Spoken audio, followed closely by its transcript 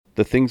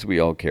The Things We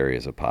All Carry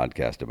is a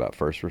podcast about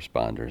first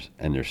responders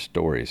and their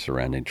stories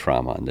surrounding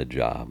trauma on the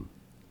job.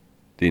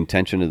 The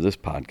intention of this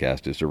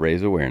podcast is to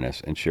raise awareness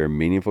and share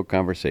meaningful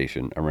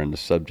conversation around a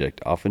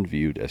subject often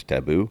viewed as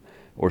taboo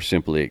or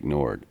simply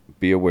ignored.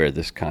 Be aware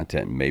this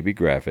content may be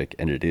graphic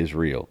and it is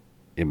real.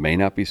 It may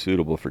not be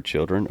suitable for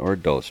children or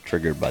adults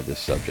triggered by this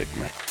subject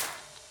matter.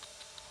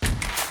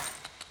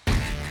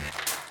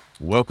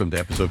 Welcome to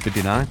episode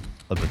 59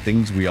 of The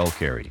Things We All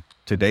Carry.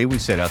 Today we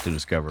set out to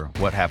discover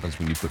what happens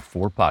when you put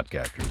four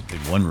podcasters in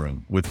one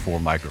room with four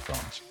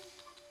microphones.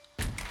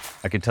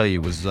 I can tell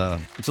you it's a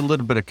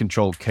little bit of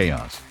controlled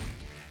chaos.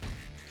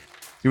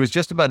 It was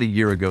just about a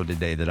year ago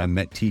today that I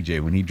met TJ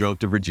when he drove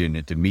to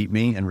Virginia to meet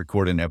me and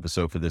record an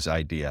episode for this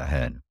idea I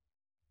had.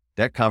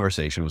 That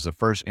conversation was the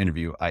first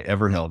interview I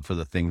ever held for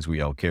The Things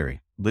We All Carry.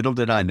 Little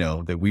did I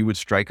know that we would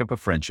strike up a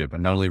friendship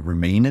and not only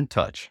remain in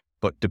touch,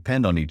 but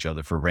depend on each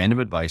other for random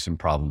advice and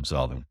problem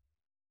solving.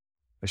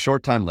 A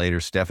short time later,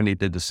 Stephanie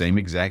did the same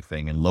exact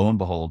thing and lo and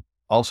behold,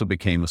 also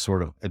became a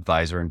sort of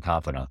advisor and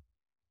confidant.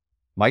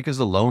 Mike is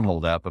a lone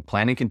holdout, but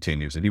planning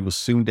continues and he will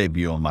soon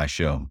debut on my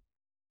show.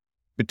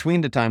 Between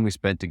the time we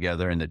spent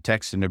together and the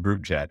text in the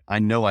group chat, I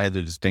know I had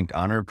the distinct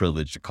honor and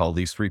privilege to call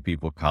these three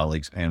people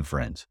colleagues and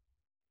friends.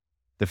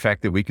 The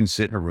fact that we can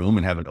sit in a room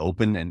and have an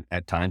open and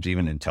at times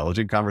even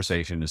intelligent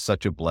conversation is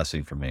such a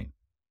blessing for me.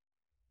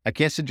 I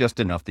can't suggest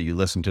enough that you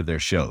listen to their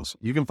shows.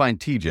 You can find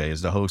TJ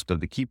as the host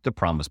of the Keep the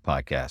Promise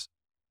podcast.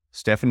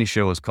 Stephanie's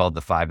show is called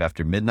the 5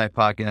 After Midnight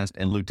podcast,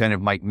 and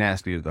Lieutenant Mike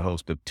Nasty is the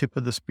host of Tip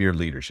of the Spear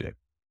Leadership.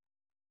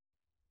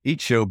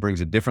 Each show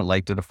brings a different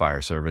light to the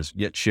fire service,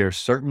 yet shares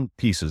certain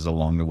pieces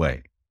along the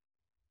way.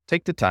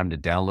 Take the time to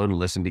download and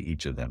listen to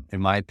each of them. In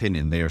my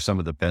opinion, they are some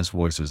of the best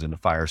voices in the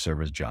fire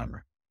service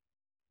genre.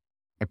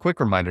 A quick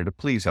reminder to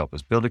please help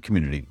us build a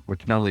community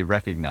which not only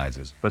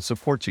recognizes, but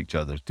supports each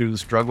other through the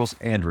struggles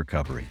and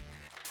recovery.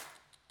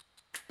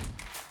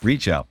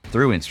 Reach out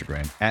through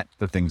Instagram at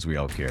The Things We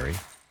All Carry,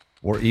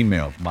 or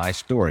email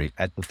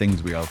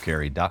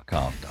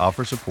mystory@thethingsweallcarry.com to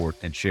offer support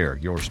and share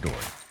your story.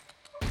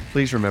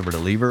 Please remember to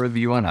leave a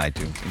review on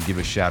iTunes and give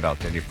a shout out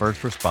to any first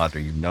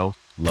responder you know,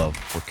 love,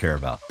 or care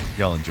about.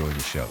 Y'all enjoy the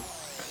show.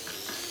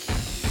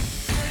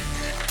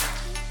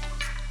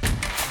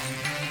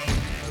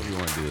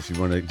 Do this.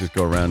 You want to just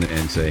go around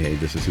and say, hey,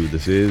 this is who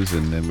this is,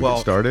 and then we get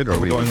started? Or are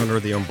we going want under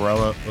the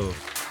umbrella of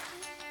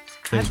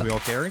Things We All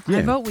Carry? Yeah.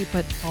 I vote we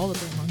put all the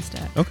blame on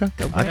Stat. Okay.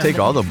 I take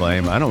all the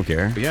blame. I don't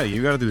care. But yeah,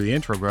 you got to do the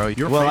intro, bro.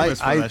 You're Well, famous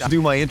for I that.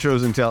 do my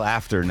intros until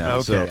after now.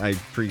 Okay.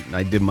 So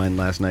I did mine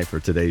last night for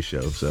today's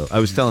show. So I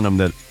was telling them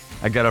that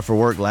I got up for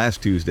work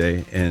last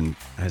Tuesday, and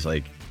I was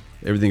like,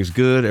 everything's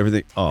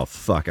good. Oh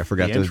fuck! I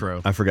forgot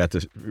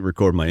to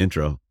record my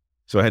intro.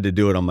 So I had to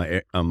do it on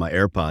my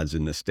AirPods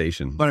in the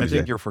station. But I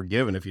think you're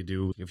forgiven if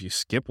you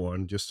skip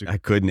one just to I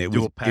couldn't. It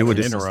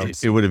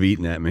would have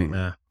eaten at me.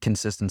 Nah.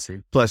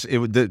 Consistency. Plus,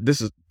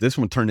 this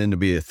one turned into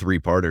be a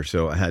 3-parter,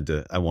 so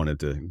I wanted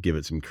to give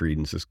it some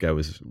credence. This guy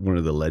was one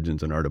of the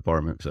legends in our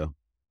department. So,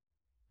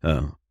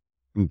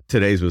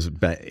 today's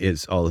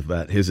it's all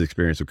about his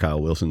experience with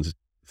Kyle Wilson's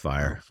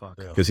fire,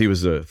 because he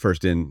was the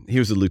lieutenant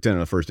of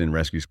the first in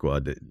rescue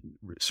squad that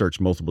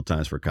searched multiple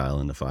times for Kyle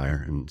in the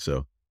fire, and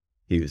so.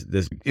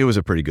 It was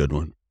a pretty good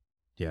one.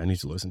 Yeah, I need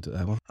to listen to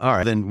that one. All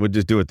right, then we'll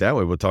just do it that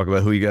way. We'll talk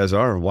about who you guys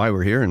are and why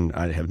we're here. And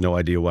I have no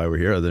idea why we're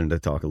here other than to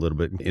talk a little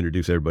bit and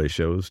introduce everybody's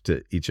shows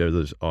to each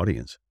other's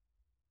audience.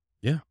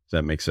 Yeah. Does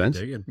that make sense?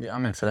 Very good. Yeah,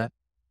 I'm in for that.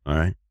 All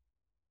right.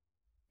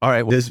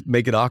 Well, just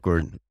make it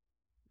awkward.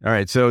 All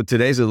right. So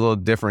today's a little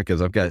different because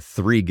I've got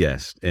 3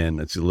 guests and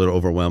it's a little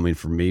overwhelming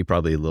for me,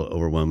 probably a little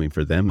overwhelming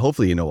for them.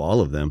 Hopefully you know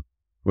all of them.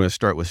 We're going to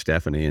start with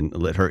Stephanie and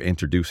let her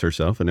introduce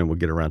herself, and then we'll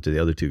get around to the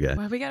other 2 guys.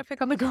 Well, we got to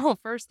pick on the girl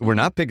first. We're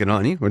not picking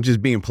on you. We're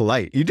just being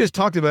polite. You just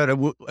talked about it.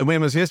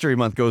 Women's History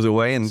Month goes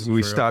away, and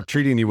we stop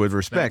treating you with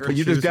respect. But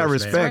you just got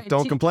respect. Right.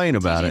 Don't complain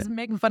about She's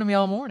making fun of me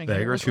all morning.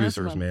 Beggar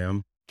choosers,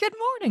 ma'am. Good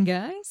morning,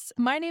 guys.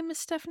 My name is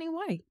Stephanie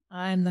White.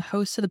 I'm the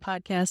host of the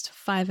podcast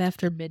 5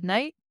 After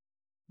Midnight.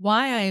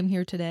 Why I am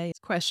here today is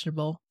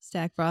questionable.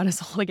 Stack brought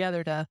us all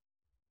together to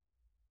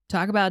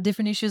talk about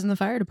different issues in the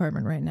fire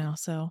department right now.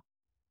 So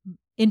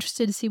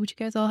interested to see what you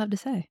guys all have to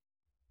say.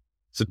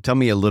 So tell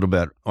me a little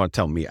bit, or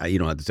tell me, you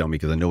don't have to tell me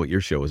because I know what your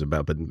show is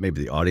about, but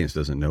maybe the audience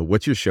doesn't know.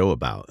 What's your show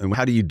about and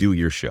how do you do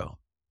your show?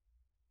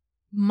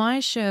 My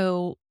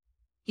show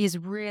is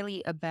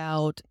really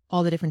about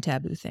all the different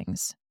taboo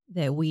things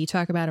that we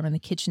talk about around the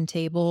kitchen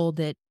table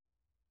that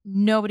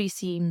nobody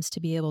seems to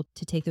be able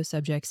to take those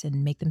subjects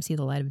and make them see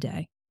the light of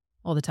day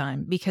all the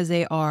time because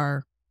they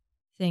are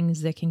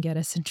things that can get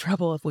us in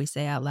trouble if we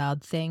say out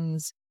loud,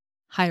 things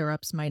higher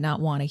ups might not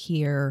want to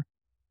hear,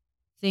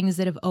 things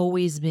that have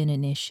always been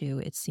an issue,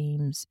 it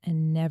seems,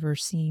 and never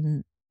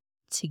seem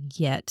to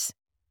get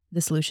the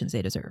solutions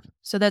they deserve.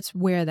 So that's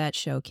where that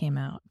show came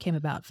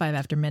about, 5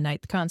 After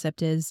Midnight. The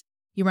concept is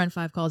you run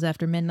 5 calls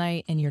after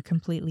midnight and you're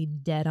completely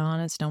dead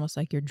honest, almost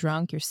like you're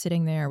drunk. You're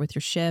sitting there with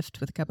your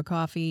shift with a cup of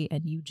coffee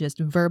and you just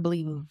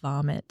verbally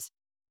vomit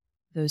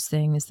those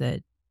things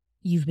that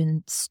you've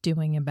been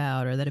stewing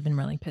about or that have been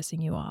really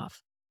pissing you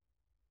off.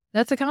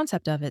 That's the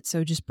concept of it.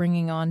 So just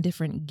bringing on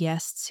different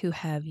guests who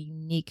have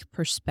unique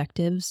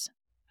perspectives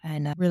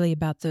and really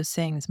about those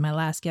things. My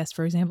last guest,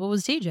 for example,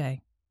 was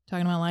TJ,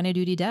 talking about line of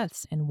duty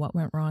deaths and what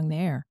went wrong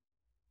there.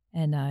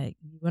 And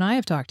you and I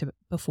have talked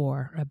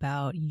before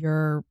about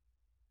your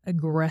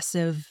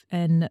aggressive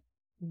and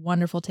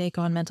wonderful take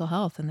on mental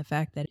health and the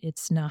fact that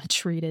it's not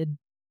treated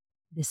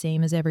the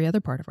same as every other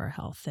part of our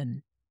health.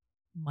 And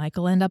Mike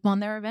will end up on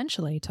there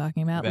eventually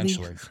talking about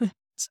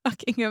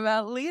talking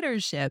about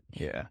leadership.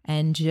 Yeah.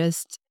 And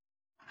just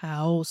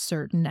how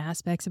certain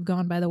aspects have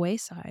gone by the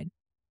wayside.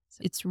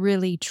 So it's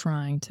really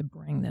trying to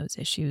bring those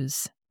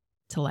issues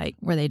to light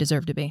where they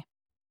deserve to be.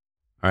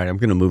 All right, I'm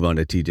going to move on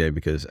to TJ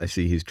because I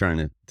see he's trying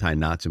to tie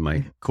knots in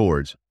my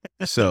cords.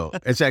 So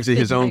it's actually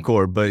his own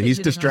cord, but he's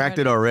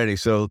distracted already.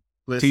 So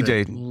Listen,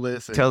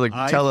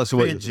 TJ, tell us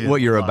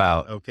what you're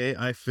about. Okay,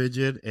 I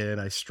fidget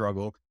and I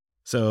struggle.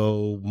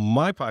 So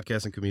my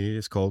podcasting community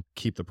is called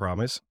Keep the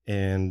Promise,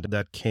 and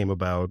that came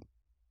about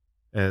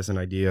as an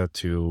idea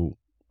to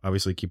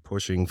obviously keep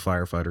pushing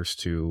firefighters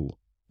to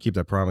keep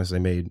that promise they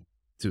made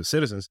to the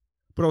citizens,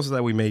 but also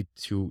that we made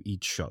to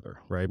each other,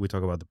 right? We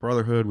talk about the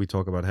brotherhood, we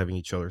talk about having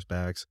each other's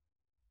backs,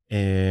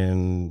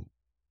 and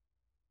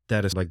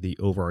that is like the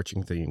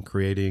overarching thing,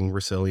 creating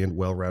resilient,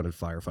 well-rounded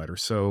firefighters.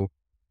 So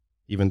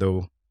even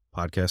though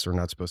podcasts are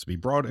not supposed to be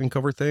broad and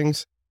cover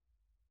things,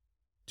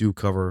 do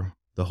cover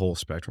the whole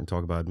spectrum.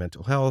 Talk about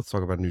mental health,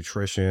 talk about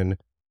nutrition,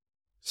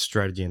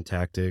 strategy and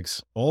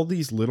tactics, all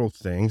these little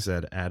things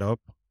that add up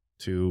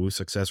to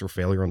success or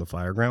failure on the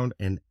fire ground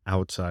and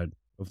outside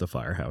of the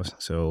firehouse.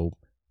 So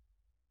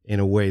in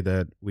a way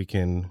that we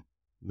can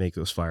make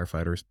those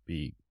firefighters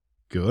be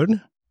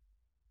good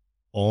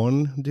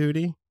on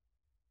duty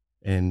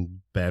and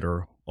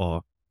better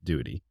off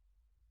duty.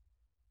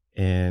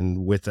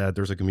 And with that,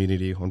 there's a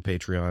community on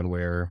Patreon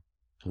where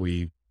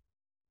we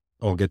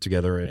all get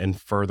together and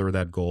further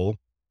that goal.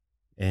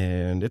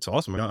 And it's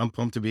awesome. I'm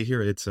pumped to be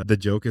here. It's the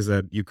joke is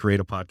that you create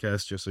a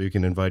podcast just so you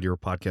can invite your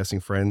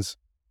podcasting friends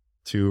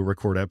to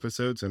record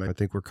episodes. And I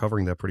think we're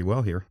covering that pretty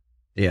well here.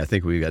 Yeah, I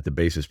think we got the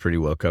bases pretty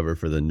well covered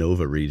for the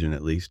Nova region,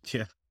 at least.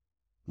 Yeah.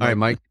 All right,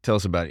 Mike, tell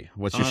us about you.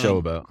 What's your show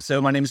about?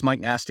 So my name is Mike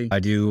Nasty. I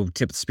do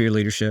Tip of the Spear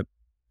Leadership.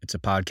 It's a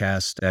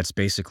podcast that's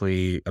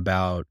basically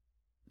about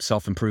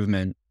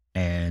self-improvement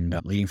and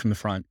leading from the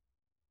front.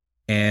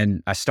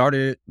 And I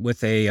started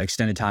with a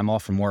extended time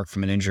off from work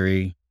from an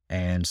injury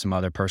and some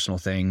other personal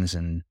things,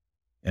 and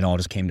it all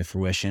just came to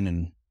fruition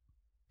and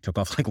took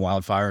off like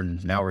wildfire,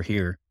 and now we're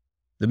here.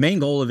 The main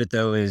goal of it,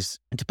 though, is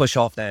to push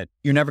off that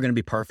you're never going to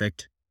be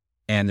perfect,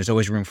 and there's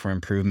always room for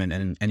improvement,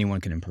 and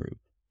anyone can improve.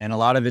 And a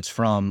lot of it's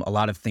from a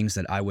lot of things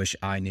that I wish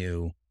I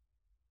knew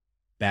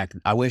back.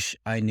 I wish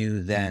I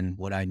knew then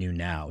what I knew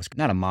now. It's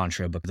not a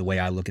mantra, but the way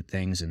I look at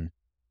things, and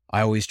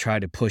I always try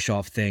to push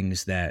off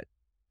things that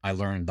I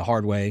learned the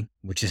hard way,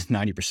 which is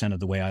 90% of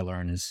the way I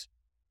learn is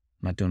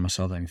I'm not doing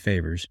myself any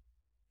favors.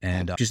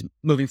 And just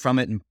moving from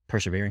it and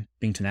persevering,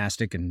 being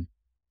tenactic, and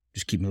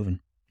just keep moving,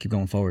 keep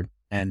going forward.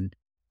 And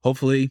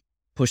hopefully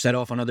push that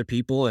off on other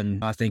people.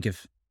 And I think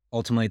if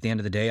ultimately at the end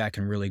of the day, I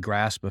can really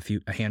grasp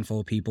a handful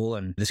of people,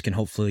 and this can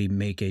hopefully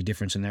make a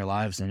difference in their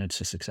lives, then it's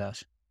a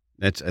success.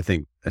 I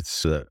think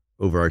that's the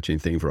overarching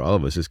thing for all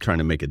of us, is trying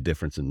to make a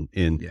difference in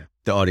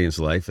the audience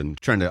life and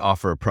trying to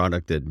offer a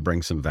product that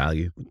brings some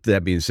value.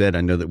 That being said,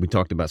 I know that we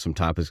talked about some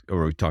topics,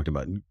 or we talked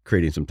about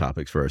creating some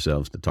topics for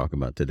ourselves to talk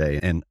about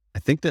today. And I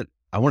think that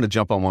I want to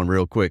jump on one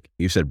real quick.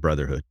 You said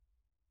brotherhood.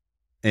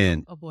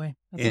 And oh boy,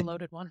 that's a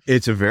loaded one.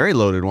 It's a very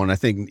loaded one. I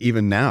think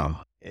even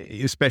now,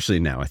 especially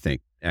now, I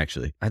think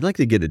actually, I'd like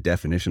to get a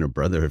definition of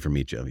brotherhood from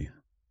each of you.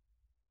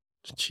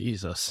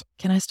 Jesus.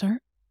 Can I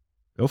start?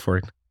 Go for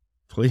it.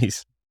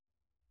 Please.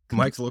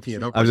 Mike's looking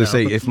it up. I was going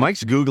to say, if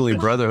Mike's Googling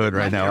brotherhood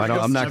right now,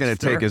 I'm not going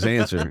to take his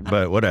answer,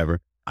 but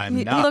whatever.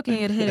 I'm not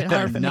looking at Hit It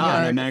Hard from the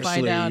Yard to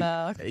find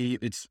out.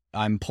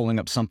 I'm pulling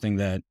up something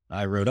that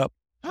I wrote up.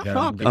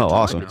 Oh,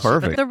 awesome.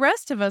 Perfect. But the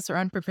rest of us are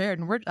unprepared,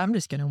 and I'm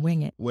just going to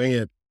wing it. Wing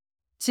it.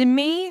 To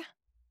me,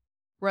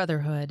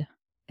 brotherhood,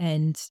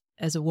 and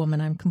as a woman,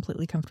 I'm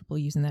completely comfortable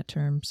using that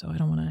term, so I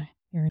don't want to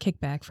hear a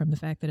kickback from the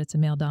fact that it's a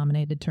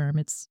male-dominated term.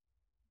 It's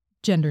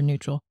gender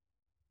neutral.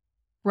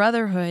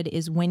 Brotherhood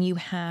is when you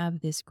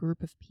have this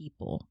group of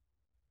people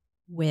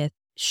with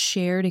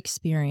shared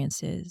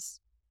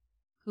experiences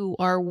who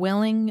are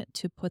willing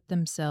to put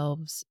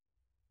themselves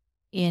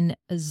in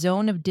a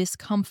zone of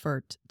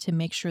discomfort to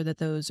make sure that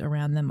those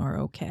around them are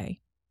okay.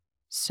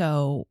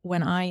 So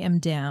when I am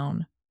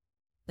down,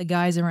 the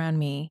guys around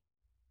me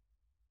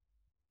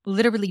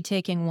literally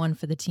taking one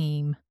for the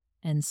team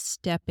and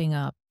stepping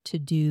up to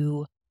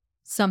do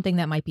something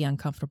that might be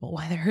uncomfortable,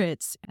 whether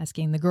it's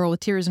asking the girl with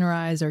tears in her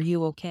eyes, are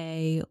you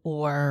okay?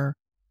 Or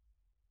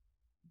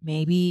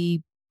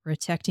maybe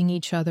protecting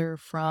each other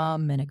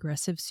from an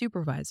aggressive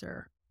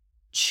supervisor.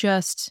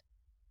 Just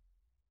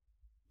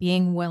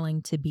being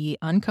willing to be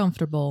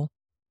uncomfortable,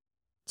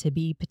 to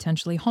be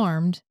potentially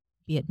harmed,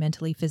 be it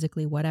mentally,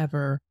 physically,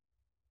 whatever,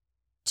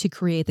 to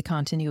create the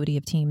continuity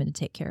of team and to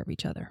take care of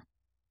each other.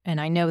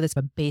 And I know that's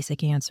a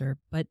basic answer,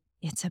 but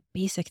it's a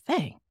basic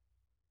thing.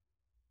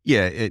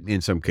 Yeah,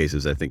 in some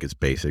cases, I think it's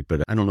basic,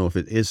 but I don't know if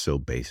it is so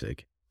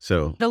basic.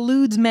 So, It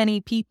eludes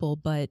many people,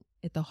 but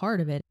at the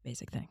heart of it,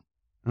 basic thing.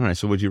 all right.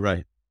 So, what'd you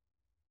write?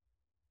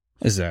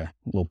 This is a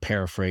little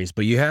paraphrase,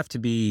 but you have to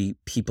be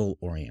people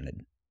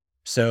oriented.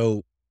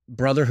 So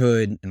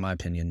brotherhood, in my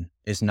opinion,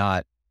 is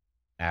not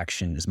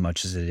action as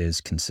much as it is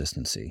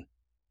consistency.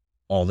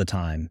 All the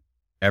time,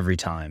 every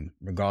time,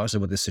 regardless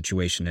of what the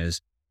situation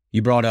is.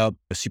 You brought up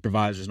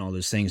supervisors and all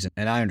those things,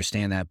 and I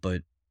understand that,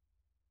 but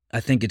I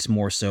think it's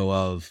more so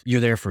of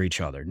you're there for each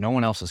other. No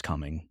one else is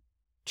coming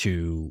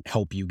to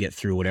help you get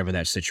through whatever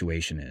that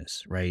situation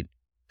is, right?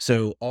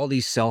 So all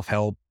these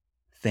self-help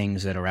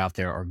things that are out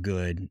there are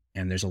good,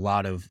 and there's a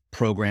lot of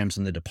programs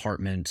in the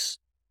departments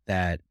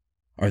that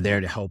are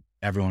there to help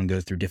everyone go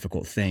through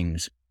difficult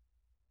things.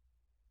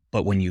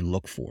 But when you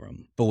look for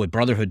them, but what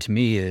brotherhood to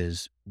me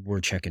is,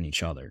 we're checking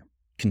each other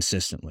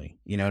consistently.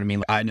 You know what I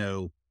mean? I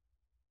know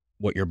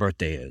what your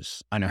birthday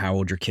is. I know how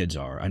old your kids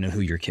are. I know who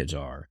your kids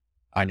are.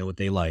 I know what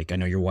they like. I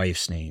know your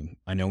wife's name.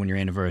 I know when your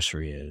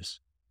anniversary is,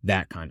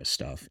 that kind of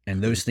stuff.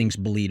 And those things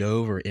bleed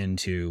over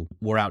into,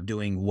 we're out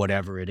doing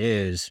whatever it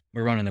is.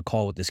 We're running a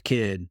call with this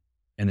kid,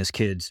 and this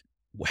kid's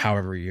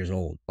however years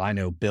old. I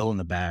know Bill in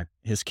the back,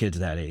 his kid's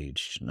that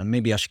age.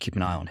 Maybe I should keep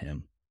an eye on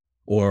him.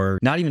 Or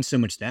not even so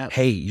much that,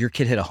 hey, your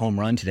kid hit a home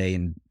run today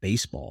in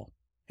baseball.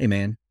 Hey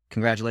man,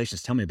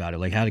 congratulations. Tell me about it.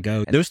 Like, how'd it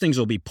go? Those things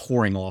will be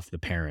pouring off the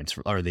parents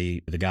or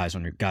the guys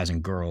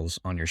and girls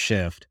on your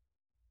shift,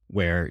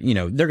 where, you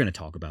know, they're going to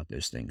talk about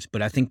those things.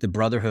 But I think the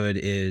brotherhood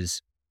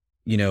is,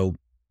 you know,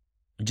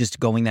 just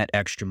going that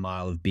extra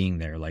mile of being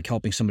there, like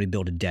helping somebody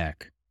build a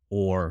deck,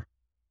 or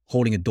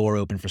holding a door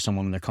open for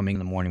someone when they're coming in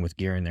the morning with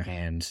gear in their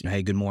hands.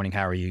 Hey, good morning.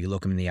 How are you? You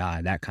look them in the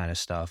eye, that kind of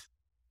stuff.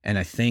 And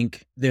I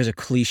think there's a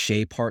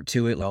cliche part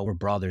to it. Well, we're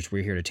brothers.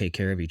 We're here to take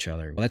care of each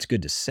other. Well, that's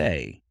good to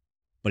say,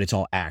 but it's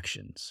all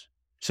actions.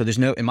 So there's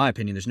no, in my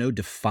opinion, there's no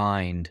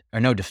defined or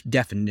no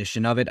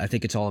definition of it. I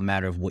think it's all a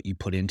matter of what you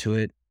put into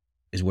it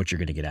is what you're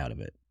going to get out of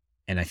it.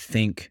 And I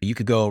think you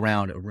could go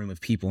around a room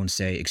of people and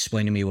say,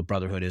 explain to me what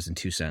brotherhood is in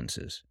 2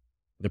 sentences.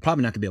 They're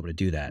probably not going to be able to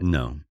do that.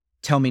 No.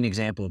 Tell me an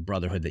example of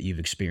brotherhood that you've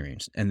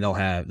experienced, and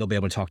they'll be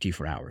able to talk to you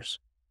for hours.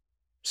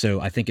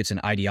 So I think it's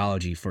an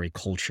ideology for a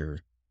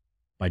culture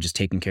by just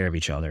taking care of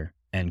each other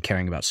and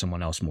caring about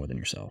someone else more than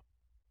yourself.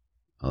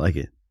 I like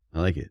it.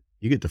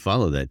 You get to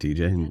follow that,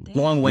 TJ.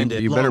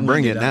 Long-winded. You better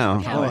bring it now.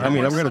 Yeah, Oh, I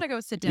mean, I'm gonna gonna- go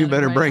sit down. you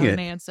better and bring write it. An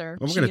answer.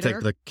 I'm going to take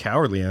Cheater. the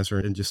cowardly answer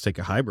and just take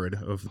a hybrid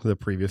of the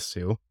previous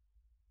two.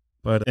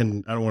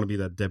 And I don't want to be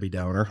that Debbie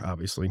Downer,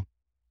 obviously,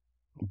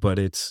 but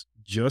it's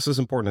just as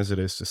important as it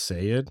is to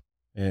say it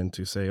and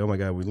to say, oh my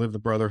God, we live the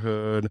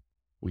brotherhood.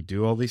 We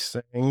do all these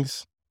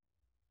things.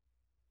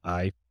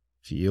 I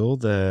feel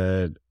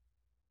that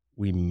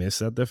we miss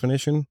that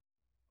definition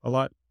a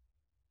lot,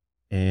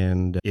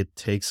 and it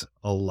takes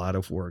a lot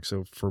of work.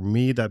 So for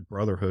me, that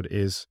brotherhood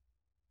is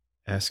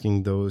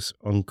asking those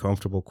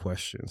uncomfortable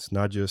questions,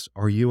 not just,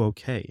 are you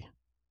okay?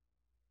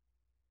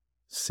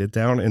 Sit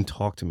down and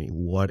talk to me.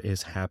 What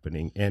is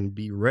happening? And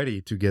be ready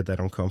to get that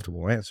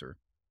uncomfortable answer.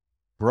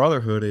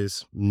 Brotherhood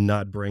is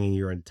not bringing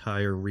your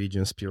entire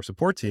region's peer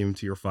support team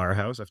to your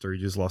firehouse after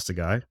you just lost a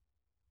guy,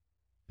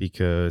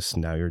 because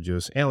now you're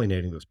just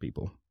alienating those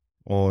people.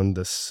 On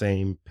the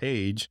same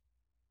page,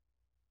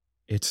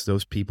 it's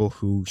those people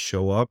who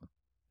show up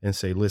and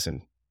say,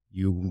 listen,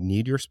 you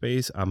need your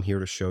space. I'm here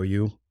to show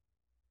you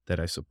that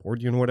I support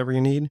you in whatever you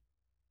need.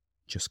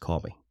 Just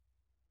call me.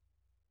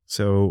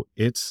 So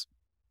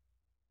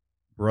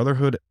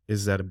brotherhood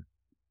is that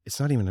it's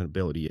not even an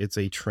ability. It's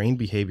a trained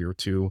behavior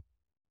to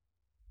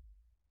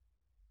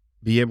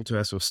be able to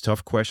ask those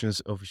tough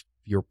questions of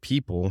your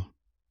people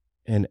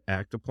and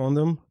act upon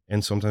them.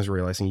 And sometimes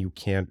realizing you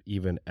can't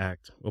even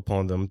act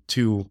upon them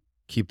to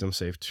keep them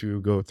safe,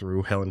 to go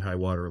through hell and high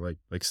water,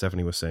 like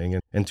Stephanie was saying,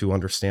 and to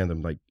understand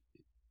them. Like,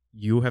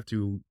 you have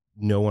to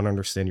know and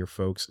understand your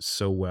folks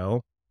so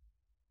well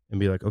and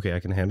be like, okay, I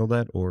can handle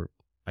that, or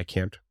I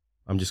can't.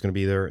 I'm just going to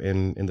be there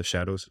in the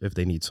shadows if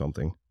they need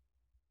something.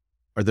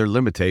 Are there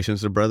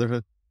limitations to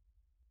brotherhood?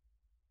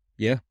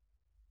 Yeah.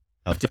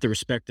 You have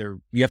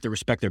to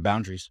respect their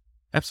boundaries.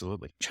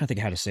 Absolutely. I'm trying to think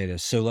of how to say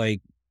this. So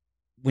like,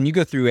 when you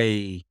go through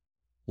a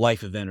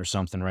life event or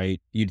something,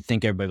 right? You'd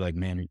think everybody like,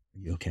 man, are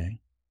you okay?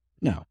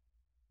 No.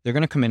 They're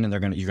going to come in and you're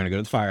going to go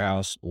to the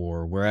firehouse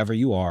or wherever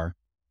you are.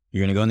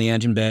 You're going to go in the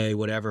engine bay,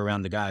 whatever,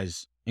 around the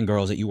guys and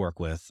girls that you work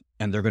with,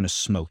 and they're going to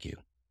smoke you.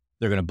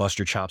 They're going to bust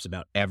your chops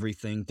about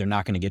everything. They're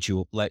not going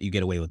to let you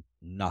get away with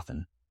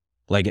nothing.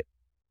 Like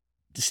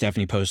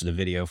Stephanie posted a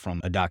video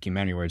from a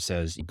documentary where it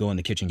says, you go in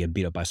the kitchen, get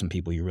beat up by some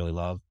people you really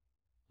love.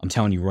 I'm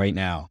telling you right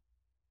now,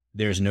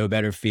 there's no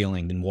better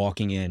feeling than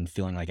walking in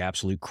feeling like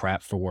absolute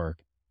crap for work,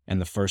 and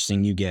the first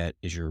thing you get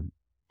is your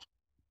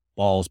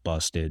balls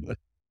busted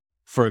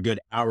for a good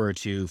hour or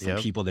two from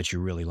people that you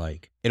really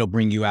like. It'll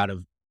bring you out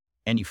of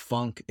any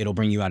funk. It'll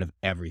bring you out of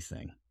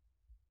everything.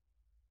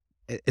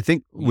 I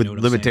think with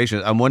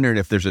limitations, I'm wondering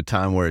if there's a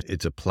time where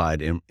it's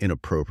applied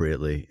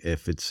inappropriately.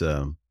 If it's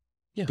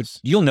But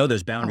you'll know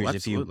those boundaries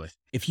absolutely.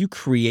 if you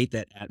create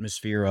that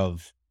atmosphere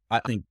of I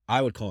think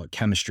I would call it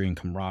chemistry and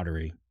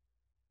camaraderie,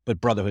 but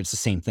brotherhood, it's the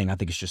same thing. I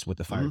think it's just what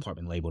the fire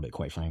department labeled it,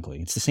 quite frankly.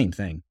 It's the same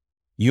thing.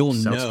 You'll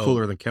Sounds know.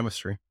 cooler than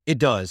chemistry. It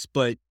does,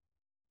 but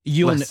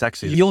you'll Less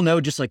sexy. You'll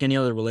know, just like any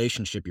other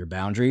relationship, your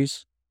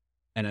boundaries.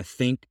 And I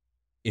think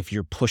if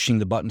you're pushing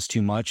the buttons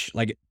too much,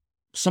 like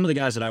some of the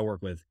guys that I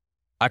work with,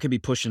 I could be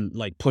pushing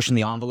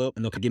the envelope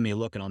and they'll give me a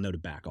look and I'll know to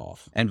back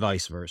off, and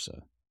vice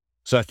versa.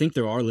 So I think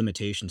there are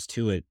limitations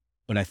to it,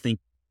 but I think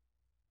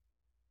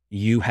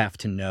you have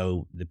to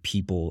know the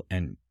people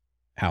and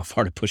how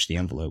far to push the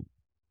envelope,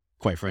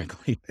 quite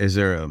frankly. Is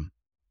there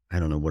I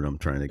don't know what I'm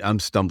trying to, I'm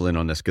stumbling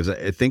on this because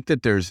I think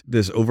that there's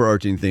this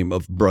overarching theme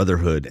of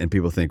brotherhood, and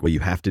people think, well, you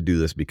have to do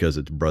this because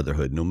it's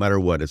brotherhood. No matter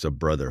what, it's a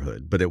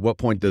brotherhood. But at what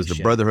point does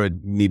the brotherhood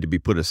need to be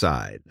put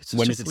aside?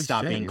 When does it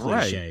stop being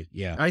cliche? Right.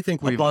 Yeah. I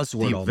think we've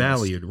buzzword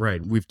devalued,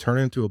 right? We've turned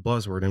it into a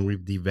buzzword and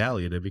we've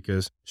devalued it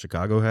because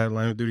Chicago had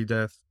line of duty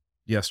death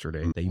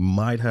yesterday. They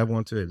might have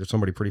one today. There's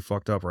somebody pretty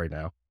fucked up right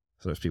now.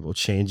 So there's people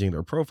changing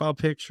their profile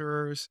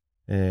pictures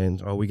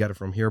and, oh, we got it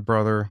from here,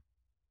 brother.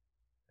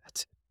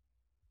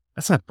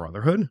 That's not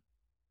brotherhood.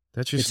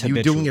 That's just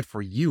you doing it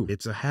for you.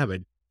 It's a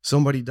habit.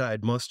 Somebody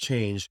died, must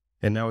change.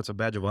 And now it's a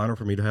badge of honor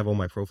for me to have all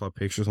my profile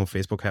pictures on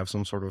Facebook have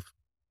some sort of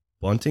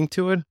bunting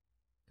to it.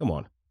 Come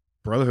on.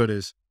 Brotherhood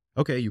is,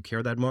 okay, you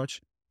care that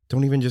much?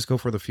 Don't even just go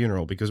for the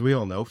funeral, because we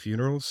all know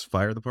funerals,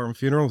 fire department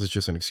funerals, is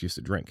just an excuse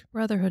to drink.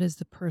 Brotherhood is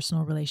the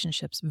personal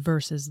relationships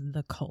versus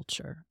the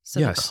culture. So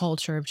Yes. the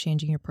culture of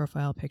changing your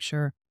profile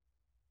picture,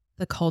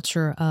 the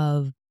culture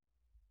of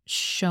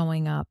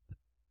showing up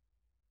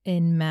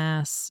in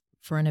mass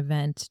for an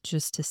event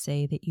just to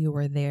say that you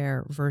were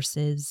there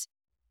versus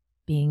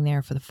being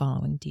there for the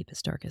following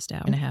deepest, darkest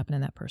hour going to happen in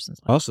that person's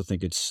I life. also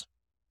think it's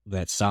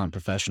that silent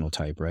professional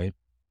type, right?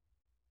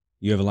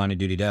 You have a line of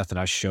duty death and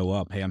I show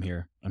up. Hey, I'm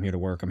here. I'm here to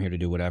work. I'm here to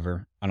do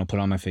whatever. I don't put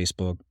on my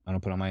Facebook. I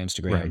don't put on my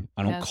Instagram. Right.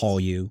 I don't Yes. call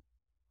you.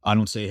 I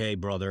don't say, hey,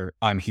 brother,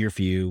 I'm here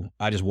for you.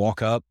 I just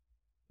walk up,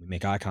 we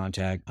make eye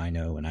contact. I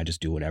know. And I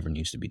just do whatever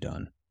needs to be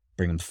done.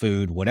 Bring them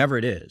food, whatever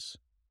it is.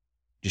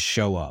 Just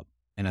show up.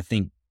 And I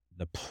think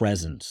the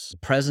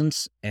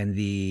presence and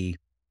the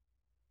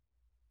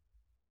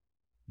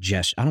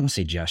gesture, I don't want to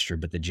say gesture,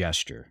 but the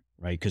gesture,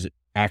 right? Because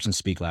actions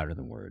speak louder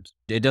than words.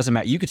 It doesn't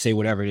matter. You could say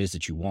whatever it is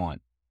that you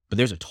want, but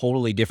there's a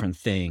totally different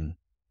thing.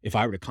 If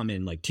I were to come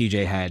in like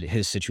TJ had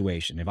his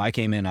situation, if I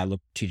came in, I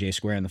looked TJ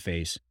square in the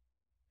face,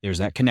 there's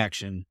that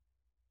connection,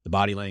 the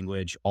body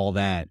language, all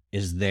that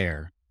is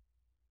there.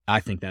 I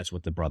think that's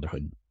what the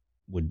brotherhood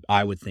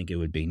I would think it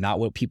would be. Not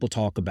what people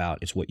talk about,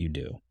 it's what you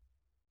do.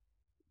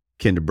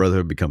 Can the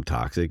brotherhood become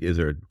toxic? Is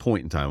there a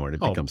point in time where it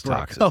becomes bro,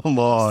 toxic? Come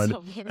on.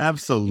 So many-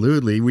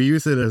 Absolutely. We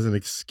use it as an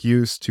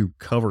excuse to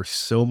cover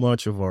so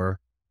much of our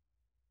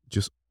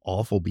just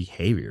awful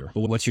behavior.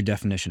 But what's your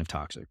definition of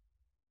toxic? Like,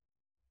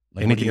 what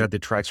do Anything you- that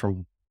detracts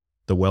from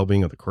the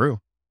well-being of the crew,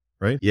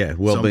 right? Yeah,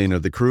 well-being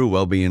of the crew,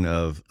 well-being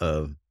of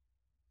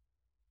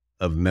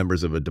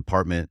members of a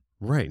department.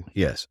 Right.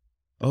 Yes.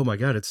 Oh my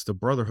God, it's the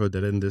brotherhood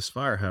that in this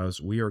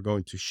firehouse, we are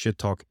going to shit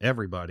talk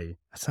everybody.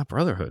 That's not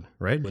brotherhood,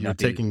 right? Would You're that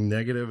be- taking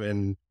negative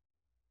and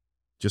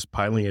just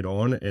piling it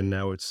on. And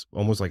now it's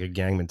almost like a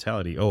gang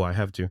mentality. Oh, I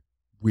have to.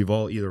 We've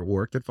all either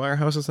worked at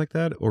firehouses like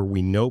that, or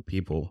we know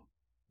people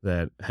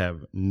that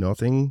have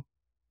nothing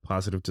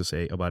positive to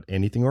say about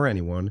anything or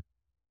anyone.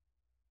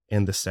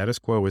 And the status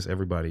quo is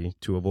everybody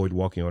to avoid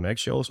walking on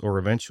eggshells, or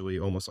eventually,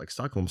 almost like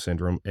Stockholm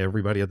Syndrome,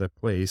 everybody at that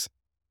place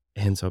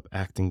ends up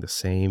acting the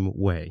same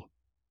way.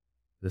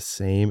 The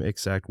same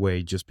exact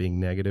way, just being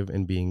negative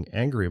and being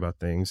angry about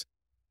things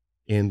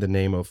in the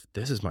name of,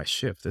 this is my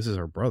shift. This is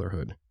our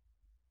brotherhood.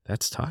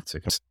 That's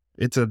toxic.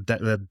 It's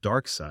that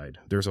dark side.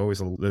 There's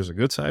a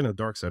good side and a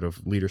dark side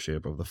of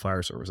leadership, of the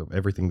fire service, of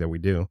everything that we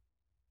do.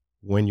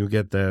 When you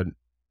get that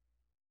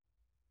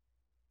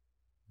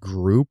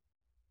group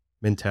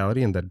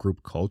mentality and that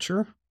group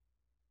culture,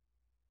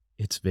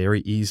 it's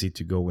very easy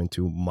to go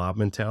into mob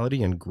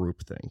mentality and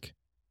groupthink.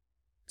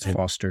 It's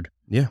fostered.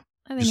 I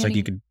think Just like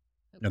you could.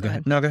 No, go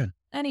ahead. No, go ahead.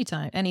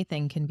 Anytime,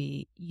 anything can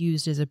be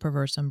used as a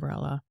perverse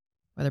umbrella,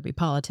 whether it be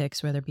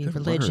politics, whether it be Good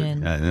word.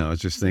 religion. I know. I was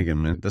just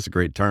thinking, man, that's a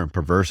great term,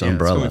 perverse Yeah, it's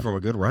umbrella. coming from a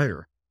good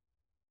writer.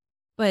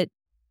 But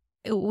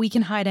we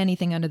can hide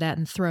anything under that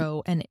and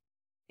throw. And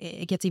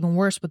it gets even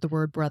worse with the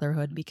word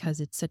brotherhood because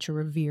it's such a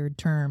revered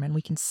term. And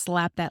we can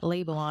slap that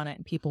label on it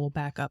and people will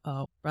back up,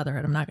 oh,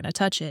 brotherhood, I'm not going to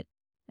touch it.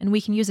 And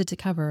we can use it to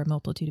cover a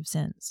multitude of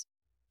sins.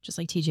 Just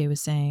like TJ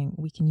was saying,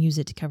 we can use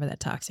it to cover that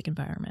toxic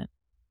environment,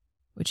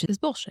 which is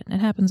bullshit. And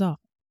it happens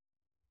often.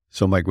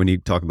 So, Mike, when you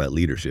talk about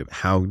leadership,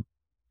 how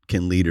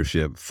can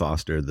leadership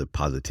foster the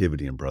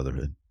positivity in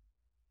brotherhood?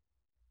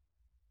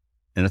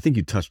 And I think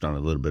you touched on it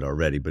a little bit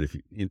already, but if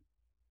you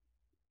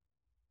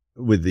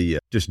with the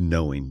just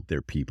knowing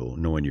their people,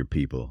 knowing your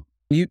people.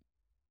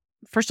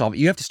 First off,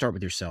 you have to start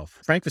with yourself.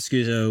 Frank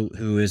Viscuso,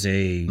 who is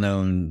a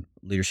known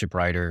leadership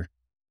writer,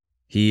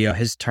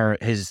 his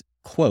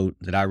quote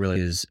that I really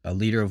is, a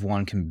leader of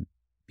one can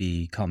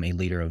become a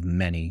leader of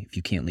many. If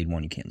you can't lead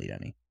one, you can't lead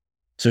any.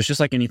 So it's just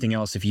like anything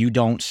else. If you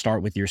don't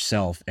start with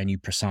yourself and you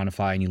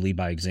personify and you lead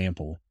by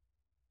example,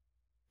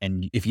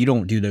 And if you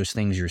don't do those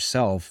things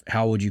yourself,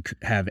 how would you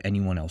have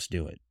anyone else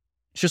do it?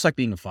 It's just like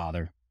being a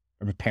father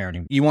or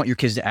parenting. You want your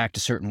kids to act a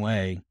certain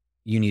way,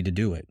 you need to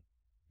do it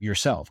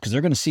yourself because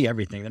they're going to see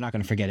everything. They're not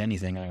going to forget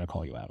anything. They're going to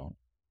call you out on it.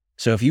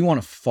 So if you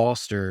want to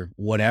foster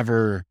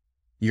whatever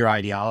your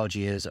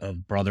ideology is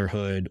of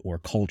brotherhood or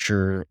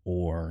culture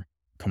or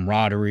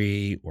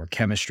camaraderie or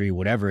chemistry,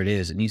 whatever it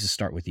is, it needs to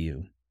start with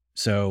you.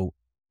 So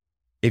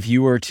if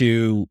you're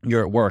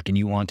at work and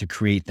you want to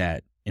create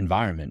that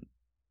environment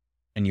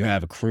and you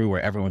have a crew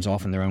where everyone's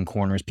off in their own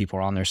corners, people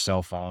are on their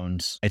cell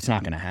phones, it's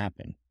not going to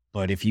happen.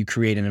 But if you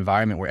create an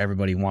environment where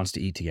everybody wants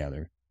to eat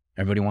together,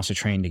 everybody wants to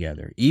train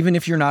together, even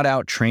if you're not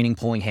out training,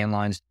 pulling hand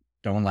lines,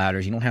 throwing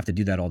ladders, you don't have to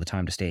do that all the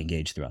time to stay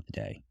engaged throughout the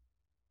day.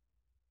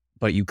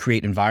 But you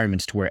create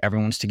environments to where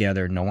everyone's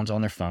together, no one's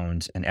on their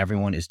phones, and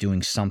everyone is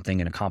doing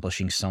something and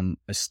accomplishing some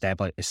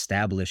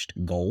established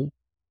goal.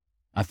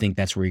 I think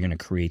that's where you're going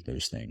to create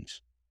those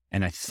things.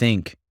 And I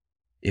think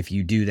if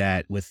you do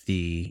that with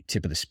the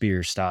tip of the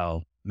spear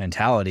style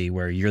mentality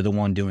where you're the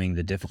one doing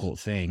the difficult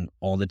thing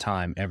all the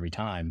time, every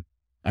time,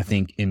 I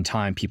think in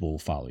time people will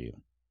follow you.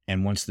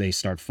 And once they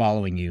start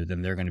following you,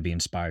 then they're going to be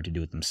inspired to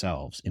do it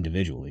themselves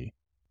individually.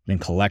 Then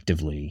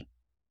collectively,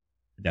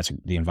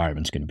 the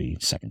environment's going to be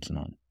second to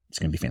none. It's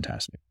going to be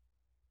fantastic.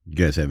 You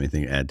guys have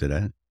anything to add to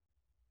that?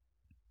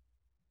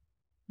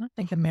 I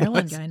think the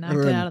Maryland guy knocked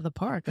it out of the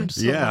park. I'm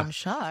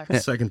shocked.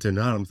 Second to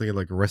none. I'm thinking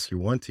like a Rescue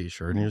One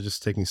t-shirt, and you're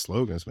just taking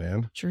slogans,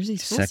 man. Jersey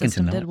school Second to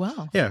system none. did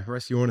well. Yeah,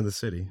 Rescue One in the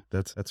city.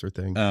 That's her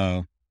thing.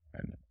 Oh.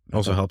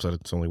 Also helps that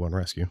it's only one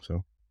rescue,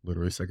 so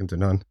literally second to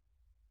none.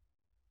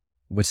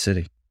 Which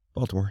city?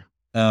 Baltimore.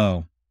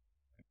 Oh.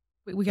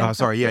 We got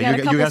sorry. Yeah,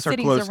 you guys are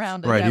close.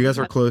 Around it. Right, Yeah, you guys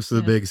we are got- close to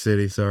the yeah. big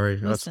city. Sorry,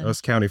 Listen. us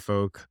county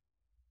folk.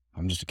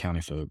 I'm just a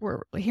county folk.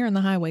 We're here in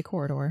the highway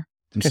corridor.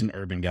 I'm just an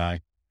urban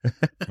guy.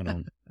 I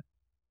don't.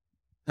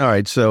 All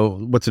right. So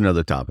what's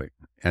another topic?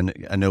 And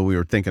I know we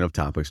were thinking of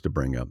topics to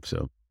bring up.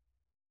 So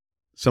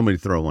somebody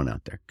throw one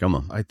out there. Come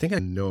on. I think I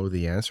know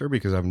the answer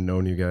because I've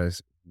known you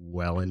guys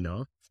well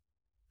enough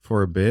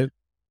for a bit.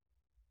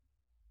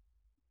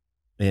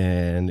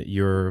 And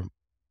your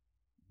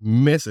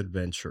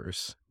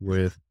misadventures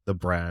with the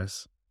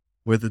brass,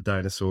 with the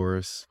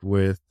dinosaurs,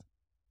 with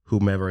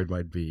whomever it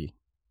might be.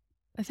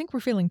 I think we're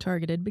feeling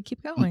targeted, but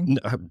keep going.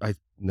 I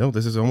know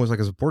this is almost like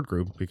a support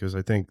group because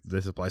I think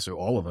this applies to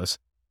all of us.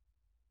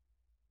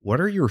 What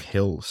are your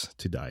hills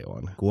to die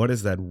on? What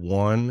is that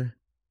one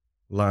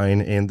line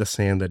in the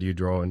sand that you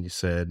draw and you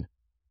said,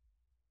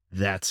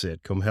 that's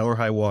it. Come hell or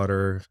high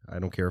water. I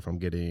don't care if I'm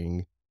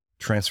getting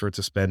transferred,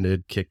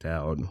 suspended, kicked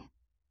out.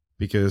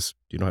 Because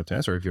you don't have to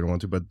answer if you don't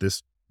want to, but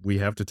we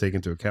have to take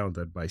into account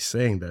that by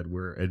saying that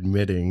we're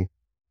admitting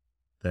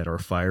that our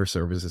fire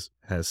service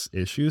has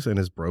issues and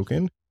is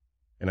broken.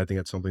 And I think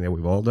that's something that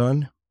we've all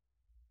done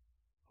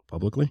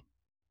publicly.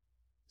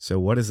 So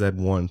what is that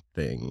one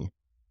thing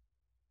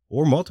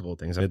or multiple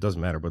things? It doesn't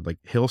matter, but like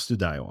hills to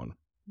die on.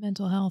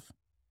 Mental health.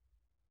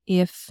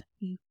 If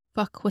you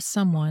fuck with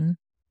someone,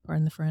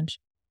 pardon the French,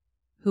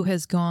 who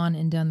has gone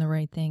and done the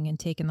right thing and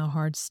taken the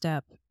hard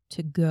step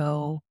to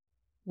go,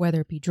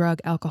 whether it be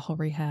drug, alcohol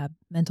rehab,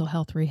 mental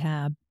health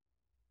rehab,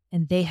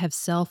 and they have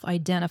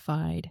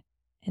self-identified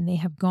and they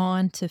have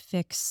gone to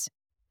fix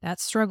that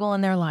struggle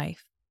in their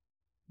life,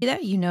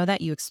 that you know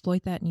that, you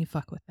exploit that and you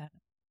fuck with that.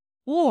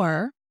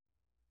 Or,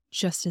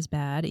 just as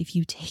bad, if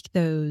you take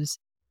those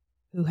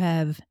who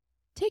have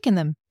taken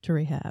them to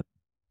rehab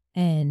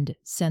and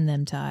send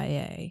them to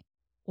IA,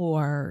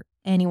 or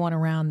anyone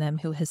around them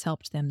who has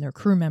helped them, their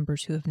crew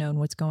members who have known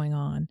what's going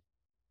on,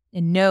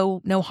 and no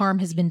harm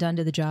has been done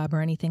to the job or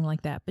anything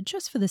like that, but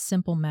just for the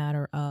simple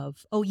matter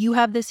of, oh, you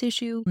have this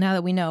issue? Now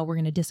that we know, we're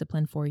going to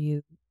discipline for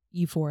you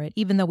for it,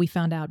 even though we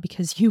found out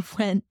because you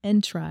went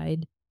and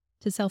tried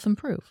to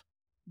self-improve.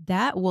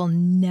 That will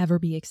never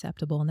be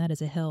acceptable, and that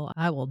is a hill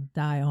I will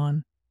die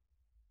on.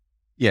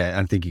 Yeah,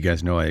 I think you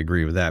guys know I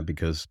agree with that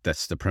because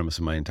that's the premise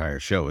of my entire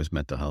show is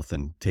mental health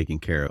and taking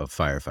care of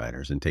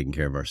firefighters and taking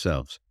care of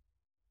ourselves.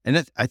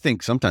 And I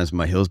think sometimes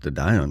my hills to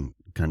die on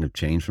kind of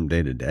change from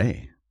day to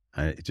day.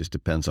 It just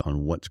depends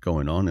on what's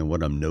going on and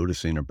what I'm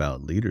noticing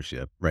about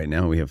leadership. Right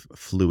now, we have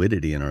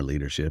fluidity in our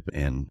leadership,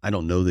 and I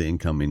don't know the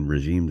incoming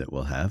regime that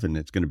we'll have, and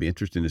it's going to be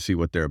interesting to see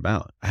what they're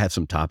about. I have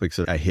some topics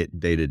that I hit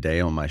day to day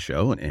on my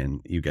show,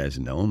 and you guys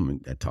know them.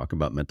 I talk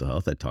about mental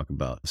health. I talk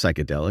about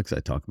psychedelics.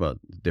 I talk about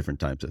different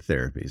types of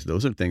therapies.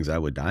 Those are things I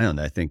would die on.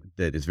 I think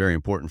that it's very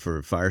important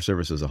for fire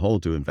service as a whole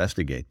to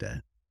investigate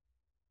that.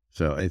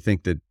 So I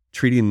think that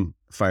treating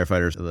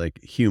firefighters like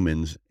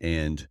humans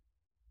and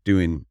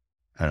doing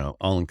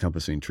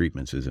all-encompassing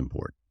treatments is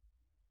important.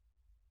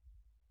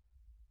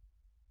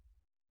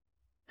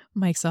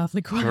 Mike's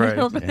awfully quiet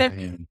over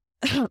there.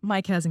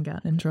 Mike hasn't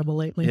gotten in trouble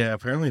lately. Yeah,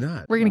 apparently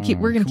not. We're gonna keep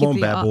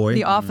bad boy.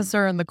 the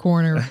officer in the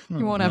corner.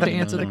 You won't have to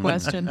answer the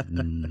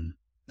question.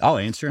 I'll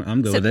answer.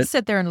 I'm good with it.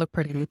 Sit there and look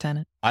pretty,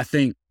 Lieutenant. I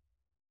think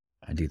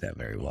I do that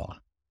very well.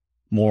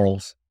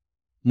 Morals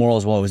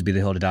will always be the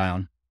hill to die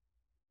on.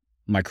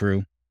 My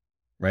crew,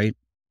 right?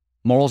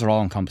 Morals are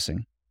all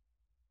encompassing.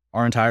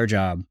 Our entire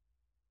job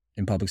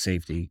in public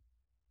safety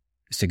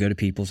is to go to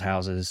people's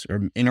houses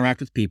or interact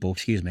with people,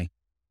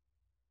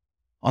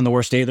 on the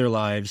worst day of their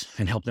lives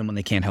and help them when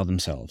they can't help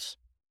themselves.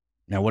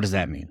 Now, what does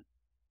that mean?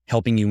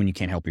 Helping you when you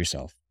can't help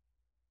yourself.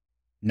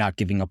 Not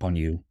giving up on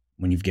you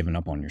when you've given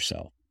up on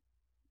yourself.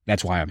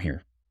 That's why I'm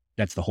here.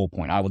 That's the whole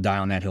point. I will die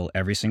on that hill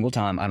every single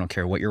time. I don't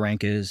care what your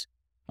rank is.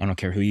 I don't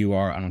care who you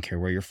are. I don't care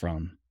where you're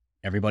from.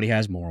 Everybody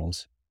has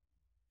morals.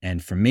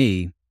 And for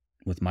me,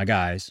 with my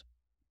guys,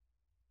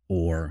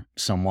 or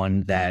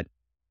someone that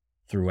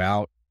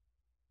throughout,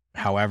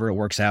 however it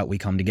works out, we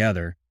come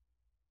together,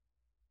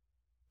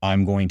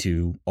 I'm going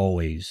to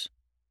always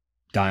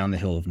die on the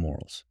hill of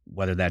morals,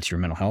 whether that's your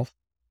mental health,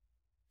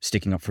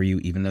 sticking up for you,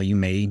 even though you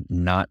may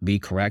not be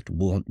correct.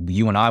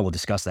 You and I will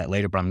discuss that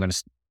later, but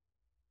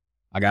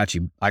I got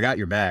you. I got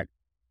your back.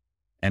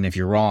 And if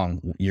you're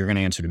wrong, you're going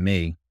to answer to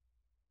me,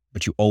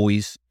 but you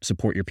always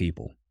support your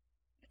people.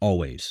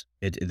 Always.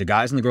 The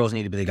guys and the girls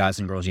need to be the guys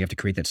and girls. You have to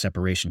create that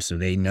separation so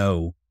they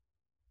know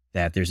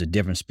that there's a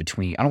difference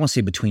between, I don't want to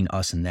say between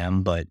us and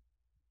them, but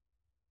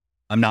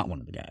I'm not one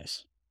of the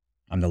guys.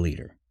 I'm the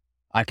leader.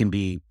 I can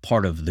be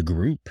part of the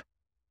group,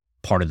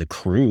 part of the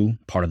crew,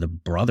 part of the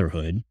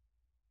brotherhood.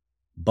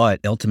 But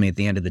ultimately, at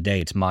the end of the day,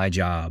 it's my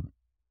job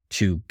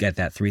to get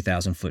that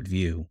 3,000-foot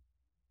view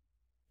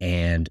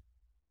and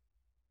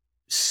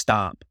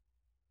stop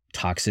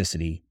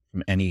toxicity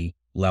from any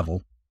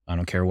level. I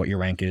don't care what your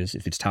rank is.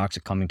 If it's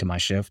toxic coming to my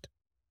shift,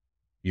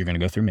 you're going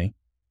to go through me,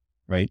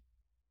 right?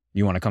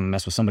 You want to come and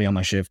mess with somebody on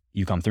my shift,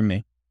 you come through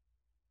me.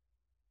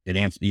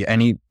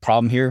 Any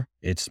problem here,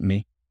 it's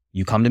me.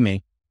 You come to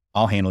me.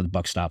 I'll handle it. The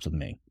buck stops with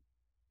me.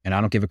 And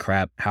I don't give a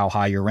crap how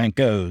high your rank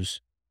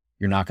goes.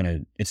 You're not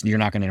going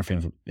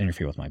to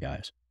interfere with my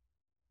guys.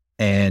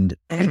 And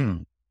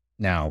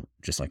now,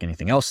 just like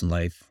anything else in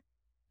life,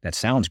 that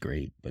sounds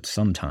great, but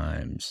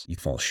sometimes you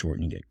fall short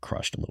and you get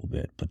crushed a little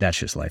bit. But that's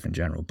just life in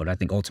general. But I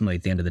think ultimately,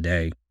 at the end of the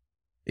day,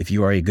 if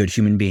you are a good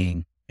human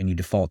being and you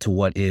default to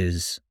what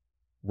is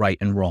right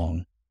and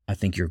wrong, I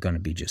think you're going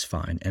to be just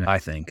fine. And I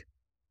think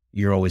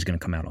you're always going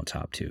to come out on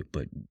top too.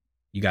 But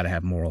you got to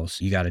have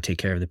morals. You got to take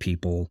care of the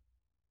people,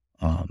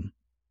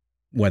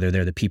 whether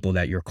they're the people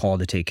that you're called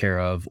to take care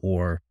of,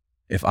 or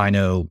if I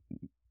know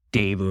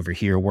Dave over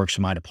here works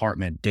for my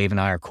department, Dave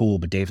and I are cool,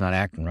 but Dave's not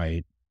acting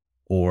right.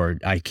 Or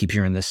I keep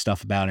hearing this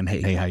stuff about him.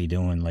 Hey, how you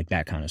doing? Like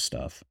that kind of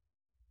stuff.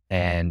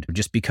 And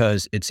just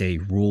because it's a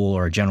rule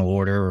or a general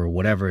order or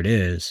whatever it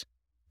is,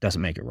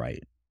 doesn't make it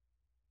right.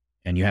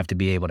 And you have to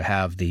be able to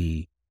have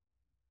the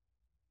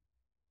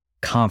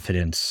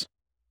confidence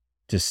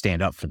to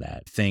stand up for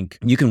that. Think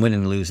you can win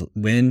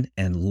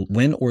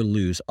or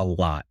lose a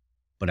lot.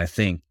 But I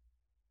think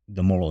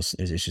the morals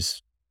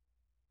it's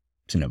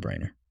a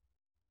no-brainer.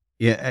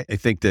 Yeah, I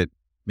think that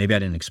maybe I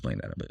didn't explain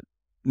that a bit.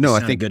 No,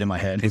 I think good in my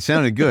head. It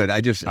sounded good. I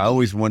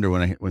always wonder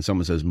when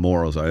someone says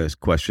morals, I always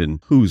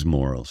question whose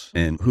morals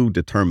and who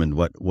determined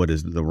what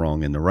is the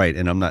wrong and the right.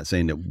 And I'm not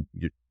saying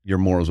that your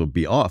morals will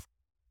be off,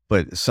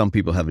 but some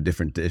people have a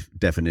different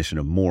definition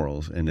of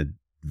morals and a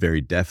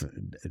very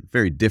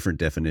different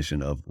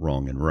definition of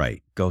wrong and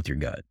right. Go with your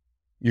gut.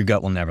 Your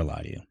gut will never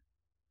lie to you.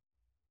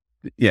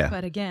 Yeah.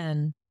 But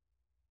again,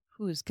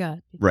 whose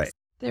gut? Because right.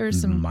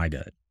 There's some my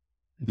gut.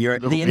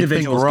 The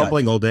individual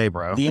grumbling all day,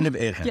 bro. Yeah,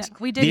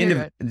 we did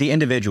hear it. The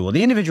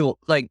individual,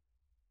 like, I'm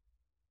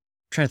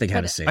trying to think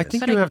how to say I this.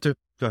 think you have to,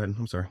 go ahead.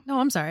 I'm sorry. No,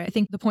 I'm sorry. I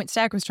think the point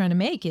Stack was trying to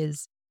make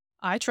is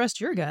I trust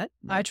your gut.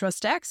 I trust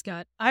Stack's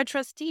gut. I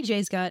trust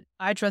TJ's gut.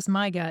 I trust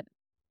my gut.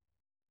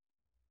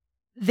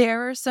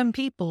 There are some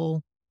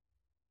people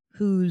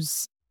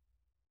whose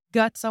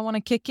guts I want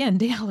to kick in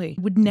daily.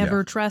 Would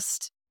never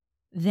trust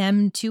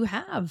them to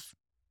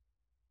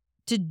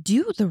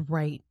do the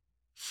right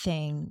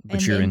thing.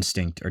 But your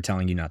instinct are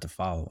telling you not to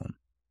follow them.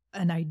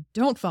 And I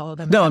don't follow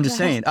them. No, I'm just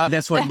saying. But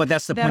that's the point that I'm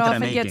making. That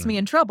often gets me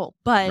in trouble.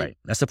 But right.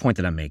 That's the point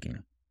that I'm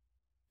making.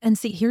 And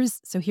see,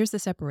 here's the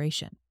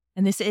separation.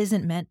 And this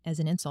isn't meant as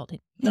an insult in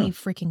any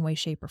freaking way,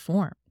 shape, or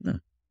form. No.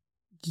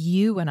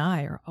 You and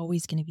I are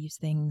always going to view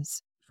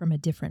things from a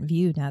different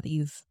view now that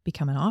you've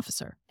become an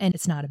officer. And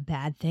it's not a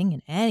bad thing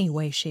in any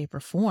way, shape, or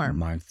form.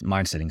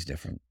 Mindsetting's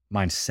different.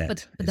 Mindset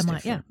is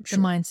different. Yeah, sure.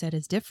 The mindset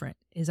is different.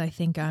 I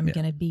think I'm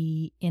going to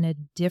be in a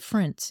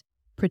different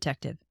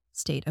protective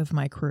state of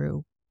my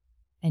crew,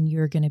 and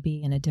you're going to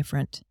be in a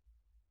different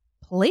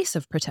place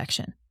of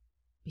protection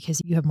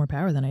because you have more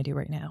power than I do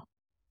right now.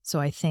 So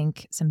I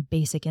think some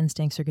basic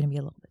instincts are going to be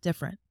a little bit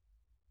different.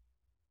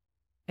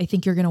 I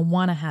think you're going to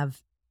want to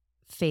have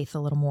faith a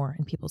little more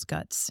in people's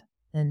guts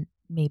than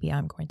maybe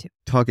I'm going to.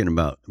 Talking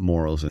about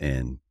morals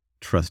and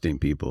trusting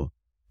people,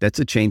 that's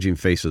a changing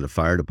face of the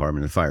fire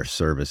department and fire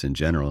service in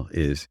general.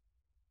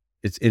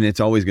 It's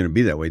always going to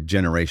be that way.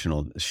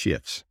 Generational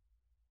shifts.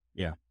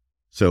 Yeah.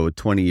 So a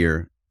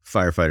 20-year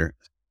firefighter,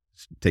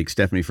 take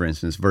Stephanie for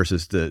instance,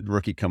 versus the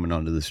rookie coming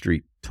onto the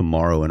street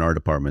tomorrow in our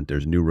department.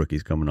 There's new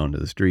rookies coming onto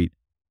the street.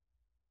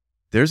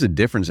 There's a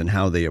difference in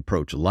how they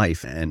approach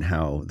life and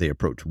how they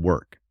approach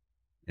work.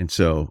 And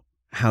so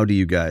how would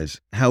you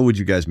guys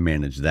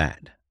manage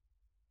that?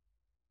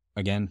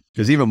 Again,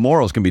 because even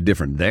morals can be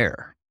different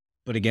there.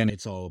 But again,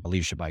 it's all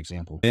leadership by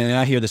example. And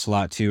I hear this a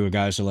lot too, where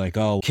guys are like,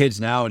 oh,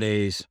 kids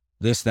nowadays,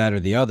 this, that, or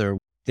the other,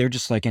 they're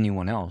just like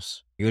anyone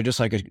else. You're just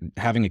like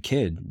having a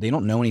kid. They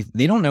don't know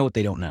they don't know what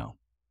they don't know.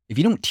 If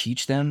you don't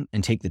teach them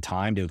and take the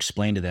time to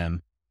explain to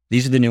them,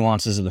 these are the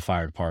nuances of the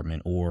fire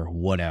department or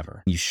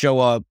whatever. You show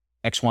up,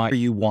 X, Y,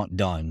 you want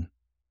done.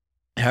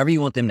 However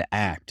you want them to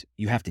act,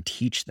 you have to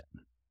teach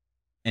them.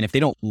 And if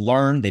they don't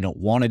learn, they don't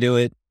want to do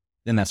it,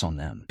 then that's on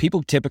them.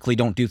 People typically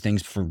don't do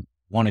things for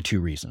one or two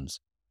reasons.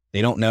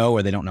 They don't know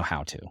or they don't know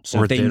how to. So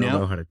or if they don't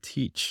know how to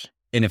teach.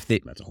 And if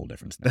that's a whole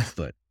different stuff.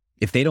 But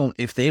if they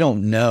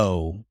don't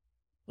know,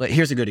 like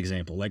here's a good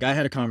example. Like I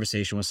had a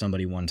conversation with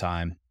somebody one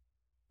time,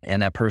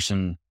 and that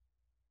person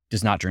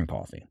does not drink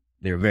coffee.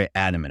 They were very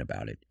adamant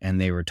about it. And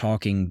they were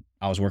talking,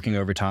 I was working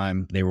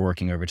overtime, they were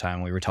working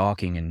overtime, we were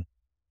talking, and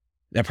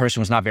that person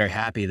was not very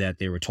happy that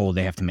they were told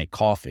they have to make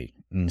coffee.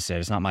 And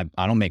said,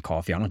 I don't make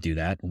coffee, I don't do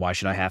that. Why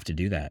should I have to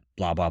do that?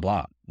 Blah, blah,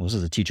 blah. Well, this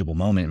is a teachable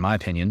moment in my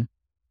opinion.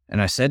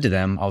 And I said to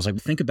them, I was like,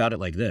 think about it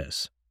like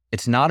this.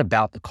 It's not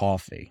about the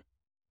coffee.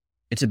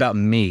 It's about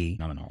me,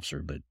 not an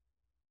officer, but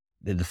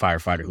the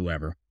firefighter,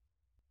 whoever,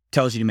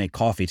 tells you to make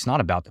coffee. It's not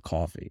about the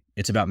coffee.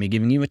 It's about me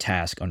giving you a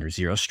task under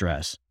zero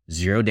stress,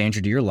 zero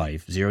danger to your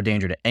life, zero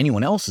danger to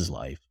anyone else's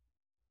life.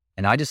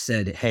 And I just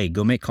said, hey,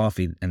 go make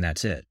coffee and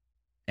that's it.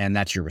 And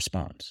that's your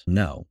response.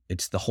 No,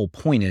 the whole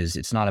point is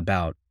it's not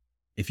about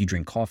if you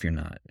drink coffee or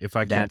not. If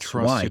I can't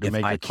trust you to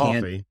make the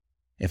coffee.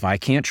 If I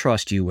can't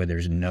trust you where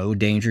there's no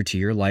danger to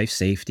your life,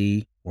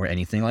 safety, or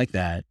anything like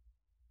that,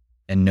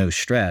 and no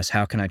stress,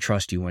 how can I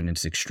trust you when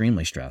it's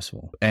extremely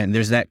stressful? And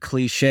there's that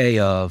cliche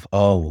of,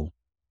 oh,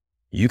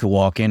 you could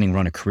walk in and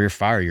run a career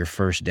fire your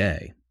first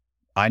day.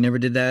 I never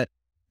did that,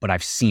 but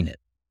I've seen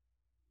it,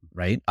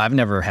 right?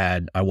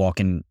 I walk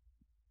in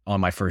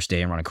on my first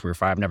day and run a career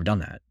fire. I've never done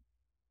that,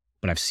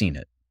 but I've seen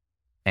it.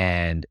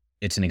 And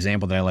it's an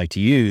example that I like to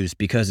use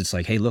because it's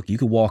like, hey, look, you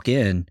could walk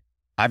in.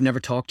 I've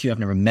never talked to you. I've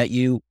never met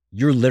you.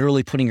 You're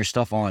literally putting your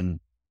stuff on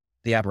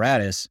the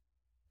apparatus,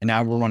 and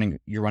now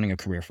you're running a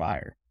career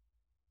fire.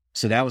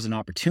 So that was an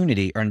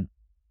opportunity or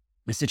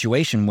a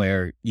situation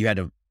where you had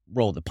to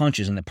roll the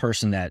punches, and the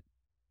person that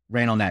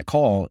ran on that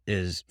call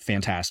is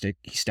fantastic.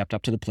 He stepped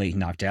up to the plate, he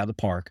knocked it out of the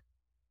park,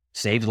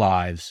 saved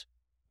lives.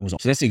 So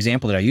that's the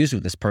example that I used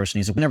with this person.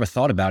 He said, I never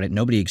thought about it.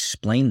 Nobody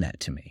explained that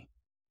to me.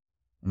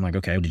 I'm like,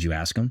 okay, did you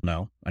ask him?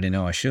 No, I didn't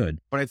know I should.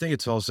 But I think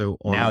it's also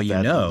on Now you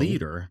know.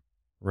 leader,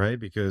 right?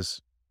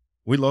 Because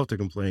we love to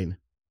complain,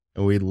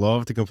 and we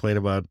love to complain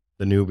about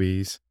the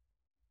newbies.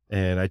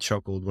 And I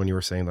chuckled when you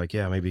were saying like,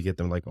 yeah, maybe get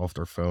them like off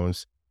their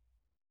phones.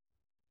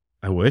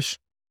 I wish,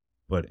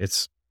 but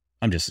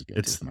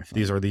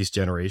these are these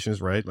generations,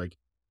 right? Like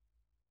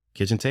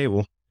kitchen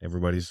table,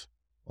 everybody's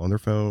on their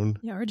phone.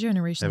 Yeah, our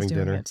generation's having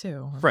doing dinner. it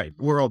too. Right.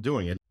 We're all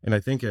doing it. And I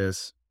think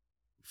as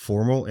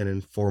formal and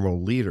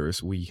informal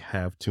leaders, we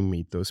have to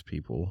meet those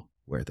people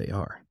where they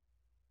are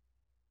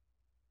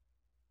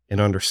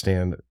and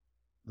understand,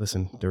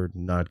 listen, they're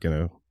not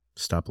going to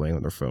stop laying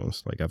on their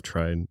phones. Like I've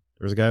tried,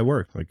 there's a guy at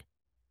work, like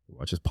he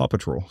watches Paw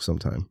Patrol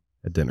sometime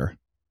at dinner.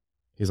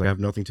 He's like, I have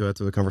nothing to add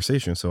to the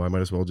conversation, so I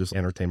might as well just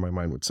entertain my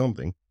mind with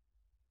something.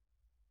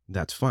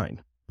 That's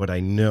fine. But I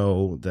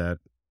know that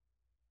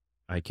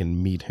I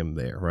can meet him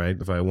there, right?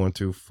 If I want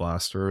to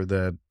foster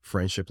that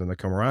friendship and the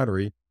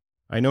camaraderie,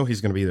 I know he's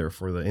going to be there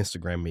for the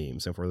Instagram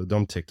memes and for the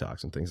dumb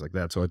TikToks and things like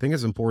that. So I think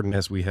it's important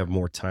as we have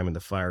more time in the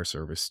fire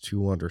service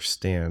to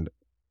understand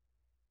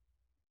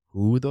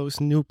who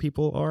those new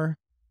people are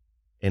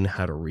and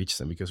how to reach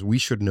them, because we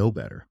should know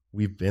better.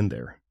 We've been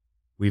there.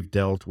 We've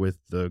dealt with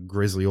the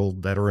grizzly old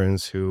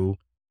veterans who,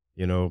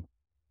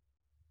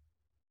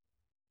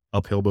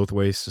 uphill both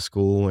ways to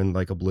school and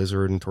like a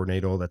blizzard and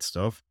tornado, all that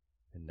stuff.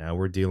 And now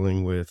we're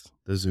dealing with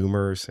the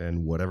Zoomers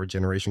and whatever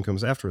generation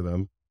comes after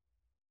them.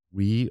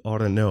 We ought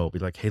to know, be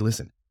like, hey,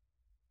 listen,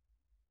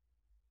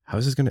 how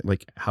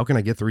can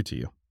I get through to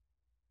you?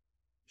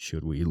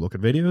 Should we look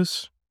at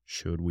videos?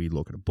 Should we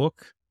look at a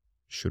book?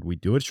 Should we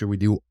do it? Should we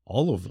do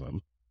all of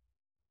them?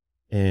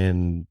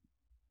 And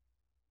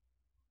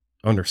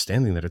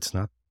understanding that it's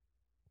not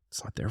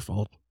their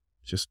fault.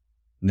 Just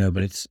no,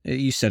 but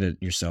you said it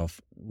yourself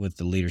with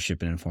the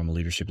leadership and informal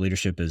leadership.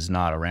 Leadership is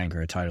not a rank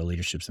or a title.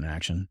 Leadership's an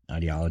action,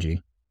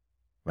 ideology,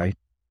 right?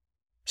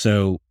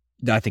 So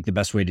I think the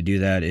best way to do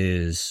that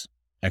is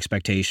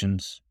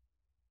expectations,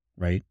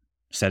 right?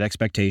 Set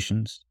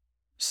expectations,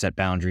 set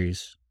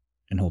boundaries,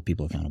 and hold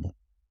people accountable.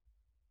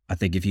 I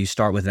think if you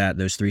start with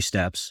those 3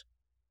 steps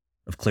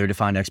of clear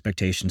defined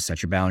expectations,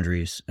 set your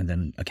boundaries, and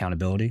then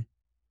accountability,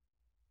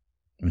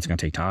 it's going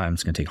to take time.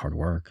 It's going to take hard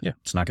work. Yeah.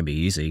 It's not going to be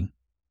easy.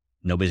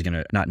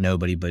 Not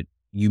nobody, but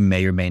you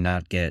may or may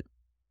not get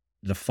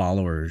the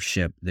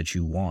followership that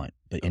you want.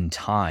 But in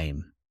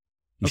time,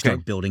 you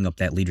start building up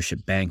that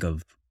leadership bank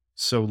of.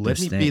 So let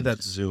me be that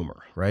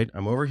Zoomer, right?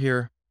 I'm over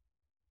here.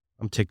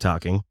 I'm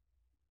TikToking.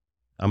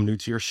 I'm new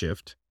to your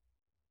shift.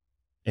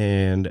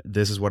 And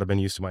this is what I've been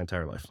used to my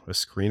entire life. A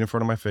screen in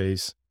front of my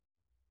face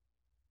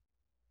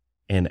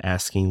and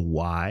asking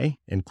why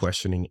and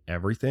questioning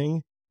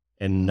everything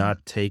and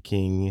not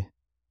taking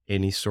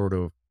any sort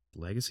of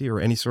legacy or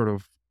any sort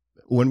of,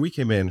 when we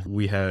came in,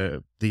 we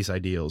had these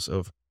ideals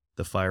of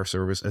the fire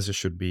service as it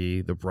should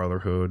be, the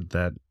brotherhood,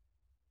 that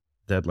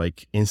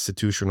like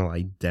institutional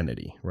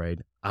identity, right?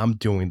 I'm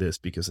doing this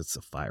because it's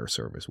the fire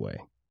service way.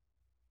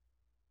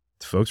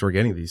 The folks we're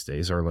getting these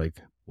days are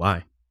like,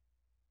 why?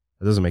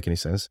 That doesn't make any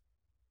sense.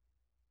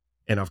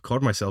 And I've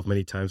caught myself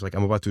many times, like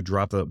I'm about to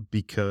drop the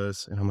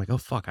because, and I'm like, oh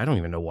fuck, I don't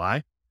even know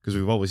why, because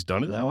we've always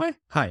done it that way.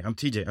 Hi, I'm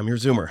TJ. I'm your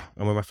Zoomer.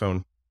 I'm on my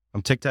phone.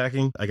 I'm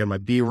TikToking. I got my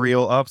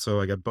B-reel up,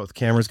 so I got both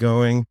cameras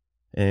going,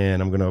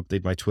 and I'm going to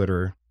update my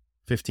Twitter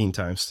 15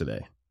 times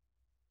today.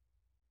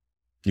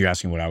 You're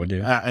asking what I would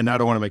do? And I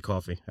don't want to make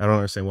coffee. I don't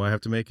understand why I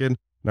have to make it. I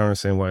don't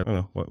understand why. I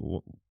don't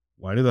know.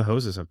 Why do the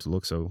hoses have to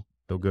look so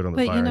good on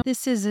the fire? But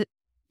this is it.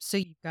 So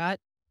you've got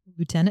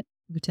Lieutenant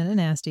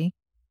Nasty.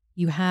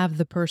 You have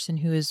the person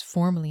who is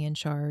formally in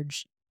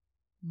charge.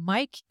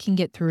 Mike can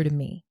get through to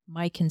me.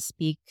 Mike can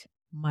speak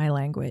my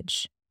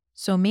language.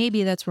 So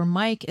maybe that's where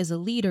Mike as a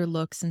leader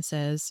looks and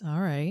says,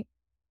 all right,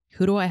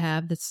 who do I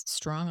have that's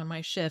strong on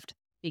my shift?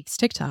 Speaks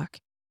TikTok.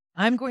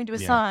 I'm going to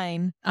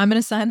assign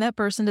that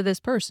person to this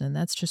person.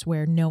 That's just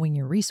where knowing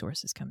your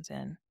resources comes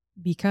in.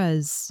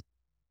 Because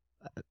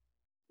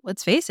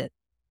let's face it,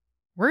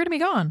 we're going to be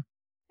gone.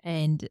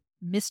 And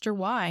Mr.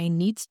 Y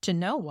needs to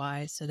know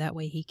why, so that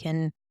way he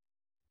can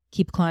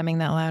keep climbing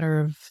that ladder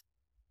of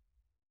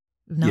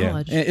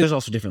knowledge. Yeah. And there's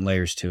also different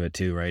layers to it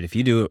too, right?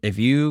 If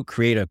you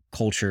create a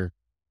culture,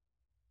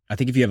 I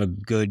think if you have a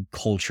good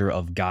culture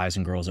of guys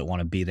and girls that want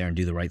to be there and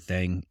do the right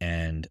thing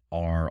and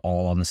are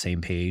all on the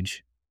same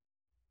page,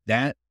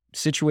 that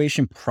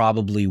situation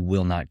probably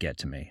will not get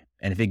to me.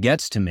 And if it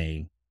gets to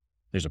me,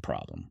 there's a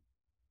problem.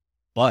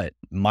 But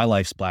my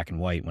life's black and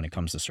white when it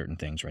comes to certain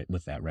things, right?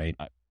 With that, right?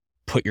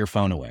 Put your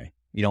phone away.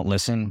 You don't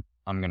listen,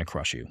 I'm going to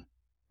crush you,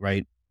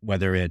 right?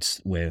 Whether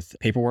it's with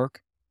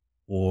paperwork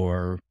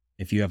or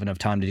if you have enough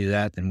time to do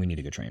that, then we need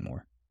to go train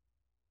more.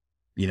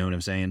 You know what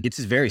I'm saying? It's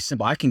very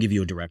simple. I can give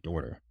you a direct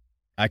order.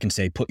 I can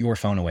say, put your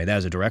phone away. That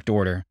is a direct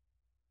order.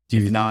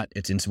 If not,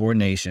 it's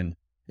insubordination.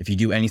 If you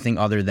do anything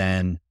other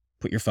than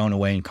put your phone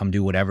away and come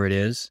do whatever it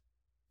is.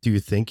 Do you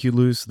think you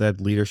lose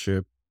that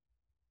leadership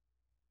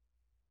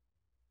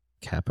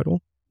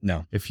capital?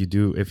 No. If you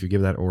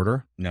give that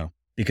order? No.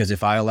 Because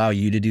if I allow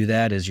you to do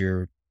that as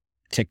your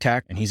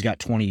tic-tac and he's got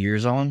 20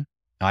 years on,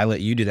 I let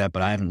you do that,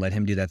 but I haven't let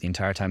him do that the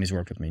entire time he's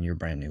worked with me and you're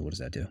brand new. What does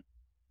that do?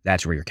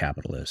 That's where your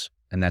capital is.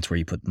 And that's where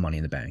you put the money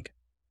in the bank,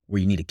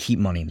 where you need to keep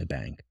money in the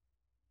bank.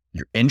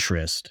 Your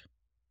interest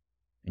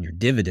and your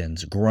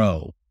dividends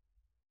grow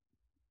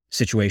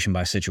situation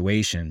by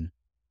situation,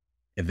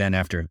 event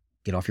after,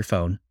 get off your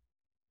phone,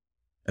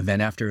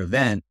 event after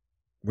event,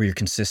 where you're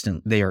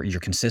consistent. You're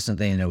consistent.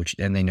 They know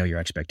and they know your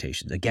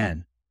expectations.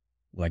 Again,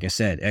 like I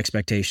said,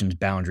 expectations,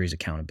 boundaries,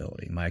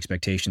 accountability. My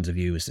expectations of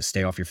you is to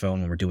stay off your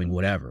phone when we're doing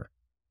whatever,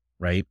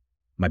 right?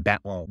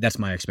 That's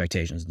my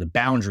expectations. The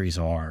boundaries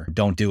are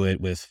don't do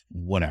it with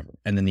whatever.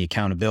 And then the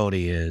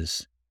accountability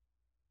is,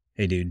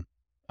 hey dude,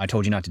 I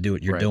told you not to do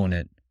it. You're doing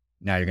it.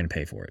 Now you're going to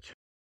pay for it.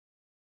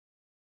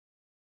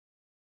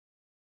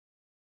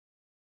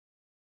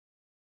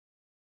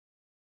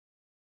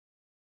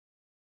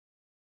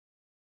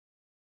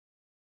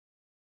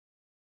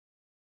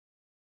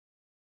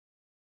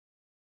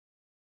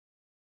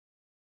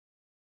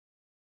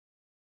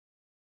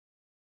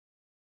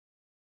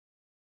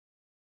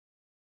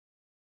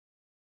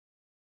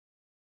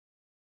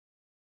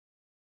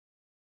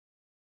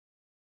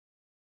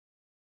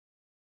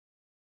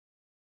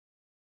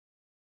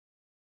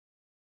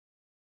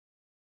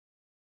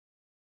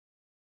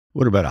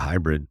 What about a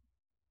hybrid?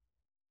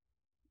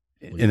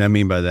 And I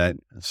mean by that,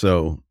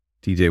 so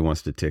TJ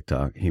wants to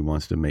TikTok. He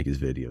wants to make his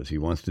videos. He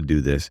wants to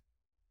do this.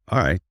 All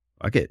right,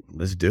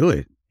 let's do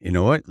it. You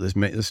know what?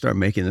 Let's start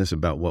making this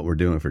about what we're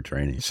doing for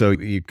training. So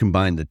you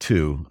combine the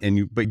two,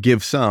 but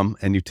give some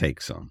and you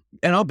take some.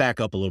 And I'll back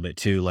up a little bit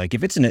too. Like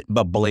if it's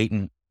a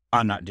blatant,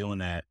 I'm not doing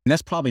that. And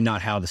that's probably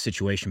not how the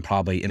situation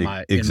probably, in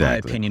my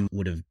opinion,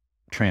 would have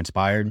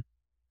transpired.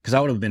 Because I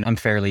would have been, I'm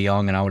fairly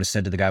young, and I would have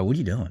said to the guy, "What are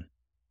you doing?"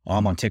 "Oh,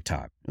 I'm on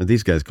TikTok." Well,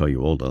 these guys call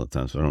you old all the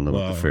time, so I don't know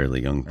about the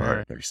fairly young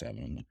part.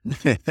 37.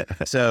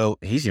 So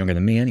he's younger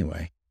than me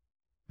anyway.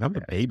 I'm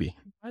a baby.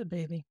 I'm a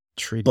baby.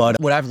 But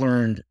what I've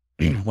learned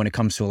when it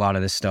comes to a lot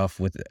of this stuff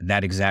with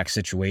that exact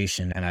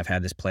situation, and I've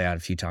had this play out a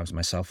few times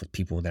myself with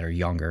people that are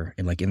younger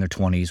and like in their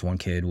 20s. One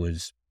kid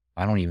was,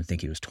 I don't even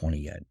think he was 20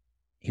 yet.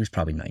 He was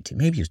probably 19.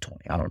 Maybe he was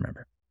 20. I don't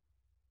remember.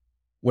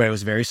 Where it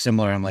was very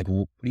similar. I'm like,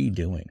 what are you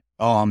doing?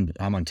 "Oh,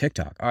 I'm on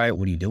TikTok." "All right,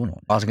 what are you doing on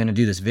it?" I was going to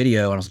do this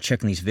video and I was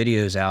checking these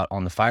videos out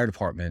on the fire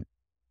department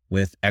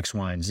with X,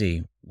 Y, and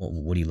Z. "Well,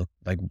 what do you look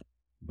like?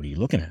 What are you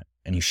looking at?"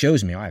 And he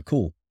shows me, "All right,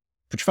 cool.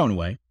 Put your phone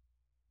away.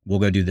 We'll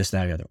go do this,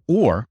 that, or the other."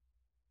 Or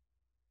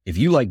if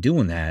you like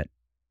doing that,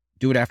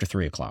 do it after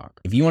 3:00.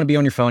 If you want to be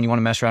on your phone, you want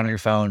to mess around on your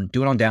phone,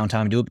 do it on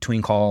downtime, do it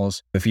between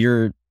calls. If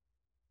you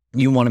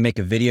want to make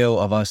a video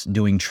of us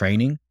doing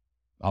training,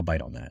 I'll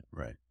bite on that.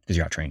 Right. Because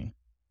you're out training.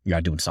 You're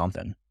out doing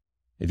something.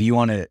 If you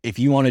want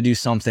to do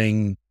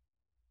something,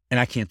 and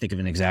I can't think of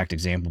an exact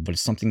example, but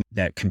it's something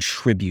that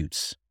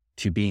contributes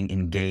to being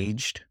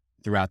engaged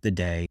throughout the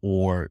day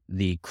or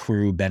the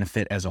crew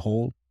benefit as a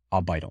whole,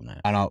 I'll bite on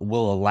that. And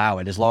we'll allow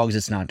it as long as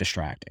it's not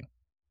distracting.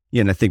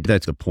 Yeah, and I think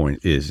that's the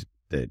point, is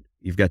that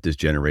you've got this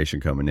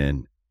generation coming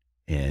in,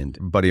 and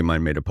a buddy of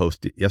mine made a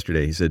post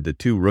yesterday. He said the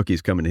 2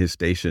 rookies coming to his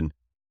station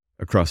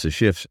across the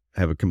shifts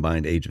have a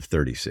combined age of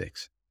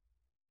 36.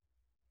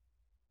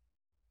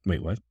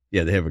 Wait, what?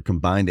 Yeah, they have a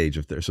combined age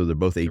of 30, so they're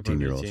both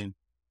 18-year-olds.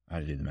 I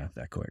didn't do the math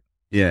that quick.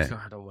 Yeah.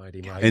 God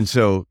almighty, Mike. And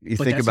so you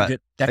But think that's about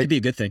that could be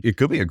a good thing. it,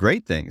 could be a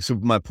great thing. So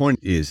my point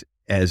is,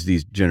 as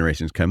these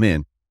generations come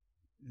in,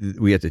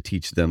 we have to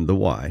teach them the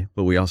why,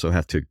 but we also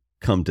have to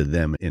come to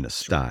them in a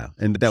style.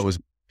 And that was,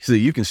 so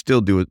you can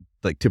still do it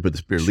like tip of the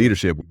spear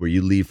leadership, where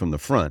you lead from the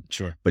front,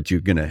 Sure. but you're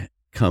going to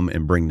come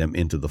and bring them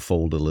into the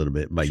fold a little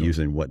bit by Sure.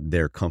 using what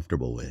they're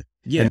comfortable with.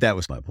 Yeah. And that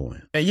was my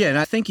point. Yeah, and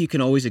I think you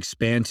can always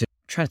expand to,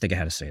 try to think of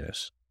how to say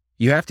this.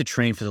 You have to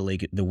train for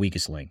the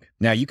weakest link.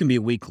 Now, you can be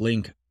a weak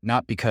link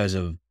not because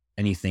of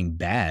anything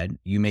bad.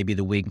 You may be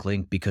the weak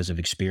link because of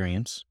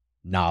experience,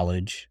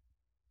 knowledge,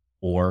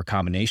 or a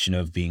combination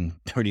of being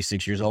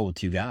 36 years old with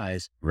 2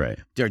 guys. Right.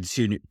 There are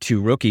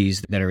two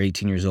rookies that are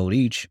 18 years old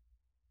each,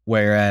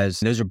 whereas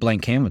those are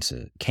blank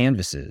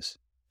canvases.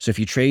 So if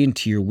you train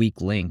to your weak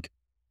link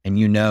and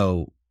you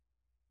know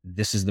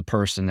this is the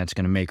person that's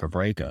going to make or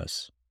break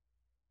us,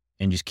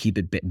 and just keep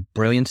it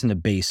brilliance in the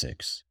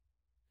basics.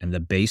 And the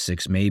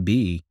basics may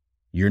be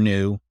you're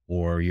new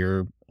or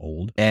you're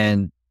old,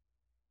 and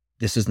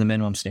this is the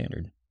minimum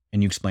standard.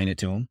 And you explain it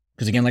to them.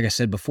 Because again, like I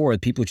said before,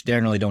 people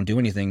generally don't do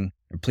anything,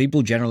 or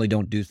people generally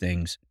don't do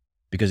things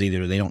because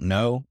either they don't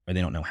know or they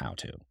don't know how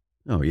to.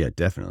 Oh, yeah,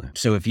 definitely.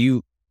 So if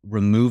you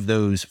remove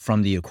those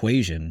from the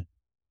equation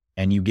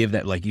and you give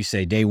that, like you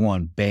say, day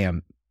one,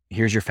 bam,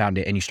 here's your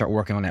foundation, and you start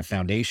working on that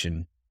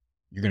foundation,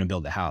 you're going to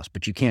build the house.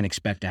 But you can't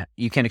expect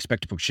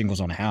to put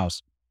shingles on a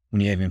house when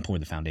you haven't even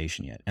poured the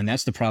foundation yet. And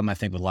that's the problem, I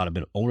think, with a lot of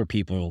bit older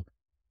people,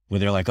 where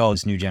they're like, oh,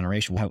 this new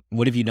generation,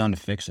 what have you done to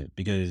fix it?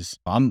 Because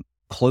I'm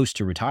close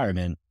to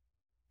retirement,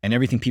 and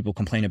everything people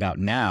complain about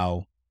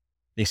now,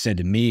 they said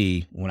to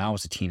me when I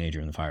was a teenager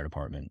in the fire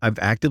department. I've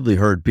actively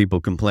heard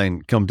people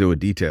come to a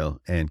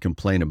detail and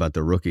complain about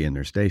the rookie in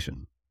their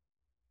station.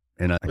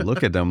 And I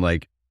look at them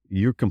like,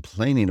 you're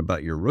complaining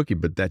about your rookie,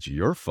 but that's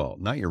your fault,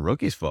 not your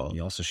rookie's fault.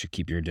 You also should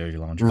keep your dirty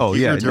laundry. Oh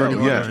yeah,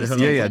 dirty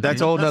yeah. That's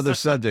a whole nother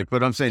subject.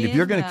 But I'm saying, if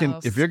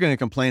you're gonna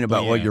complain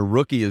about what your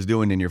rookie is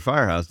doing in your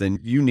firehouse, then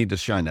you need to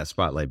shine that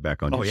spotlight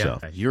back on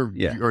yourself.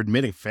 Yeah. You're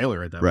admitting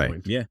failure at that Right.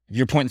 point. Yeah. If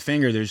you're pointing the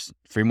finger, there's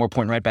 3 more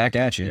pointing right back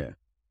at you. Yeah.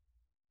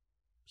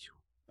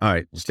 All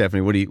right,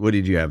 Stephanie, what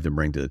did you have to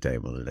bring to the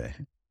table today?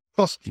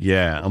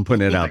 Yeah, I'm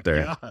putting it out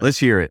there. God. Let's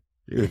hear it.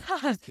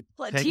 God,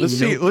 Let's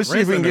see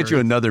if we can get you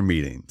another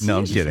meeting. No,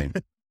 I'm kidding.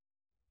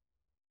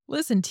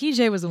 Listen,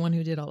 TJ was the one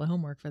who did all the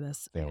homework for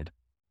this. Failed.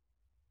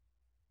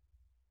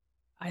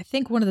 I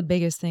think one of the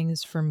biggest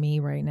things for me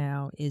right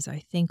now is I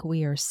think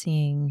we are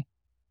seeing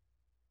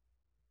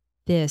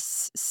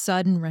this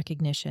sudden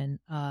recognition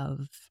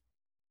of,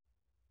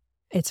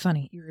 it's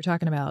funny, you were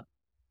talking about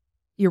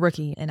your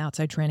rookie and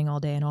outside training all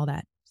day and all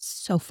that.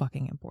 So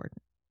fucking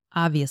important.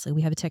 Obviously,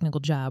 we have a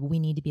technical job. We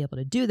need to be able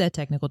to do that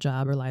technical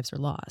job or lives are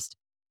lost.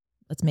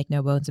 Let's make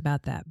no bones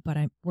about that. But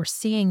we're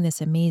seeing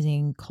this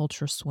amazing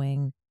culture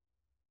swing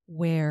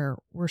where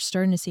we're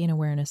starting to see an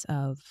awareness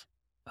of,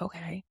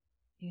 okay,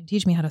 you can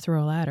teach me how to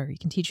throw a ladder. You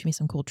can teach me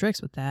some cool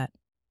tricks with that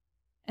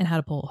and how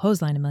to pull a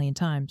hose line 1,000,000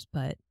 times.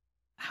 But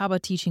how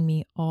about teaching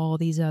me all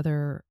these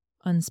other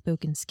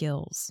unspoken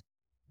skills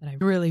that I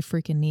really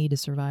freaking need to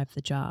survive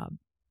the job?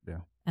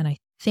 Yeah. And I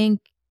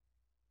think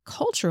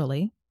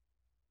culturally,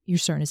 you're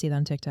starting to see that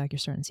on TikTok. You're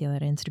starting to see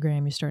that on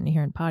Instagram. You're starting to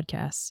hear it in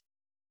podcasts.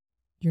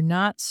 You're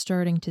not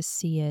starting to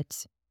see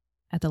it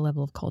at the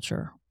level of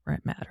culture where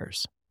it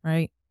matters,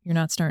 right? You're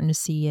not starting to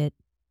see it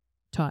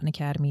taught in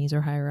academies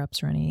or higher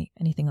ups or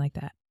anything like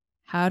that.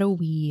 How do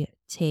we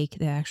take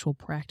the actual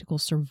practical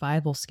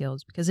survival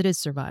skills? Because it is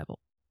survival.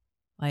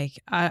 Like,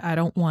 I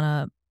don't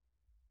want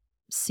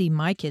to see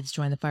my kids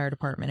join the fire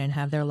department and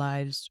have their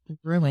lives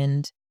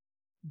ruined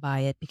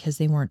by it because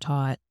they weren't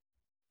taught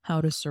how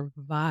to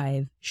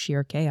survive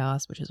sheer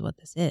chaos, which is what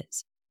this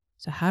is.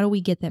 So how do we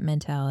get that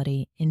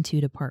mentality into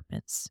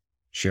departments?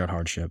 Shared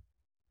hardship.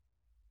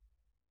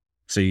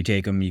 So you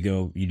take them, you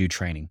do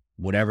training,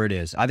 whatever it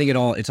is. I think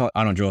it's all,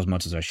 I don't drill as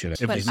much as I should.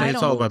 If But you say I it's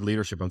don't- all about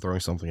leadership, I'm throwing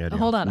something at you.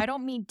 Hold on. I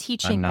don't mean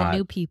teaching the not.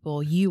 new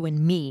people, you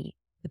and me,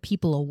 the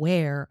people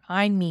aware.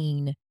 I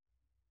mean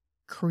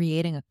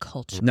creating a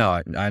culture.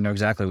 No, I know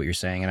exactly what you're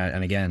saying.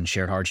 And again,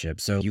 shared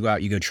hardship. So you go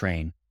out, you go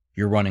train,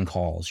 you're running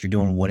calls, you're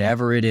doing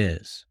whatever it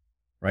is,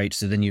 right?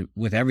 So then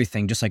with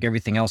everything, just like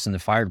everything else in the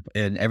fire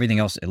and everything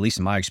else, at least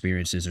in my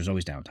experiences, there's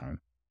always downtime,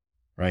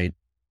 right?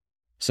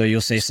 So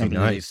you'll say something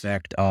to the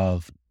effect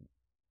of,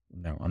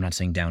 no, I'm not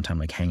saying downtime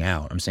like hang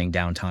out. I'm saying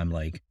downtime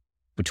like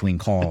between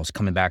calls,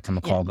 coming back from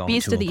a call, going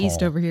Beast to of the a East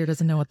call. over here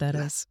doesn't know what that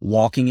is.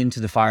 Walking into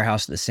the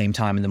firehouse at the same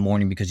time in the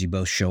morning because you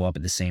both show up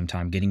at the same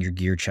time, getting your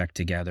gear checked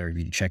together,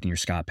 you checking your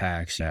Scott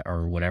packs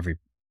or whatever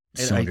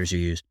cylinders you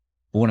use.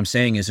 But what I'm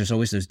saying is there's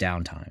always those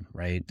downtime,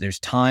 right? There's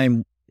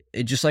time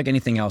just like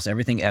anything else,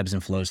 everything ebbs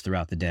and flows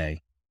throughout the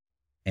day,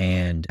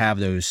 and have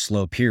those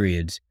slow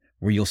periods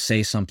where you'll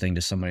say something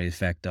to somebody to the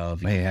effect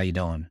of, hey, how you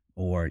doing?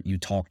 Or you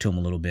talk to them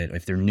a little bit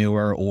if they're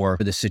newer or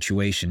the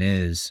situation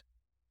is.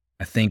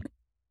 I think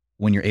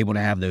when you're able to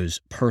have those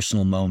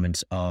personal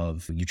moments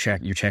of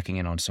you're checking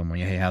in on someone,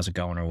 hey, how's it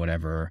going or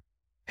whatever.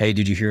 Hey,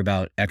 did you hear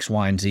about X,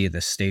 Y, and Z at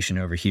this station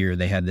over here?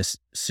 They had this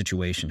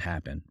situation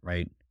happen,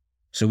 right?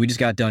 So we just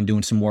got done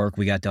doing some work.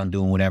 We got done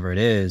doing whatever it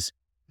is.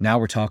 Now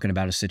we're talking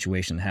about a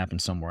situation that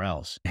happened somewhere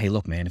else. Hey,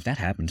 look, man, if that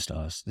happens to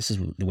us, this is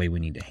the way we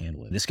need to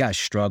handle it. This guy's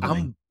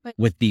struggling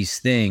with these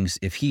things.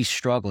 If he's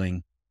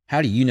struggling,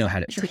 how do you know how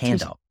to... Your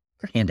hand up.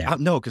 Your hand out.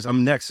 No, because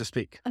I'm next to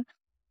speak.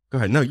 Go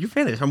ahead. No, you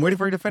finish. I'm waiting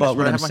for you to finish. But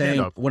what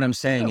I'm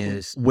saying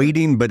is...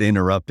 Waiting but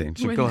interrupting.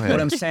 So go ahead.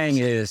 What I'm saying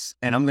is,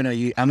 and I'm gonna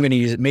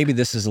use it, maybe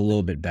this is a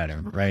little bit better,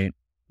 right?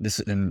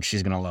 And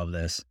she's gonna love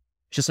this.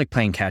 It's just like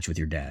playing catch with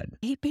your dad.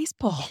 I hate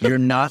baseball. You're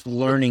not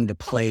learning to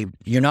play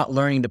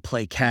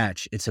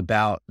catch. It's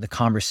about the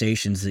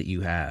conversations that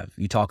you have.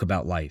 You talk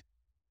about life.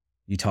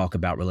 You talk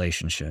about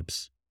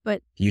relationships.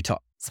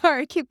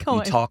 Sorry, keep going.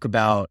 You talk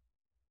about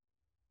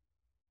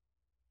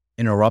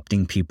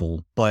interrupting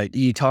people, but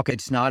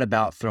it's not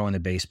about throwing the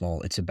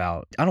baseball. It's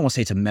about, I don't want to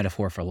say it's a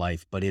metaphor for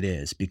life, but it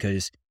is,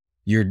 because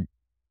you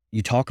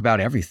talk about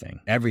everything,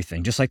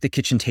 just like the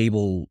kitchen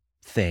table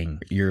thing.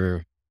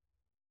 Your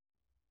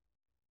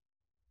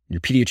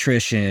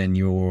pediatrician,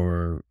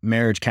 your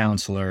marriage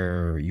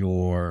counselor,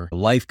 your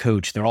life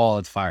coach, they're all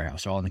at the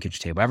firehouse. They're all on the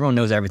kitchen table. Everyone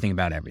knows everything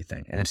about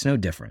everything, and it's no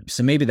different.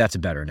 So maybe that's a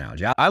better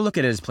analogy. I look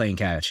at it as playing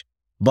catch,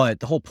 but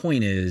the whole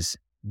point is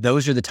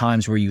those are the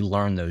times where you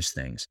learn those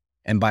things.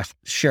 And by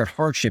shared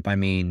hardship, I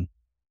mean,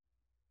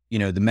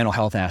 the mental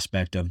health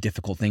aspect of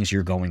difficult things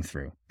you're going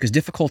through. Because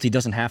difficulty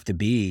doesn't have to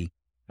be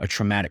a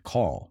traumatic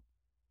call.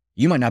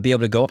 You might not be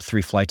able to go up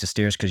 3 flights of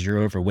stairs because you're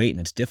overweight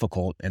and it's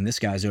difficult, and this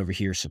guy's over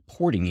here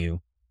supporting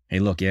you. Hey,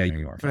 look, yeah,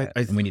 you are fat,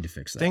 and we need to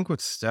fix that. I think what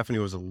Stephanie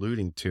was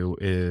alluding to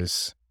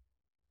is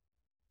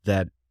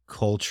that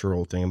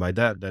cultural thing. And by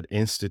that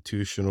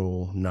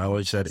institutional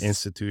knowledge, that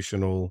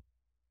institutional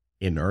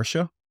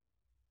inertia.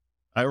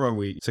 I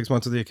remember 6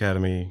 months of the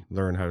academy,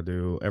 learn how to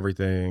do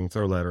everything,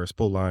 throw letters,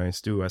 pull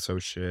lines, do SO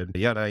shit,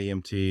 yada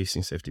EMT,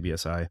 scene safety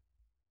BSI.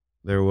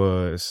 There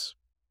was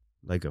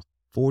like a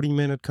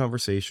 40-minute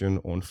conversation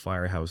on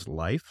firehouse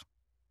life,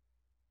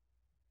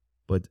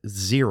 but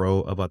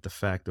zero about the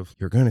fact of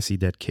you're going to see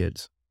dead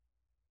kids.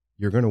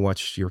 You're going to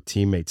watch your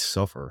teammates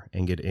suffer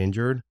and get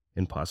injured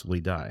and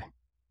possibly die.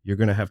 You're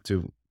going to have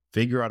to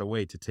figure out a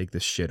way to take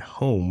this shit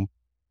home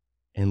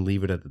and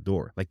leave it at the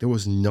door. Like, there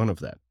was none of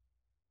that.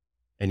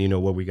 And you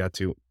know what we got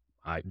to?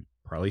 I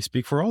probably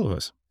speak for all of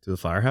us. To the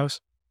firehouse,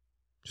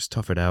 just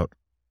tough it out.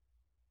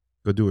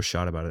 Go do a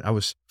shot about it. I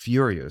was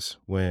furious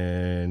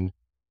when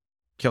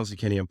Kelsey,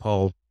 Kenny, and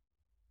Paul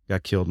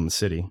got killed in the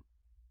city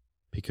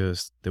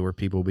because there were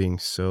people being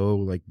so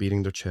like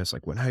beating their chest.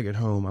 Like, when I get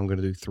home, I'm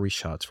going to do 3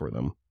 shots for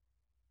them.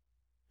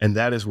 And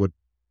that is what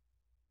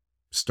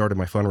started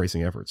my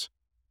fundraising efforts.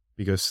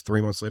 Because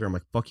 3 months later, I'm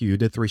like, fuck you. You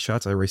did 3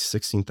 shots. I raised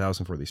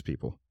 $16,000 for these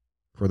people,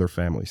 for their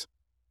families.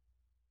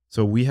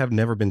 So we have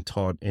never been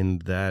taught in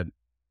that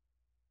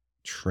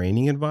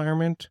training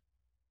environment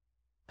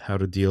how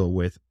to deal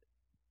with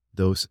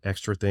those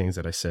extra things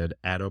that I said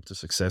add up to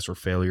success or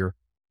failure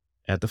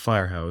at the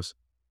firehouse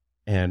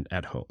and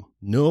at home.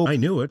 No, I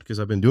knew it because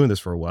I've been doing this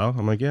for a while.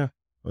 I'm like, yeah,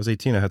 I was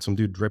 18. I had some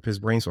dude drip his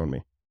brains on me.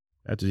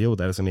 I had to deal with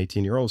that as an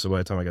 18-year-old. So by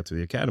the time I got to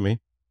the academy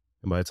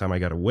and by the time I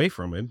got away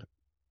from it,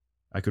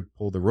 I could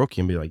pull the rookie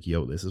and be like,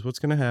 yo, this is what's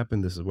going to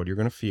happen. This is what you're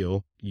going to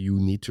feel. You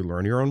need to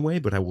learn your own way,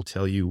 but I will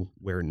tell you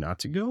where not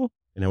to go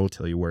and I will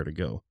tell you where to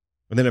go.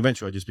 And then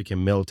eventually I just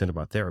became militant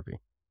about therapy.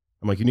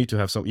 I'm like, you need to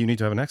have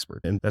an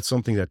expert. And that's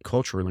something that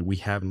culturally we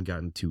haven't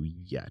gotten to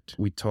yet.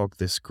 We talk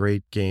this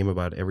great game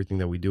about everything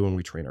that we do and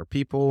we train our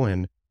people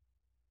and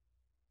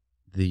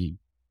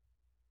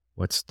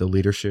what's the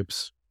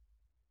leadership's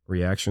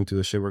reaction to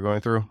the shit we're going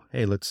through?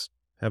 Hey, let's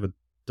have a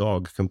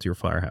dog come to your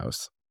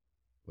firehouse.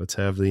 Let's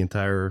have the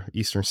entire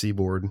Eastern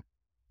Seaboard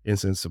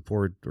incident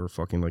support or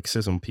fucking like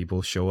CISM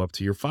people show up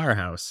to your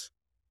firehouse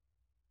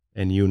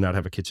and you not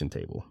have a kitchen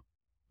table.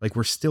 Like,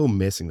 we're still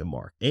missing the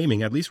mark.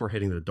 Aiming, at least we're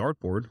hitting the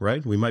dartboard,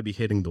 right? We might be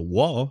hitting the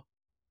wall.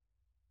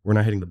 We're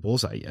not hitting the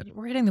bullseye yet.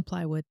 We're hitting the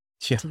plywood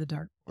to the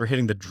dart. We're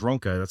hitting the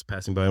drunk guy that's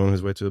passing by on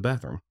his way to the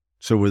bathroom.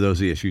 So were those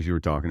the issues you were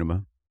talking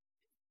about?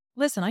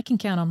 Listen, I can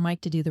count on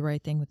Mike to do the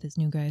right thing with his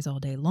new guys all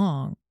day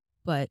long.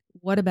 But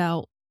what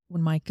about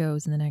when Mike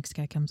goes and the next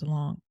guy comes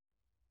along?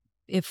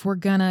 If we're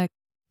going to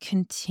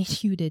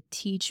continue to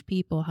teach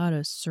people how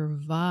to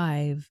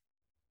survive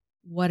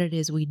what it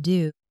is we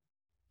do,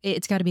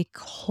 it's got to be a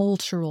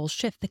cultural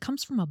shift that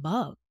comes from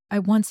above. I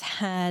was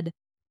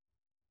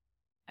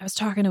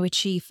talking to a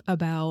chief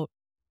about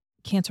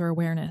cancer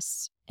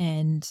awareness,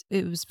 and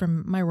it was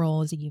from my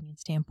role as a union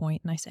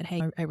standpoint. And I said,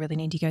 hey, I really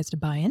need you guys to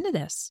buy into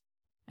this.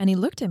 And he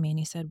looked at me and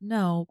he said,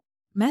 no,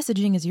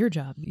 messaging is your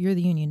job. You're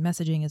the union.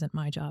 Messaging isn't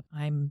my job.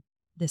 I'm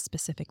this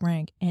specific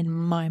rank. And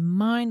my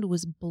mind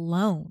was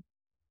blown.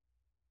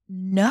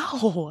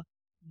 No,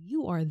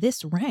 you are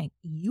this rank.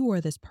 You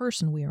are this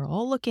person we are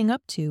all looking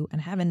up to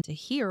and having to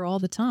hear all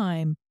the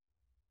time.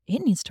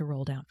 It needs to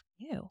roll down for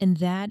you. And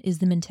that is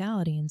the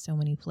mentality in so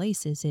many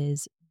places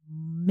is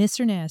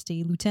Mr.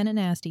 Nasty, Lieutenant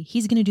Nasty,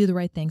 he's going to do the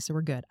right thing, so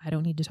we're good. I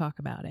don't need to talk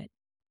about it.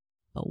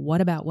 But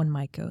what about when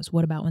Mike goes?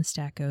 What about when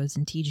Stat goes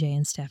and TJ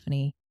and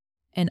Stephanie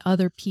and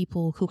other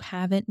people who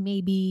haven't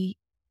maybe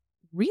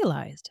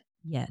realized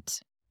yet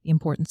the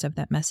importance of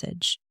that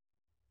message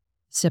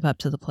step up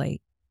to the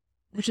plate,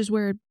 which is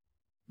where,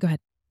 go ahead.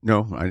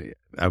 No,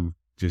 I'm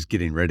just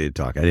getting ready to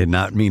talk. I did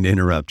not mean to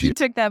interrupt you. You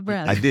took that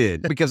breath. I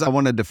did because I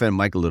want to defend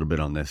Mike a little bit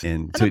on this.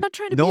 And I'm not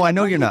trying to. No, be I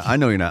know like you're not. Mike. I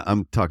know you're not.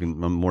 I'm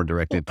more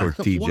directed towards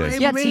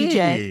TJ. Yeah,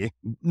 TJ.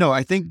 No,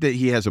 I think that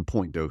he has a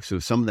point though. So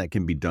some of that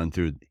can be done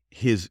through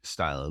his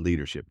style of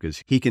leadership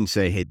because he can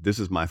say, hey, this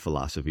is my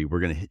philosophy.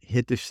 We're going to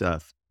hit this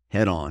stuff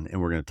head on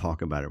and we're going to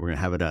talk about it. We're going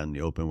to have it out in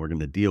the open. We're going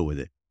to deal with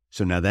it.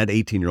 So now that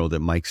 18-year-old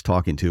that Mike's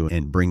talking to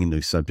and bringing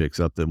those subjects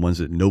up, the ones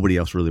that nobody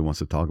else really wants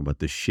to talk about,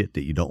 the shit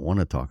that you don't want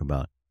to talk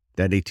about,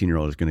 that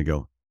 18-year-old is going to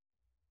go,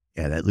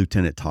 yeah, that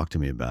lieutenant talked to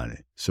me about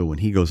it. So when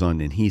he goes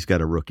on and he's got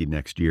a rookie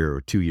next year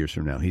or 2 years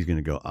from now, he's going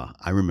to go,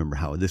 I remember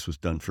how this was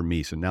done for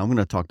me. So now I'm going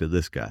to talk to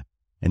this guy.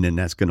 And then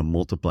that's going to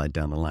multiply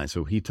down the line.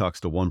 So he talks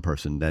to one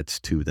person,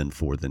 that's 2, then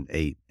 4, then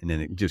 8. And then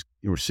it just,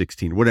 or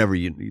 16, whatever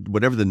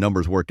the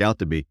numbers work out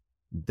to be,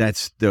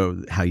 that's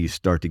how you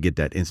start to get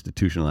that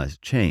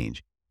institutionalized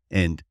change.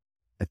 And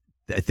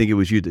I think it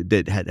was you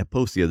that had a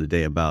post the other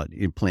day about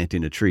you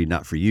planting a tree,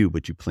 not for you,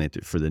 but you plant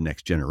it for the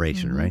next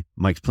generation, Mm-hmm. right?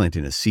 Mike's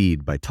planting a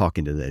seed by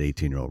talking to that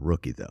 18-year-old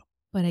rookie, though.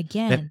 But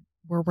again,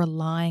 we're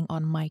relying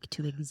on Mike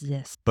to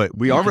exist. But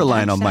we are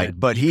relying on Mike.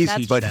 But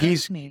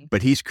he's me.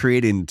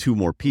 creating 2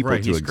 more people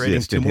Right, to he's creating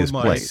exist 2 in more his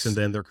mics, place. and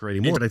then they're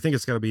creating more. But I think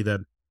it's got to be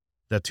that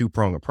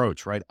 2-prong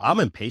approach, right? I'm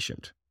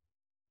impatient.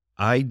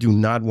 I do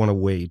not want to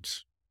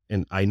wait,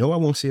 and I know I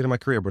won't see it in my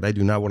career, but I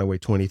do not want to wait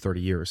 20, 30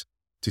 years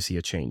to see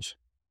a change.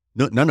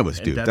 No, none of us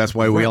do. That's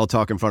why we all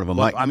talk in front of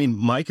a mic. I mean,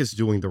 Mike is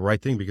doing the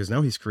right thing because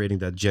now he's creating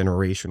that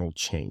generational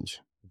change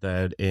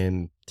that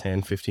in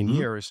 10, 15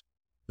 years,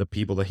 the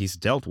people that he's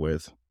dealt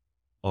with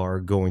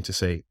are going to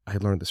say, I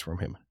learned this from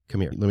him.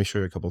 Come here. Let me show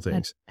you a couple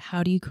things.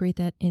 How do you create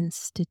that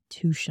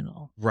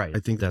institutional? Right.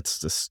 I think that's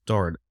the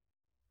start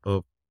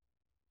of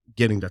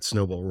getting that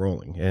snowball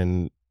rolling.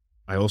 And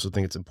I also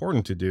think it's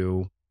important to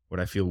do what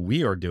I feel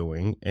we are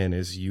doing and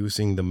is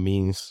using the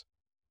means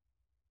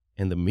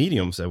and the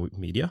mediums that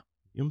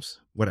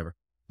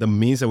the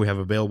means that we have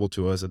available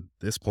to us at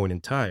this point in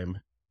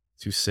time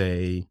to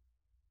say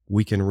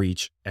we can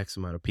reach X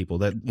amount of people.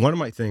 That one of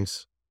my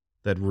things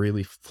that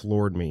really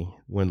floored me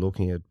when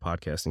looking at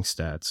podcasting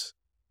stats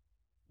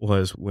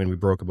was when we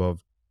broke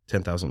above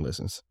 10,000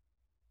 listens.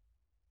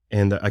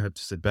 And I had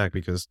to sit back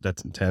because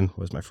that 10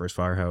 was my first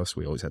firehouse.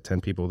 We always had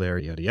 10 people there,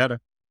 yada, yada.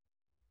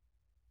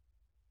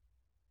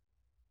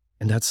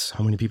 And that's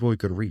how many people we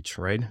could reach,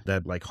 right?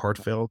 That like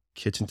heartfelt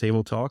kitchen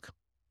table talk,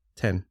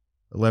 10,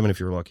 11 if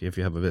you're lucky, if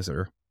you have a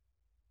visitor.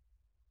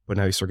 But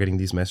now you start getting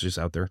these messages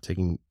out there,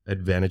 taking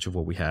advantage of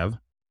what we have.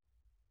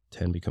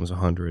 10 becomes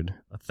 100,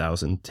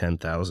 1,000,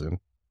 10,000.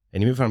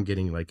 And even if I'm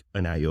getting like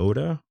an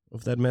iota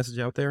of that message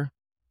out there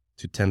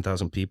to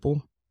 10,000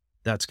 people,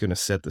 that's going to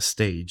set the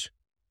stage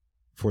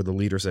for the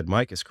leaders that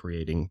Mike is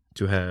creating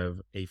to have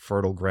a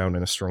fertile ground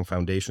and a strong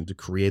foundation to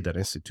create that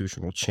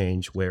institutional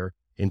change where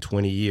in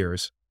 20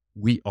 years,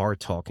 we are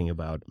talking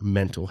about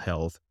mental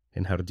health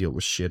and how to deal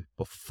with shit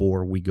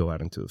before we go out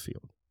into the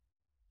field.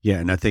 Yeah,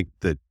 and I think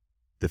that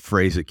the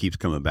phrase that keeps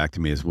coming back to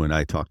me is when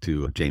I talked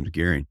to James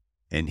Gearing,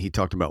 and he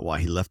talked about why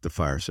he left the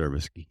fire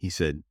service. He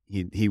said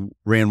he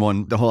ran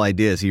the whole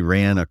idea is he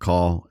ran a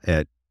call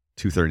at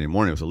 2:30 in the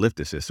morning. It was a lift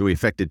assist. So he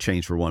affected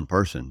change for one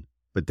person,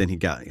 but then he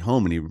got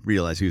home and he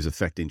realized he was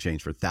affecting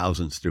change for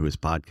thousands through his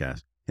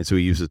podcast. And so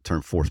he used the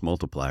term force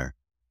multiplier.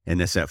 And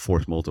that's that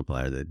force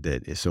multiplier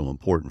that is so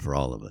important for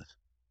all of us.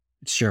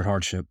 It's shared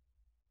hardship.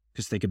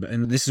 Because think about,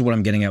 and this is what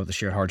I'm getting at with the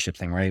shared hardship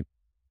thing, right?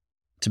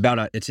 It's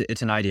about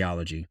it's an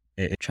ideology.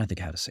 I'm trying to think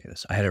how to say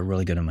this. I had it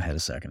really good in my head a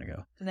second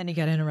ago. And then you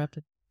got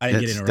interrupted. I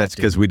didn't get interrupted. That's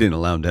because we didn't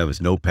allow him to have his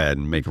notepad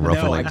and make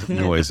ruffling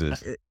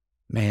noises.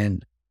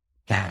 Man,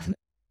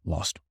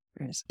 lost.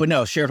 But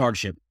no, shared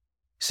hardship.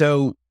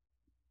 So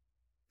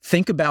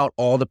think about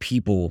all the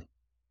people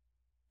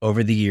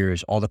over the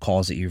years, all the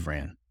calls that you've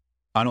ran.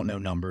 I don't know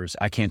numbers.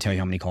 I can't tell you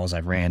how many calls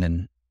I've ran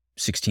in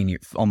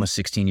almost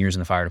 16 years in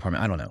the fire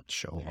department. I don't know.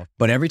 Show off.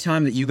 But every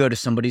time that you go to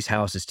somebody's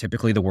house, it's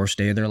typically the worst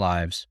day of their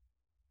lives.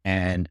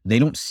 And they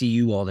don't see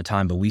you all the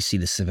time, but we see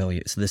the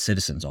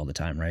citizens all the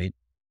time, right?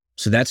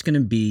 So that's going to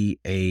be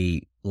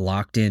a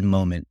locked in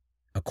moment,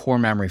 a core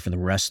memory for the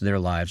rest of their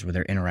lives with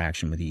their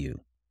interaction with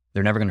you.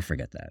 They're never going to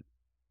forget that.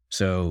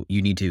 So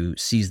you need to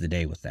seize the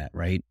day with that,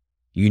 right?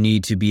 You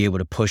need to be able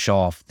to push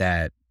off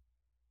that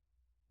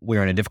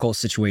we're in a difficult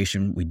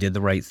situation, we did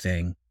the right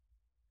thing,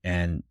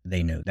 and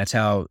they know. That's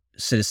how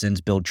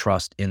citizens build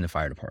trust in the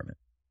fire department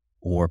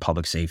or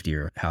public safety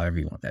or however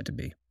you want that to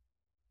be.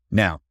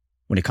 Now,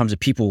 when it comes to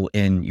people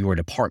in your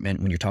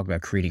department, when you're talking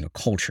about creating a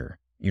culture,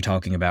 you're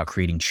talking about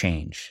creating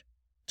change,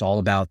 It's all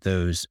about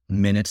those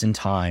minutes in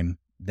time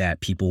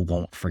that people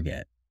won't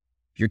forget.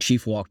 Your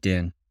chief walked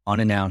in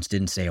unannounced,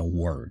 didn't say a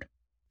word,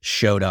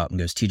 showed up and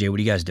goes, TJ, what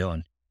are you guys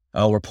doing?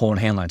 Oh, we're pulling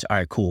hand lines. All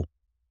right, cool.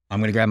 I'm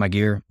going to grab my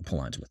gear and pull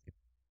lines with you.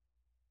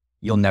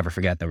 You'll never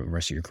forget the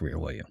rest of your career,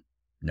 will you?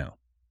 No.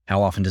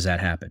 How often does that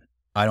happen?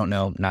 I don't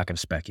know. Not going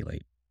to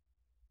speculate.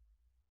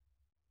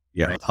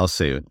 Yeah, Right. I'll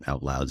say it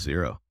out loud,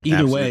 zero. Either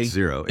Absolute way,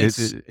 zero.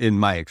 It's in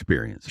my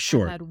experience.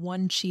 Sure. I had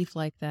one chief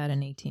like that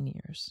in 18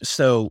 years.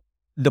 So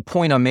the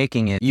point I'm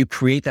making is you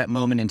create that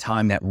moment in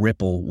time, that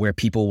ripple where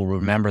people will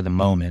remember the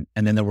moment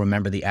and then they'll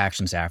remember the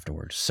actions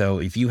afterwards. So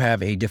if you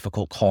have a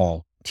difficult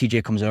call,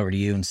 TJ comes over to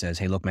you and says,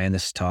 hey, look, man,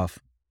 this is tough.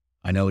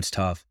 I know it's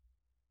tough.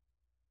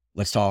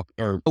 Let's talk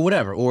or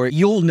whatever. Or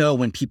you'll know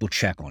when people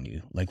check on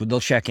you, like they'll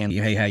check in,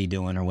 hey, how you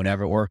doing or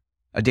whatever. Or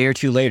a day or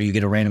two later, you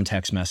get a random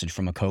text message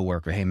from a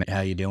coworker, hey, man,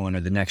 how you doing?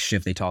 Or the next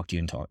shift they talk to you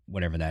and talk,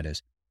 whatever that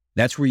is.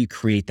 That's where you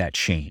create that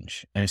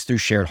change. And it's through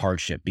shared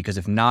hardship, because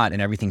if not,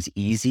 and everything's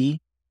easy,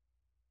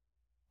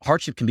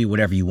 hardship can be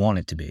whatever you want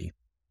it to be,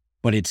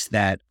 but it's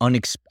that I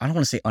don't want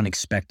to say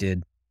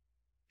unexpected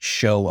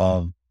show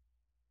of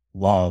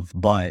love,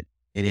 but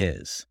it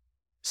is.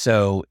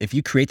 So if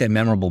you create that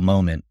memorable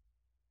moment,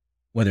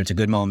 whether it's a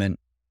good moment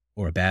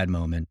or a bad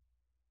moment,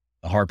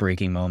 a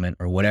heartbreaking moment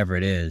or whatever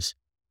it is,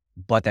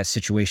 but that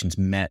situation's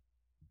met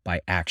by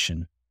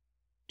action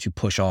to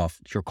push off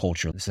your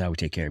culture. This is how we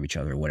take care of each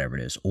other or whatever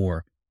it is.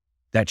 Or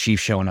that chief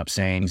showing up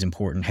saying it's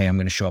important. Hey, I'm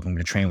going to show up. I'm going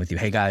to train with you.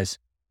 Hey guys,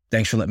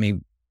 thanks for letting me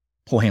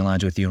pull hand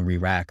lines with you and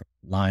re-rack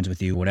lines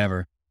with you,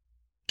 whatever.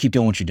 Keep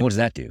doing what you do. What does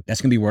that do?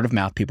 That's going to be word of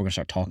mouth. People are going to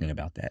start talking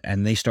about that.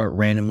 And they start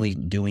randomly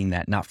doing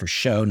that, not for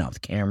show, not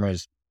with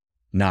cameras,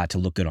 not to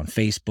look good on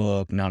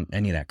Facebook, not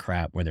any of that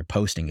crap where they're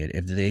posting it.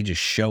 If they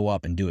just show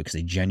up and do it because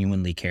they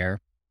genuinely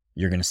care,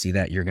 you're going to see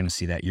that, you're going to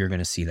see that, you're going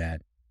to see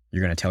that.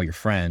 You're going to tell your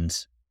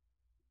friends.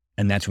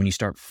 And that's when you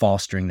start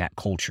fostering that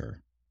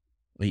culture.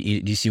 Do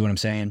you see what I'm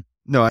saying?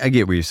 No, I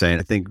get what you're saying.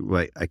 I think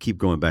I keep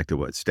going back to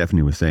what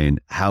Stephanie was saying.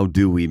 How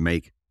do we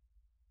make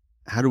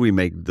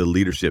the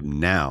leadership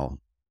now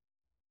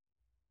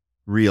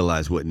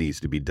realize what needs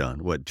to be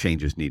done, what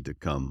changes need to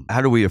come?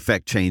 How do we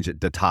affect change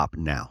at the top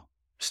now?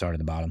 Start at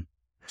the bottom.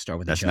 Start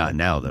with That's each other. not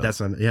now, though. That's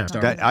not, yeah.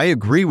 I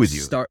agree with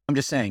you. I'm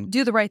just saying.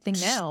 Do the right thing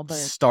now, but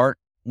Start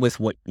with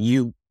what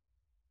you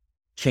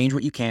change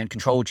what you can,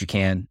 control what you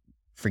can,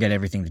 forget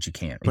everything that you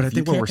can't. But I If you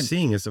think what can't we're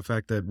seeing is the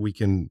fact that we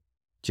can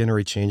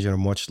generate change on a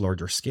much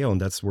larger scale, and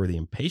that's where the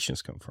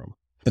impatience come from.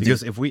 But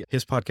Because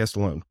his podcast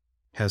alone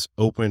has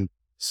opened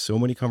so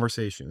many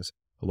conversations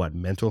about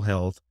mental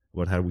health,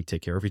 about how we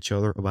take care of each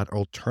other, about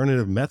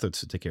alternative methods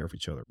to take care of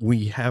each other.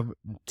 We have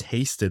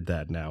tasted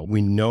that now.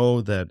 We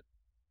know that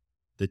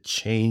the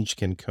change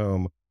can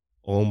come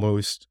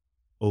almost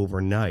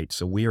overnight.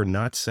 So we are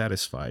not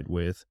satisfied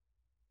with,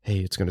 hey,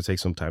 it's going to take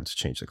some time to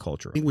change the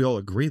culture. I think we all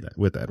agree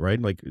with that,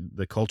 right? Like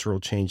the cultural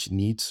change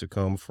needs to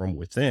come from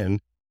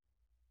within,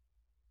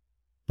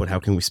 but how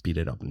can we speed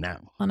it up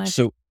now? and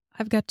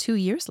I've got 2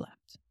 years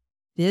left.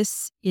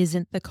 This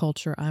isn't the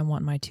culture I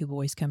want my two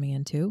boys coming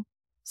into.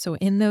 So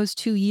in those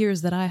 2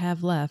 years that I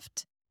have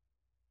left,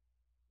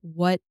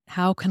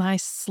 how can I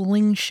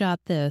slingshot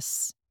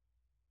this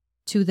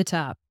to the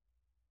top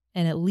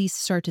and at least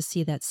start to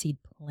see that seed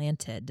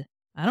planted?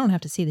 I don't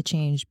have to see the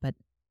change, but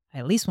I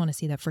at least want to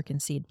see that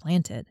freaking seed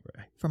planted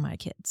for my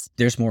kids.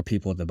 there's more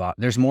people at the bottom.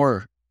 There's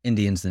more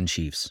Indians than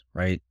chiefs,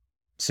 right?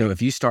 So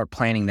if you start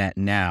planning that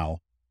now,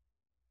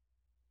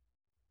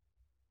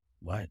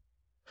 what?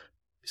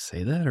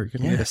 Say that or you're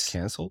going to get us Yes.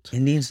 canceled?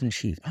 Indians and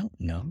chiefs? I don't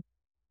know.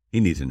 He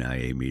needs an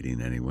IA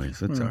meeting anyway,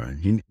 so it's all right.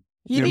 You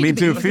I need mean,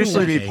 to to be-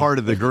 officially be Hey. part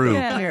of the group.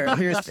 Yeah.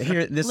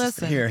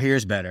 Listen.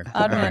 Here's better.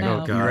 Odd man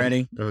All out. You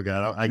ready? Oh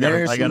God, I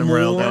There's got him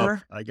railed more-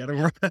 up. I got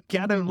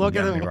him. Look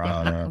at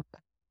him.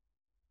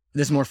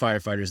 There's more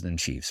firefighters than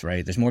chiefs,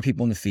 right? There's more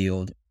people in the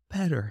field,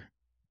 Better.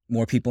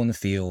 more people in the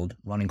field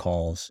running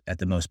calls at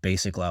the most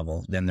basic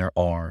level than there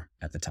are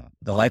at the top.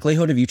 The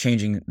likelihood of you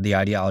changing the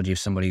ideology of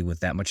somebody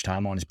with that much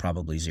time on is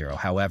probably zero.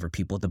 However,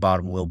 people at the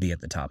bottom will be at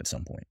the top at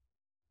some point.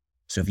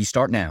 So if you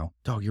start now,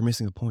 Dog, you're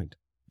missing the point.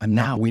 I'm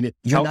now. We need.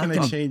 You're How not can I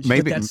gonna- change? But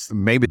Maybe that's-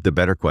 maybe the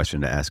better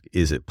question to ask,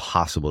 is it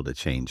possible to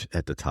change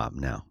at the top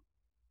now?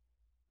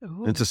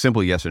 It's a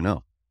simple yes or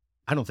no.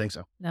 I don't think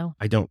so. No.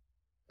 I don't.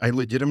 I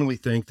legitimately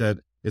think that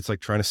it's like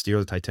trying to steer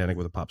the Titanic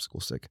with a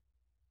popsicle stick.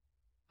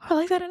 I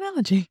like that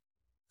analogy.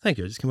 Thank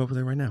you. I just came up with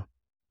it right now.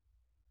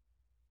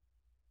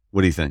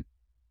 What do you think?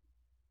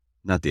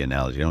 Not the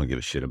analogy. I don't give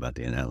a shit about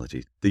the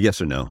analogy. The yes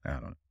or no. I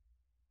don't know.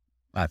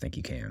 I think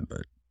you can,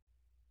 but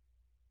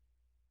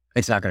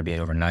it's not going to be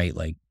overnight,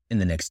 like in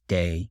the next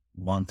day,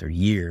 month, or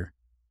year.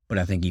 But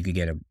I think you could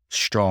get a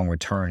strong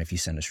return if you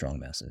send a strong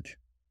message.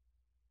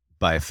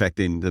 By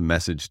affecting the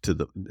message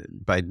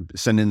by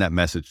sending that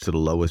message to the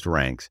lowest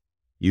ranks,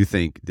 you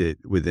think that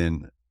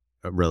within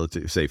a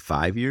relative, say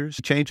 5 years,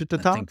 change at the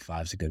I top? think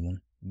 5's a good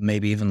one.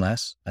 Maybe even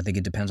less. I think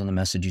it depends on the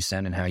message you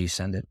send and how you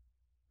send it.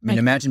 I mean, Right.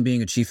 imagine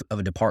being a chief of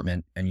a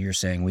department and you're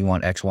saying, we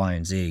want X, Y,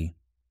 and Z.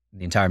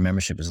 The entire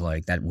membership is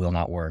like, that will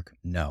not work.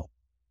 No,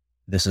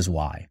 this is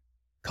why.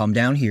 come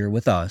down here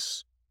with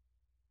us,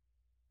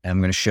 and I'm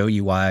going to show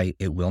you why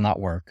it will not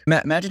work.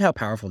 Imagine how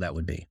powerful that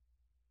would be,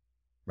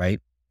 right?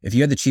 If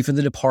you had the chief of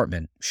the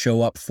department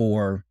show up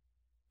for,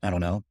 I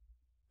don't know,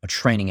 a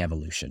training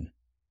evolution,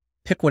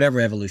 pick whatever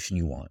evolution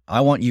you want.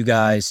 I want you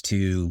guys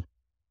to,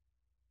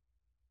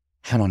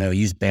 I don't know,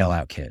 use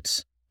bailout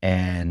kits.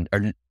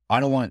 Or I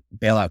don't want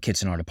bailout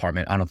kits in our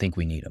department. I don't think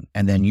we need them.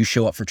 And then you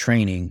show up for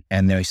training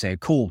and they say,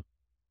 cool,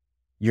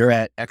 you're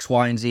at X,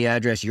 Y, and Z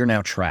address. You're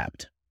now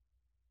trapped.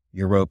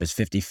 Your rope is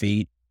 50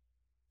 feet.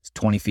 It's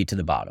 20 feet to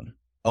the bottom.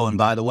 Oh, and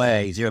by the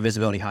way, zero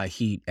visibility, high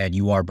heat, and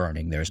you are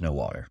burning. There's no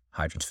water.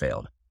 Hydrant's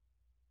failed.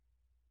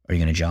 Are you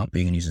going to jump? Or are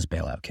you going to use this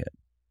bailout kit?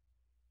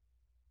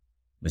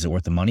 Is it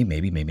worth the money?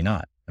 Maybe, maybe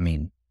not. I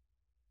mean,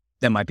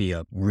 that might be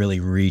a really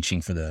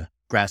reaching for the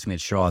grasping at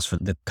straws for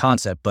the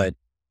concept, but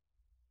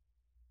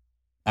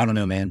I don't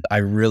know, man. I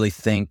really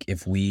think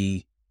if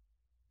we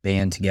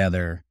band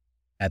together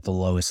at the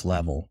lowest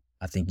level,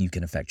 I think you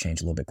can affect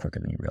change a little bit quicker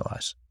than you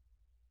realize.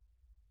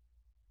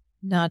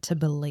 Not to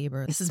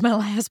belabor. This is my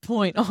last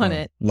point on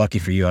it. Lucky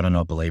for you, I don't know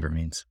what belabor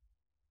means.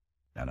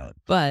 I don't.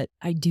 But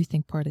I do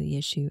think part of the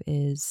issue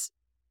is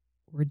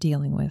we're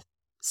dealing with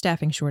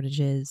staffing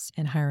shortages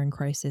and hiring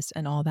crisis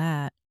and all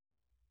that.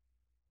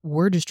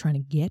 We're just trying to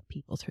get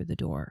people through the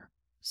door.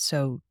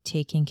 So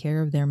taking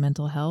care of their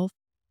mental health,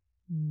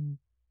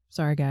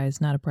 sorry guys,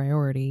 not a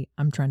priority.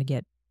 I'm trying to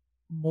get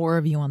more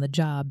of you on the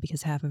job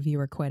because half of you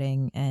are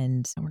quitting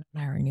and we're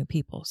not hiring new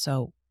people.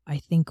 So I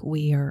think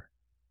we are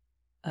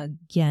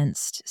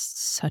against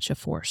such a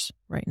force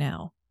right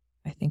now.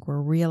 I think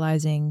we're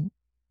realizing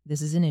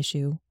this is an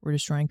issue. We're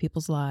destroying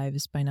people's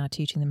lives by not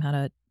teaching them how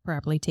to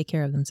properly take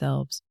care of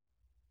themselves.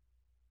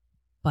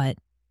 But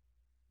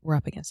we're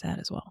up against that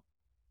as well.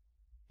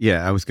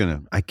 Yeah,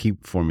 I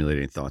keep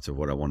formulating thoughts of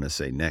what I want to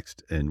say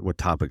next and what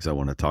topics I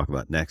want to talk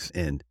about next.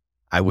 And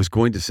I was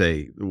going to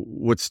say,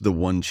 what's the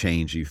one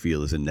change you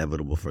feel is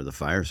inevitable for the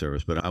fire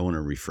service? But I want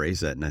to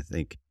rephrase that. And I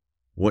think,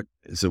 what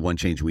is the one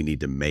change we need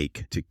to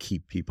make to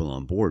keep people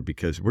on board?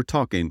 Because we're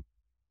talking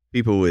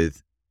people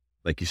with,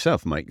 like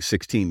yourself, Mike,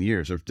 16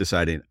 years of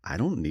deciding, I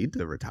don't need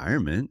the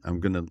retirement. I'm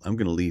going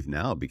to leave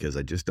now because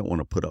I just don't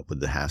want to put up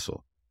with the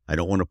hassle. I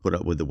don't want to put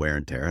up with the wear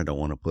and tear. I don't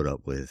want to put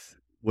up with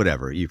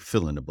whatever, you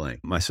fill in the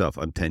blank. Myself,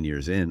 I'm 10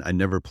 years in. I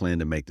never planned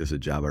to make this a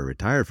job I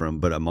retired from,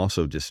 but I'm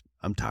also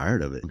I'm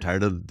tired of it. I'm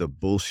tired of the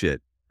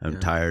bullshit. I'm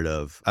tired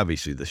of,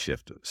 obviously the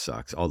shift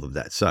sucks. All of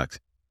that sucks.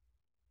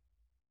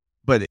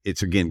 But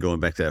it's, again, going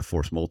back to that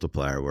force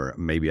multiplier where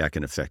maybe I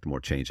can affect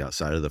more change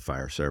outside of the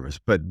fire service,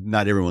 but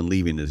not everyone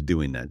leaving is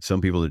doing that.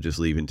 Some people are just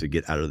leaving to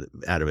get out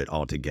of it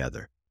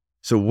altogether.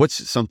 So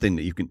what's something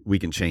that we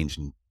can change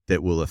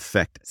that will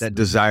affect that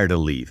desire to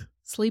leave?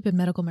 Sleep and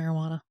medical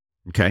marijuana.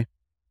 Okay.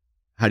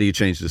 How do you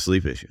change the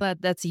sleep issue?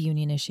 But that's a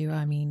union issue.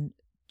 I mean,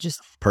 just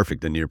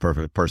perfect. Then you're a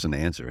perfect person to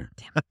answer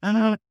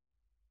it.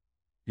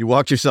 You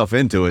walked yourself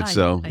into it,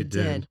 so I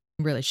did.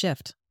 Really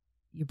shift.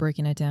 You're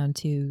breaking it down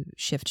to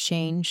shift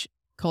change,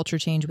 culture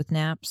change with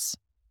naps.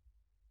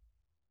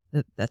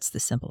 That's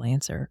the simple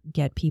answer.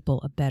 Get people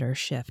a better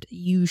shift.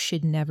 You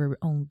should never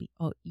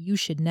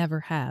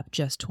have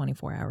just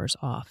 24 hours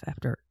off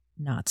after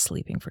not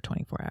sleeping for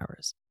 24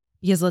 hours.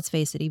 Because let's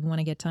face it, even when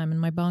I get time in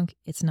my bunk,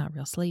 it's not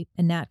real sleep.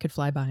 A gnat could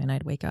fly by and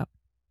I'd wake up.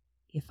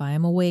 If I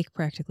am awake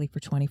practically for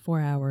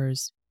 24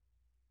 hours,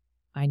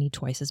 I need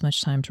twice as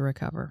much time to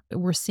recover.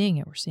 We're seeing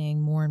it. We're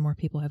seeing more and more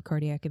people have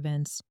cardiac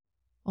events,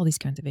 all these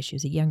kinds of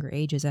issues at younger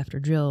ages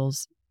after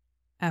drills.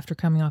 After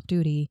coming off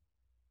duty,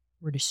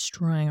 we're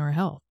destroying our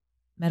health.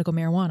 Medical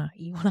marijuana.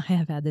 You and I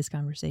have had this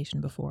conversation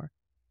before.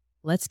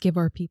 Let's give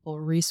our people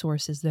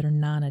resources that are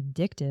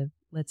non-addictive.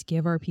 Let's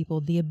give our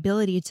people the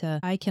ability to,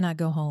 I cannot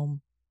go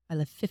home. I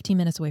live 15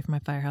 minutes away from my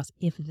firehouse.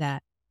 If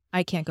that,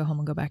 I can't go home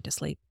and go back to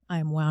sleep. I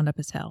am wound up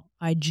as hell.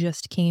 I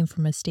just came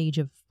from a stage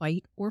of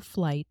fight or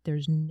flight.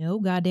 There's no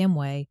goddamn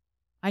way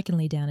I can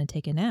lay down and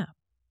take a nap.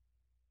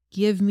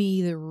 Give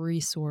me the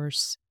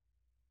resource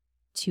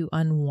to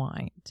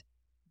unwind.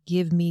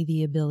 Give me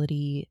the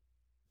ability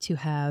to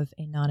have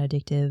a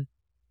non-addictive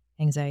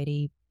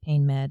anxiety,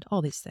 pain med,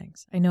 all these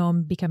things. I know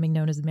I'm becoming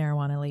known as the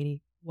marijuana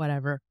lady,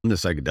 whatever. I'm the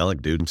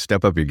psychedelic dude.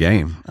 Step up your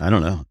game. I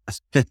don't know.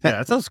 Yeah,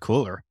 that sounds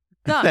cooler.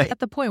 No, at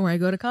the point where I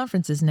go to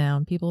conferences now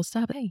and people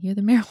stop, hey, you're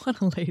the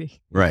marijuana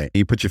lady. Right.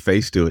 You put your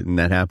face to it and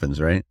that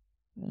happens, right?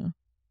 Yeah.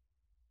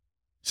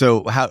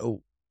 So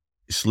how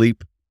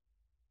sleep,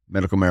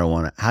 medical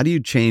marijuana, how do you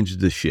change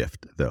the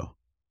shift though?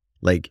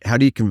 Like, how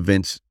do you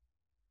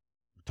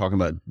talking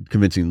about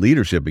convincing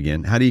leadership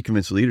again, how do you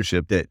convince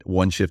leadership that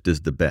one shift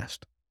is the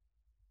best?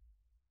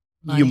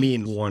 You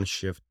mean one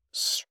shift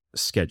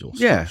schedule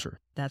structure?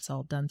 Yeah. That's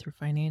all done through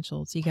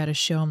financials. You got to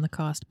show them the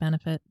cost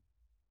benefit.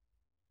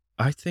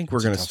 I think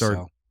we're going to start.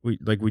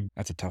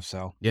 That's a tough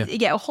sell. Yeah.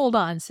 Yeah. Hold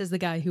on, says the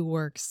guy who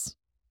works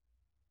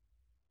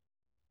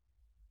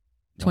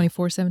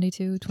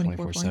 24/72,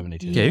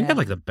 24/72. Yeah, you got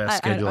like the best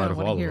schedule out of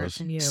all of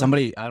us.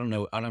 Somebody, I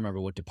don't remember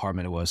what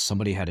department it was.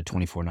 Somebody had a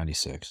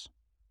 24/96.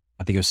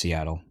 I think it was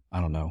Seattle. I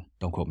don't know.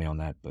 Don't quote me on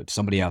that. But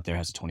somebody out there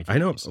has a 24/96. I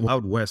know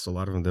out west, a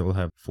lot of them, they'll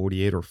have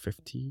 48 or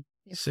 50.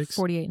 six.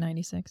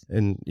 48.96.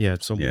 And yeah,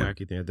 some Yeah.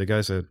 wacky thing. The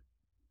guys that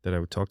I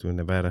would talk to in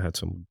Nevada had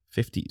some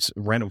 50s,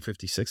 random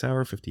 56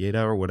 hour, 58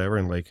 hour, whatever,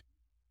 and like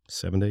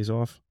 7 days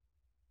off.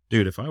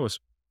 Dude, if I was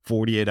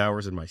 48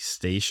 hours in my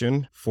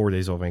station, 4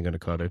 days off ain't gonna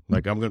cut it.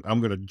 Like I'm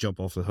gonna jump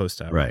off the host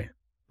tower Right.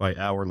 by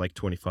hour like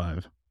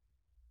 25.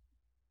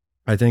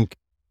 I think,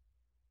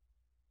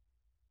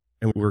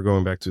 and we're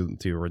going back to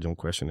the original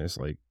question, is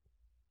like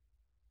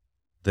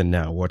the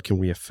now. What can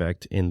we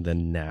affect in the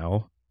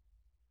now?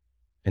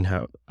 And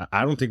how?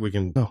 I don't think we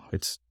can. No,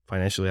 it's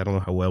financially. I don't know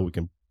how well we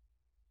can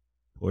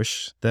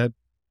push that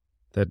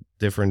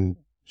different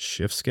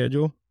shift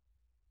schedule.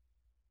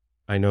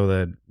 I know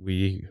that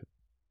we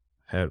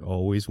had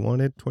always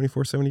wanted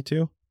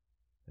 24/72,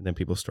 and then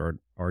people start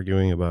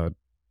arguing about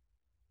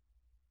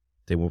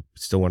they will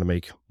still want to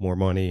make more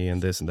money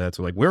and this and that.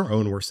 So like we're our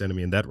own worst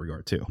enemy in that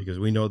regard too, because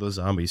we know those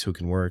zombies who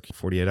can work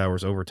 48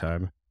 hours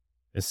overtime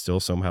and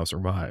still somehow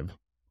survive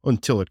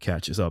until it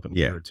catches up in a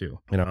year or two.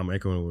 And I'm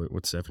echoing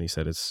what Stephanie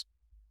said.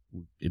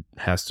 It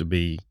has to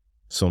be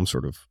some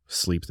sort of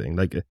sleep thing.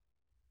 Like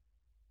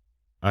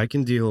I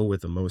can deal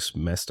with the most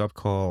messed up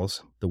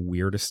calls, the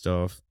weirdest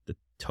stuff, the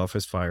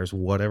toughest fires,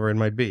 whatever it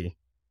might be.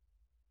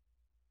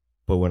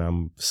 But when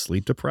I'm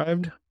sleep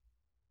deprived,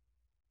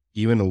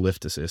 even a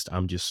lift assist,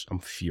 I'm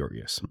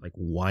furious. Like,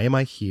 why am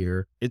I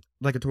here?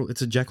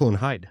 It's a Jekyll and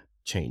Hyde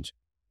change.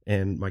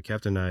 And my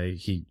captain and I,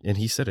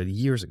 he said it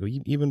years ago,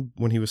 even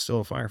when he was still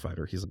a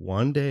firefighter, he's like,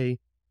 one day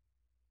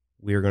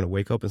we are going to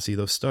wake up and see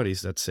those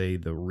studies that say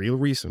the real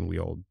reason we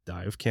all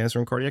die of cancer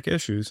and cardiac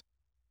issues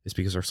is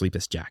because our sleep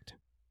is jacked.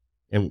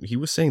 And he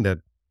was saying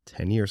that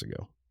 10 years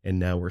ago. And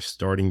now we're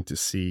starting to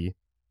see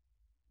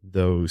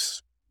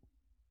those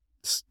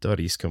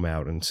studies come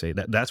out and say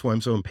that. That's why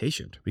I'm so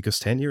impatient, because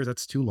 10 years,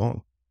 that's too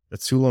long.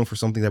 That's too long for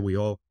something that we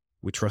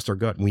trust our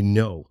gut. We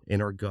know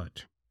in our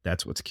gut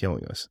that's what's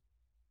killing us.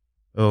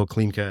 Oh,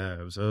 clean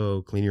calves.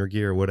 Oh, clean your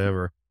gear,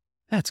 whatever.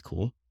 That's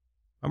cool.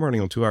 I'm running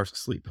on 2 hours of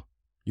sleep.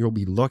 You'll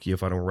be lucky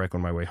if I don't wreck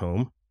on my way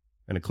home,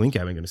 and a clean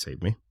cab ain't going to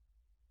save me.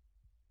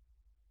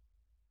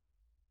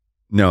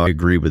 No, I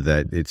agree with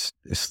that.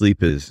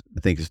 Sleep is, I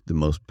think, is the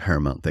most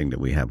paramount thing that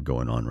we have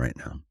going on right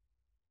now.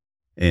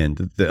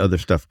 And the other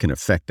stuff can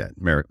affect that.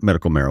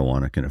 Medical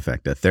marijuana can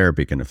affect that.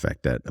 Therapy can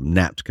affect that.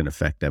 Naps can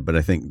affect that. But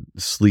I think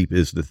sleep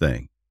is the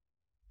thing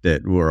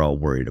that we're all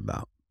worried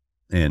about.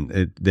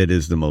 And that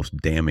is the most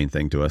damning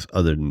thing to us,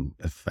 other than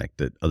the fact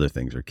that other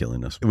things are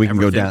killing us. We can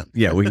go down,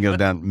 we can go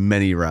down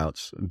many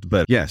routes.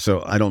 But yeah,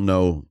 so I don't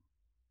know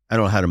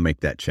how to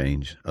make that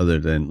change, other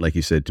than, like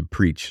you said, to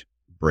preach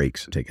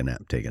breaks, take a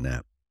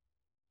nap.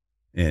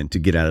 And to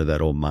get out of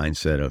that old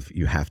mindset of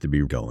you have to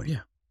be going.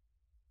 Yeah.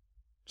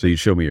 So you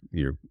showed me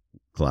your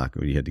clock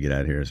when you had to get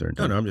out of here.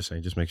 No, I'm just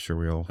saying, just make sure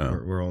we're all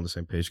on the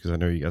same page, because I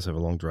know you guys have a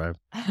long drive.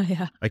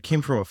 Yeah. I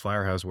came from a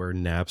firehouse where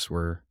naps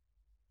were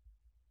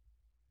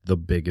the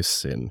biggest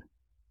sin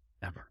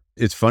ever.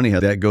 It's funny how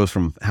that goes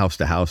from house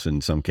to house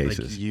in some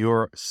cases. Like,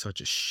 you're such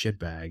a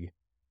shitbag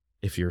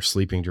if you're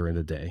sleeping during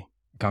the day.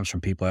 Comes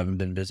from people who haven't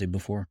been busy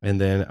before.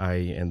 And then I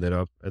ended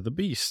up at the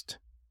Beast,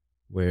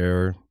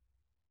 where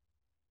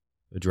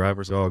the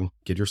driver's dog,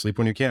 get your sleep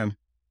when you can,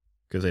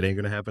 because it ain't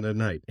going to happen at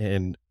night.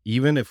 And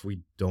even if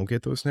we don't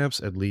get those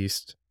naps, at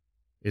least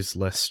it's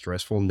less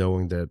stressful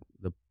knowing that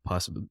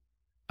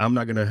I'm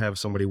not going to have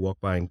somebody walk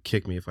by and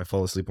kick me if I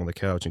fall asleep on the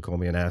couch and call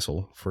me an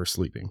asshole for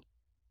sleeping.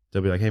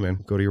 They'll be like, hey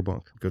man, go to your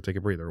bunk, go take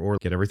a breather, or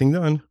get everything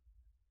done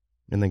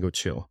and then go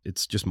chill.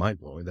 It's just mind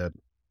blowing that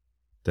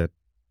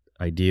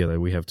idea that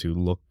we have to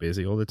look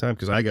busy all the time.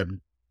 Because I got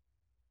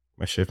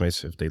my shift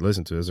mates, if they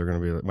listen to this, they're going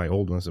to be like, my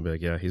old ones will be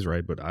like, yeah, he's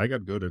right. But I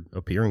got good at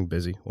appearing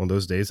busy on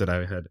those days that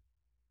I had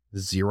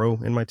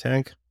 0 in my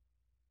tank.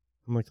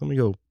 I'm like, let me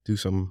go do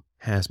some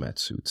hazmat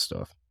suit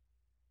stuff.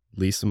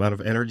 Least amount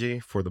of energy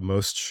for the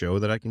most show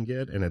that I can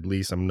get, and at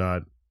least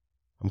I'm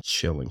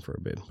chilling for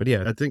a bit. But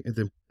yeah, I think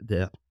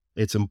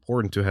it's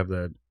important to have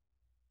that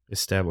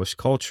established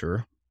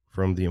culture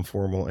from the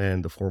informal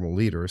and the formal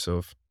leaders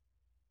of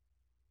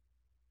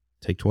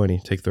take 20,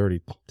 take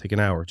 30, take an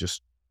hour,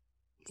 just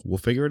we'll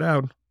figure it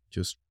out.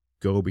 Just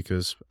go,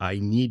 because I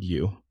need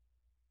you.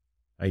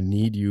 I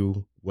need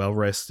you well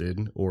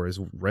rested, or as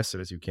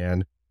rested as you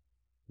can,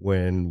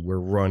 when we're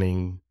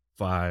running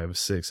 5,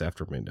 6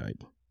 after midnight.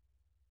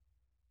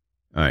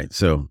 All right.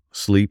 So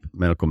sleep,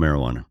 medical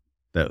marijuana.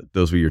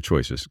 Those were your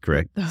choices,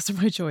 correct? Those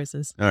are my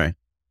choices. All right.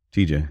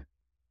 TJ.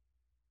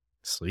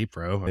 Sleep,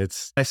 bro.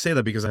 I say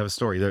that because I have a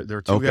story. There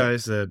are two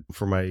guys that,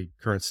 for my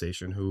current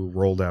station, who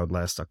rolled out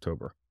last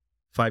October.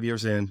 5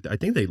 years in, I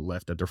think they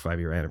left at their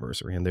 5-year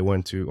anniversary, and they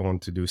went on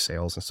to do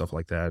sales and stuff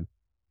like that.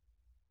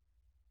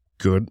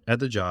 Good at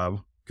the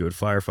job, good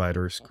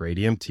firefighters, great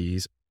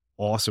EMTs,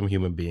 awesome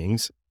human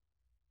beings.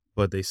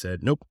 But they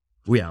said, nope,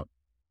 we out.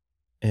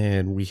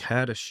 And we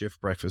had a shift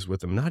breakfast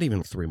with them, not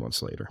even 3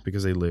 months later,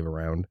 because they live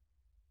around.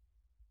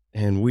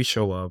 And we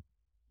show up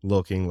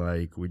looking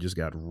like we just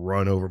got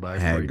run over by a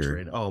freight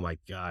train. Oh my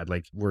God,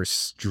 like we're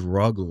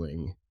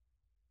struggling.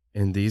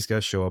 And these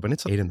guys show up, and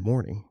it's 8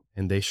 a.m,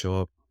 and they show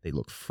up. They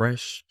look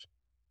fresh.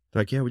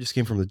 They're like, yeah, we just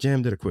came from the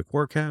gym, did a quick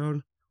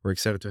workout. We're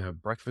excited to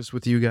have breakfast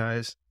with you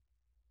guys.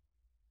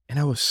 And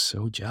I was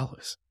so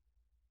jealous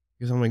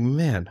because I'm like,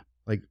 man,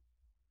 like,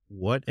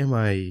 what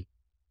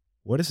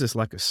is this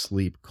lack of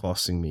sleep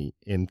costing me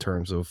in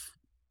terms of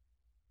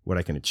what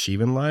I can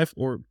achieve in life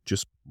or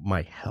just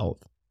my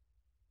health?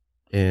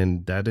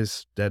 And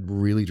that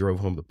really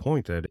drove home the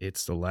point that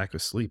it's the lack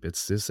of sleep.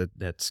 It's this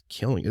that's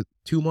killing it.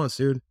 2 months,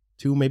 dude.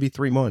 2, maybe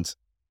 3 months.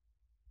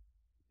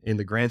 In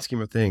the grand scheme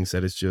of things,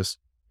 that is just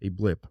a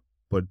blip.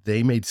 But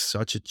they made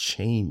such a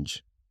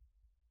change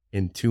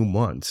in 2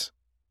 months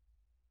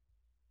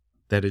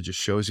that it just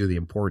shows you the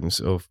importance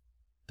of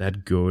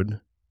that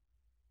good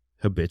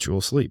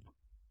habitual sleep.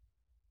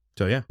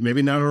 So yeah,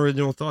 maybe not an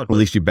original thought. Well, at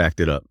least you backed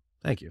it up.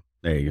 Thank you.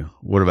 There you go.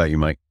 What about you,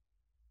 Mike?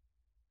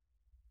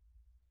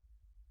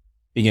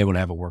 Being able to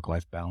have a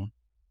work-life balance.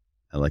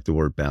 I like the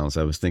word balance.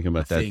 I was thinking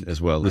about that think-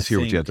 as well. Let's I hear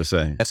what you think- have to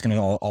say. That's going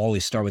to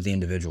always start with the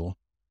individual.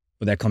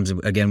 But that comes,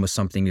 again, with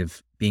something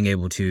of being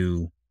able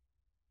to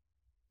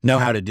know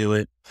how to do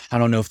it. I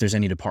don't know if there's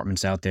any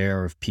departments out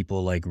there or if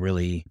people like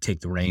really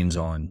take the reins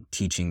on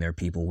teaching their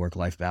people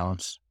work-life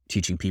balance,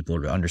 teaching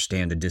people to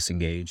understand to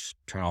disengage,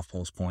 turn off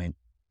Pulse Point,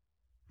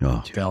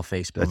 Oh, turn off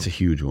Facebook, that's a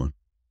huge one.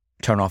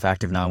 turn off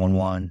Active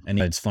 911. And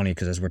it's funny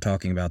because as we're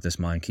talking about this,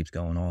 mine keeps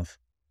going off,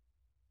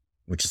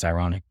 which is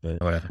ironic.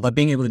 But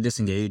being able to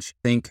disengage,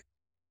 I think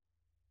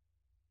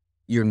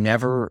you're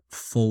never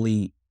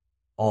fully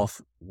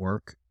off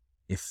work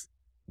if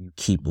you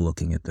keep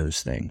looking at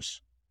those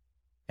things.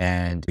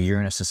 And you're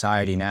in a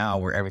society now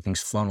where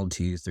everything's funneled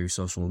to you through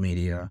social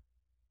media,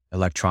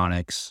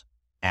 electronics,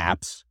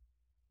 apps,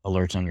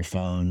 alerts on your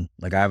phone.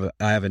 Like I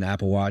have an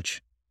Apple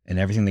Watch and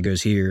everything that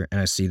goes here,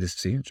 and I see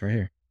it's right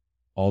here.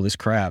 All this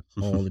crap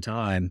all the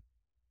time.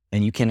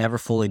 And you can never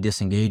fully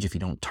disengage if you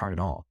don't turn it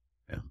off.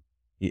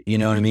 Yeah. You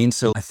know what I mean?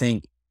 So I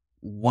think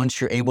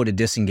once you're able to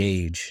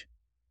disengage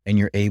and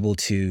you're able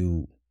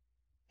to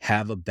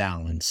have a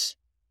balance,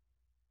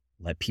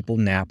 let people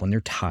nap when they're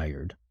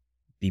tired,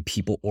 be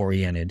people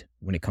oriented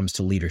when it comes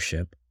to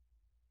leadership.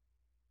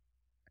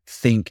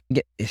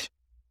 It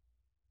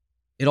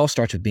all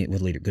starts with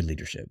good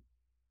leadership.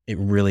 It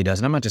really does.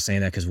 And I'm not just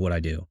saying that because of what I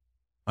do.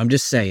 I'm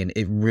just saying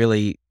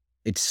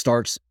it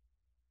starts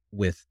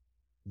with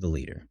the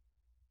leader.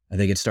 I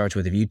think it starts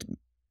with if you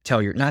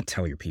not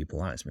tell your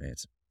people, honestly,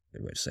 it's a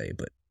good way to say it,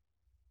 but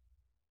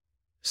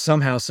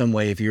somehow, some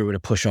way, if you were to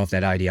push off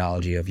that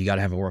ideology of you got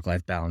to have a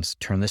work-life balance,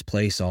 turn this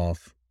place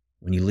off.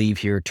 When you leave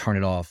here, turn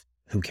it off.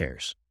 Who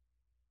cares?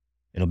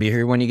 It'll be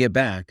here when you get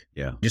back.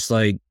 Yeah. Just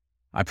like,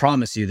 I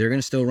promise you, they're going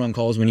to still run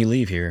calls when you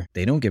leave here.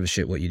 They don't give a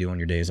shit what you do on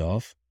your days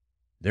off.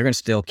 They're going to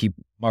still keep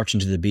marching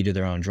to the beat of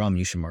their own drum.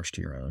 You should march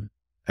to your own.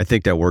 I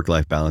think that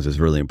work-life balance is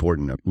really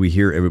important. We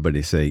hear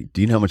everybody say,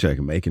 do you know how much I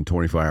can make in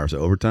 24 hours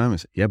of overtime? I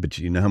say, yeah, but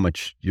you know how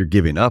much you're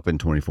giving up in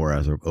 24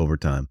 hours of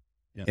overtime.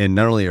 Yeah. And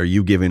not only are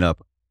you giving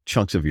up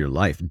chunks of your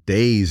life,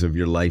 days of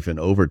your life in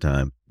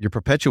overtime, you're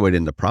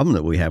perpetuating the problem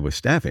that we have with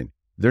staffing.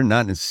 They're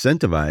not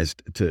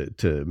incentivized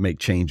to make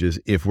changes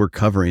if we're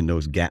covering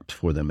those gaps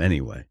for them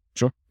anyway.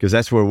 Sure. Because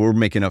that's where we're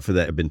making up for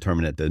that, been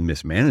terminated the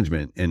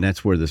mismanagement. And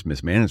that's where this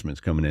mismanagement's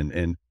coming in.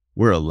 And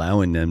we're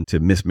allowing them to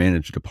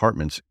mismanage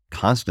departments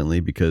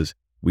constantly because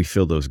we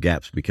fill those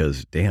gaps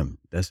because, damn,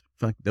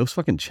 those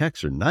fucking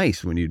checks are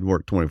nice when you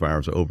work 24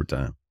 hours of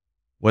overtime.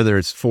 Whether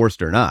it's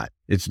forced or not,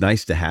 it's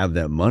nice to have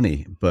that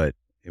money, but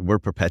we're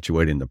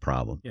perpetuating the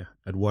problem. Yeah.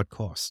 At what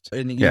cost?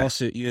 And you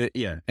also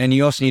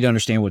need to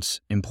understand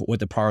what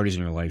the priorities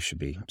in your life should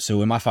be. So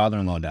when my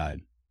father-in-law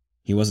died,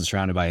 he wasn't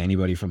surrounded by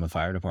anybody from the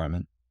fire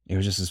department. It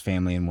was just his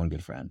family and one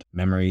good friend.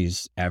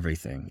 Memories,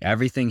 everything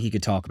he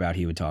could talk about,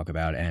 he would talk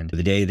about. And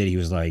the day that he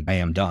was like, I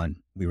am done,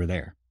 we were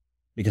there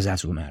because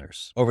that's what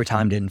matters.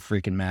 Overtime didn't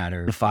freaking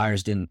matter. The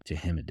fires didn't, to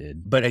him it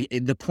did. But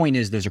the point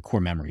is, those are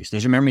core memories.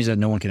 Those are memories that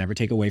no one can ever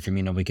take away from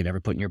you. Nobody could ever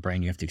put in your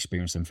brain. You have to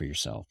experience them for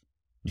yourself.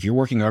 If you're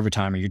working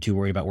overtime or you're too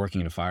worried about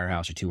working in a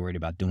firehouse or too worried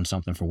about doing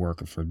something for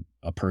work or for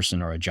a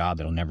person or a job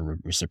that'll never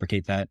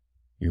reciprocate that,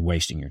 you're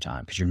wasting your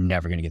time because you're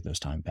never going to get those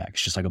time back.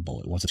 It's just like a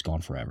bullet. Once it's gone,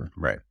 forever.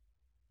 Right.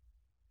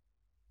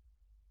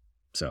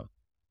 So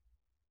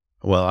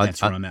well,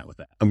 that's where I'm at with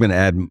that. I'm going to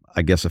add,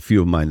 I guess, a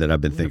few of mine that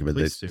I've been Yeah, thinking about,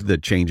 please do. the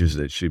changes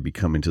that should be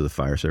coming to the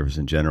fire service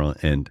in general.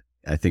 And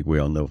I think we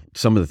all know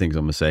some of the things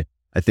I'm going to say.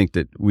 I think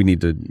that we need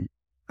to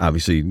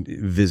obviously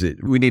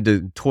we need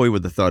to toy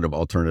with the thought of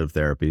alternative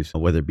therapies,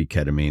 whether it be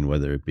ketamine,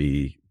 whether it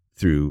be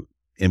through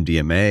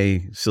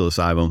MDMA,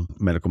 psilocybin,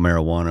 medical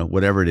marijuana,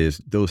 whatever it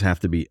is, those have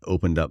to be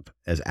opened up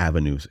as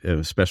avenues.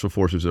 Special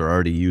forces are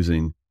already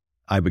using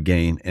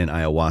ibogaine and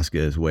ayahuasca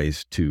as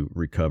ways to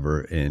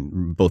recover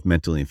in both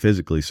mentally and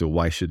physically. So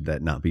why should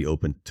that not be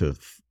open to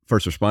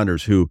first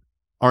responders who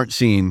aren't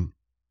seeing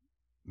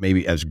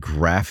maybe as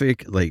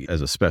graphic, like as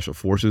a special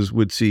forces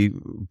would see,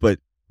 but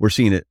we're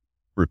seeing it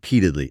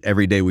repeatedly.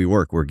 Every day we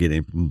work, we're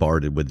getting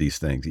bombarded with these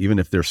things. Even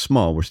if they're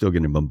small, we're still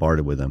getting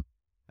bombarded with them.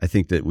 I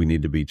think that we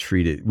need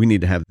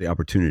to have the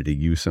opportunity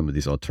to use some of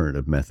these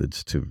alternative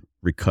methods to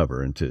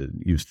recover and to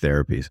use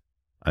therapies.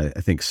 I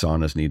think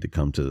saunas need to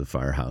come to the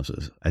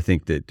firehouses. I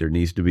think that there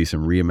needs to be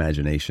some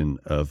reimagination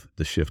of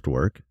the shift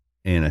work.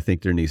 And I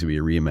think there needs to be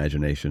a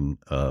reimagination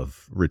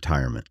of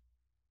retirement.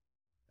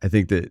 I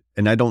think that,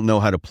 and I don't know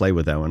how to play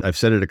with that one. I've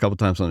said it a couple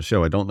times on the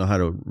show. I don't know how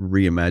to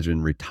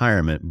reimagine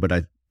retirement, but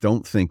I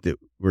don't think that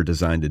we're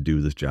designed to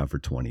do this job for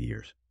 20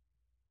 years.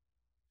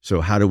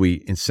 So how do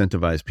we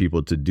incentivize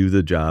people to do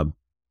the job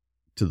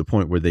to the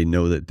point where they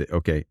know that,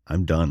 okay,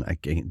 I'm done. I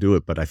can't do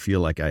it, but I feel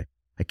like I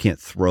can't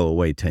throw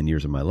away 10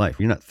 years of my life.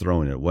 You're not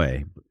throwing it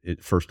away.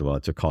 First of all,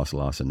 it's a cost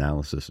loss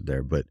analysis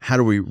there, but how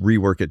do we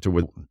rework it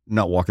to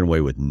not walking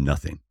away with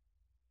nothing?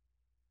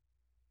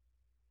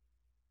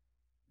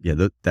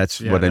 Yeah,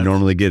 that's what I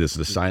normally get is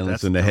the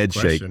silence and the head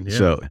shake. Yeah.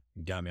 So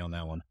You got me on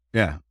that one.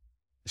 yeah.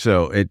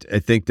 So I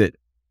think that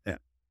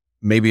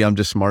maybe I'm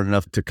just smart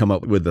enough to come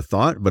up with the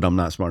thought, but I'm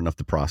not smart enough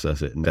to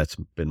process it. And that's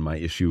been my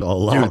issue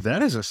all along. Dude,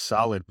 that is a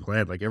solid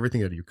plan. Like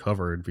everything that you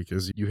covered,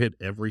 because you hit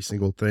every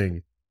single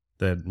thing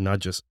that not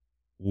just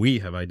we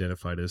have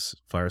identified as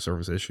fire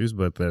service issues,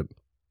 but that,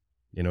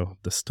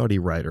 the study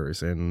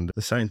writers and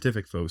the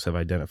scientific folks have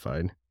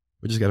identified.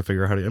 We just got to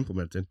figure out how to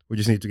implement it. We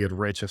just need to get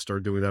rich and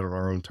start doing that on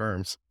our own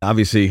terms.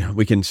 Obviously,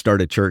 we can start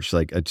a church.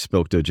 Like I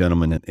spoke to a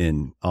gentleman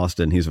in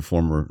Austin. He's a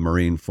former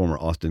Marine, former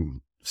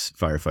Austin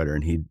firefighter,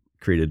 and he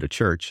created a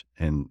church,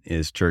 and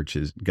his church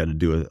has got to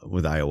do it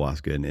with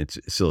ayahuasca and it's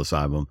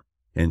psilocybin.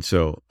 And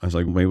so I was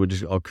like,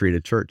 maybe I'll create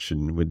a church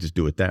and we'll just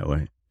do it that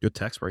way. Good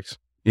tax breaks.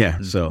 Yeah.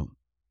 Mm-hmm. So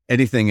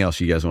anything else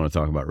you guys want to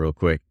talk about real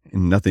quick?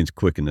 And nothing's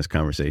quick in this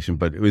conversation,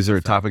 but was there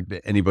a topic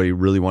that anybody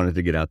really wanted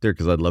to get out there?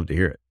 Because I'd love to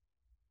hear it.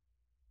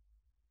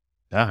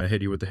 Yeah, I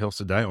hit you with the hills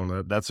to die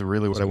on. That's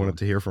really what I wanted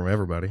to hear from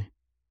everybody.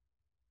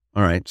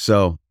 All right.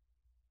 So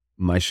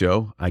my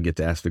show, I get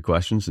to ask the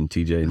questions, and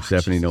TJ and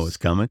Stephanie know what's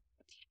coming.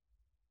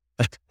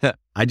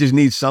 I just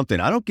need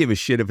something. I don't give a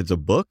shit if it's a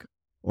book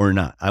or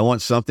not. I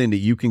want something that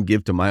you can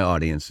give to my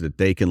audience that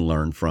they can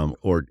learn from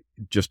or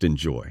just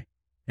enjoy.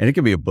 And it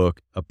can be a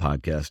book, a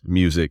podcast,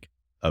 music,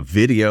 a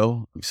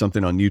video,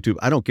 something on YouTube.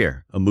 I don't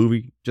care. A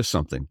movie, just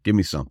something. Give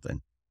me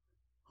something.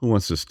 Who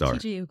wants to start?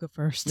 TJ, you go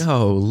first.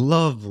 Oh,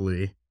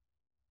 lovely.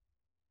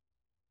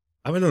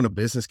 I've been on a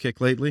business kick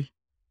lately,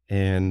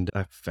 and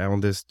I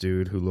found this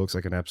dude who looks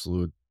like an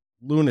absolute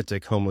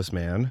lunatic homeless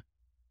man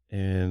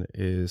and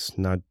is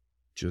not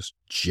just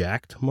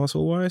jacked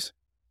muscle-wise,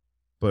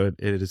 but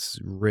it is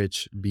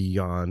rich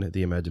beyond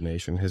the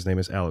imagination. His name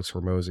is Alex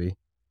Hormozi.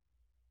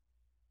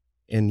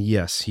 And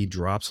yes, he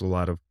drops a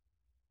lot of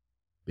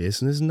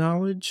business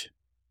knowledge,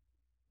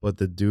 but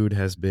the dude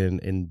has been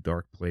in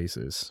dark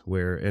places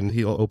and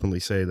he'll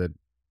openly say that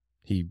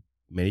he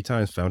many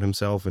times found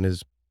himself in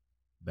his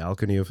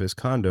balcony of his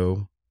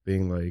condo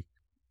being like,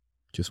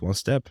 just one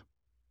step.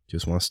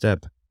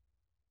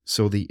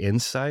 So the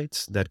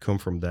insights that come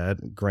from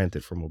that,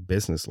 granted from a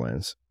business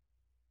lens,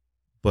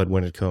 but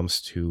when it comes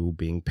to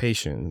being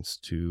patient,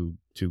 to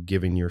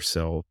giving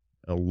yourself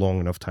a long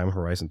enough time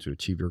horizon to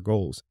achieve your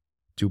goals,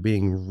 to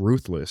being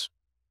ruthless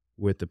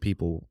with the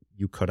people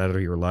you cut out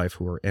of your life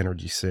who are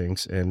energy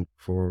sinks, and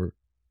for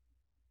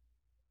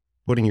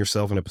putting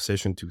yourself in a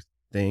position to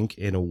think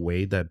in a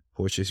way that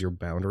pushes your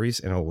boundaries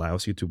and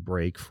allows you to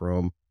break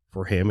from,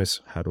 for him, is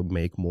how to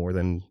make more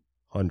than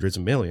hundreds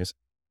of millions.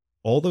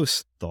 All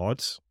those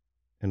thoughts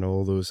and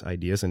all those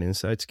ideas and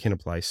insights can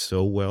apply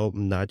so well,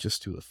 not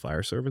just to the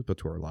fire service, but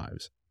to our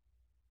lives.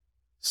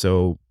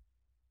 So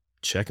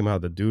check him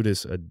out. The dude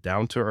is a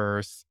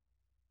down-to-earth,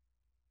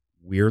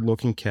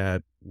 weird-looking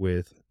cat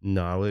with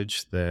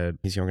knowledge that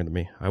he's younger than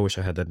me. I wish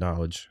I had that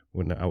knowledge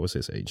when I was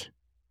his age.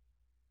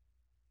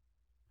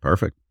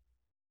 Perfect.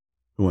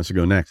 Who wants to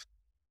go next?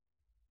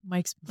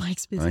 Mike's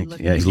busy Mike?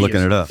 looking. Yeah, he's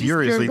looking it up.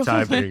 Furiously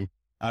typing.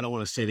 I don't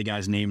want to say the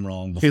guy's name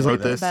wrong. He's like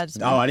this. this.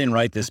 Oh, I didn't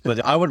write this,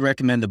 but I would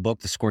recommend the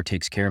book, The Score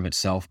Takes Care of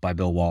Itself by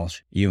Bill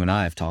Walsh. You and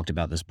I have talked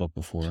about this book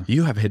before.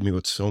 You have hit me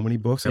with so many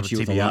books. I hit you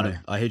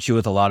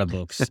with a lot of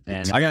books,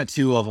 and I got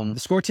 2 of them. The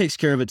Score Takes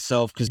Care of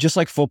Itself, because just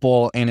like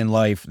football and in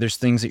life, there's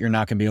things that you're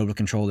not going to be able to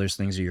control. There's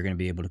things that you're going to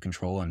be able to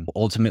control. And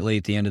ultimately,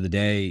 at the end of the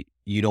day,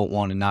 you don't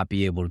want to not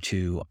be able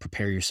to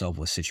prepare yourself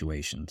with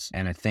situations.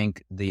 And I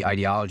think the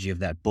ideology of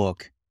that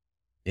book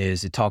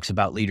is it talks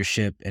about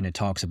leadership, and it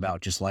talks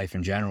about just life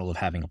in general of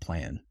having a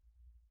plan.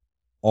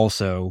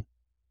 Also,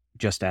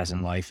 just as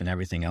in life and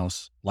everything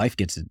else, life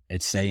gets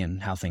its say in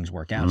how things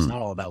work out. It's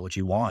not all about what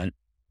you want.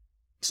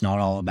 It's not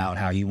all about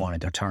how you want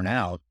it to turn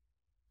out.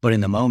 But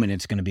in the moment,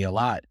 it's going to be a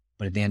lot.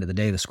 But at the end of the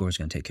day, the score is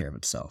going to take care of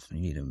itself. And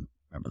you need to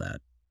remember that.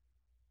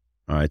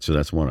 All right, so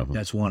that's one of them.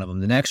 That's one of them.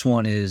 The next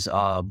one is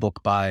a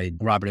book by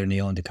Robert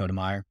O'Neill and Dakota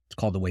Meyer. It's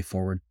called The Way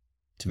Forward.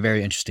 It's a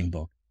very interesting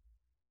book.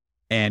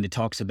 And it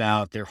talks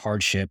about their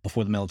hardship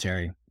before the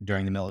military,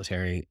 during the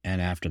military,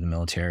 and after the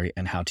military,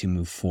 and how to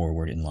move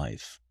forward in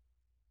life.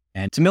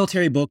 And it's a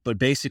military book, but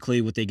basically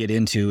what they get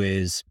into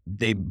is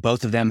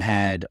both of them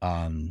had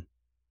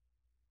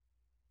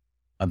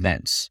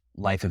events,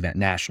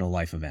 national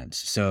life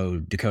events. So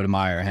Dakota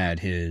Meyer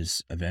had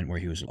his event where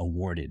he was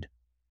earned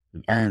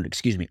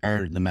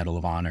the Medal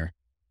of Honor.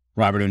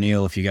 Robert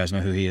O'Neill, if you guys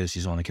know who he is,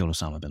 he's the one that killed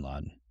Osama bin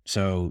Laden.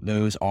 So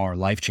those are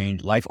life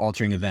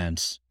altering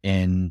events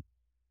in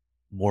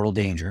mortal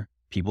danger.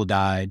 People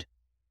died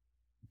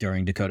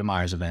during Dakota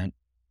Meyer's event.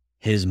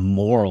 His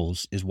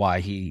morals is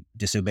why he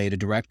disobeyed a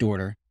direct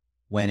order,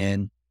 went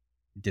in,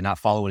 did not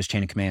follow what his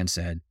chain of command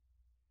said.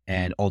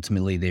 And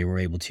ultimately they were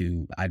able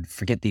to, I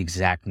forget the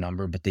exact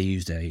number, but they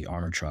used a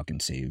armored truck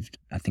and saved,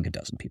 I think,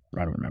 12 people.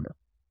 I don't remember.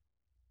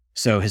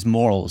 So his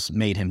morals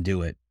made him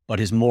do it, but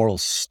his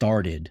morals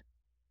started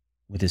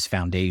with his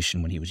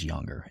foundation when he was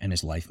younger and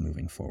his life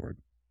moving forward.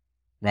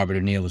 Robert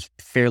O'Neill was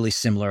fairly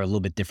similar, a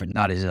little bit different,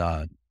 not as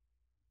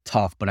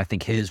tough, but I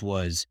think his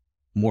was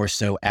more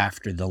so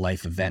after the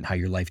life event. How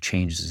your life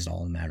changes is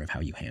all a matter of how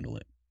you handle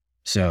it.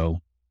 So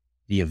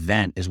the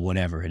event is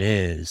whatever it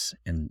is,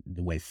 and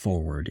the way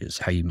forward is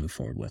how you move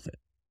forward with it.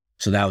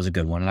 So that was a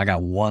good one. And I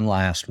got one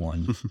last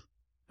one.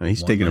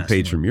 He's taking a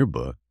page from your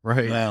book.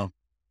 Right. Well,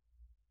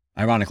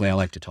 ironically, I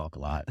like to talk a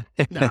lot.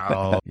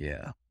 No.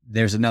 Yeah.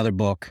 There's another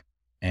book,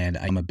 and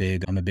I'm a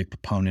big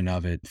proponent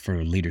of it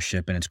for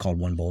leadership, and it's called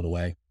One Bolt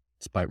Away.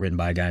 It's written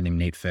by a guy named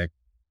Nate Fick.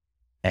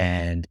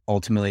 And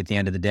ultimately, at the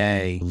end of the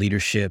day,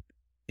 leadership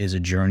is a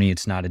journey.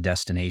 It's not a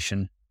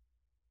destination.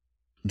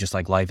 Just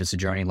like life is a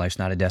journey, life's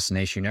not a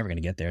destination. You're never going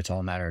to get there. It's all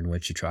a matter in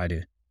which you try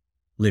to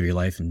live your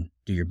life and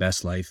do your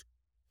best life.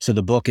 So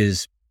the book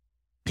is,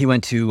 he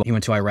went to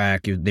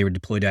Iraq. They were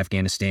deployed to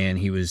Afghanistan.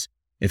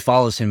 It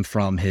follows him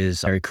from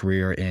his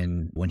career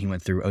when he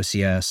went through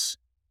OCS,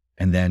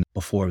 and then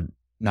before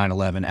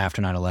 9/11,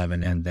 after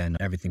 9/11, and then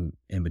everything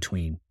in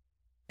between.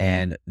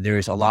 And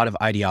there's a lot of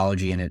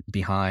ideology in it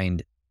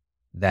behind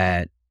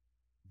that.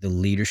 The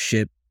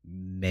leadership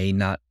may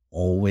not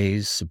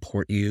always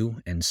support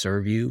you and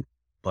serve you,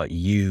 but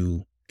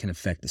you can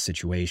affect the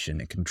situation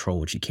and control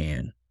what you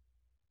can,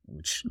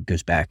 which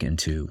goes back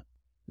into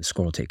the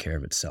score will take care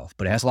of itself.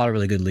 But it has a lot of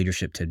really good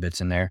leadership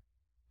tidbits in there.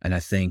 And I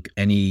think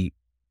any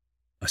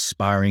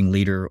aspiring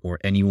leader or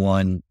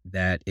anyone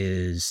that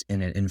is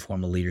in an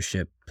informal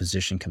leadership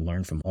position can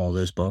learn from all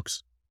those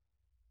books.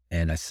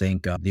 And I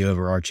think the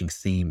overarching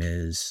theme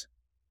is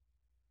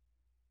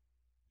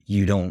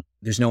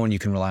there's no one you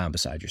can rely on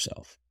beside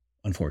yourself,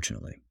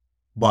 unfortunately.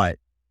 But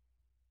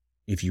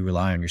if you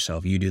rely on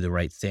yourself, you do the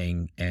right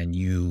thing, and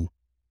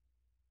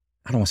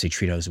I don't want to say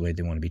treat others the way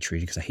they want to be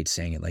treated, because I hate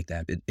saying it like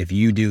that. But if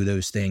you do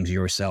those things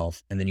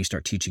yourself, and then you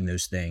start teaching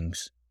those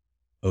things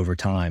over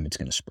time, it's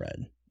going to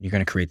spread. You're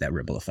going to create that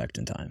ripple effect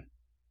in time.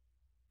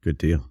 Good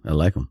deal. I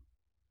like them.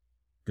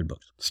 Good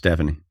books.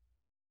 Stephanie.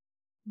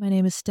 My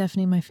name is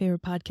Stephanie. My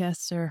favorite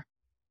podcasts are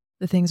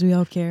The Things We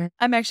All Care.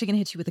 I'm actually going to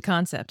hit you with a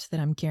concept that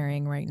I'm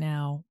carrying right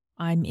now.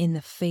 I'm in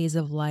the phase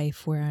of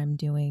life where I'm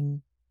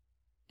doing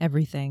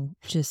everything,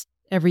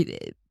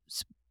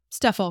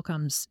 stuff all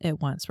comes at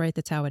once, right?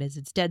 That's how it is.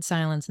 It's dead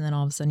silence, and then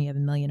all of a sudden you have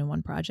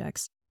 1,000,001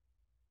 projects.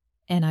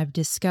 And I've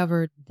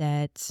discovered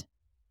that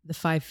the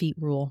 5 feet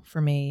rule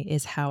for me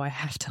is how I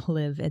have to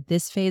live at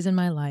this phase in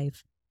my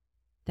life.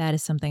 That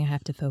is something I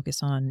have to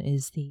focus on,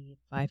 is the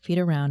 5 feet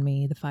around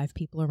me, the 5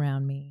 people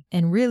around me,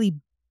 and really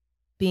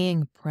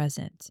being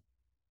present.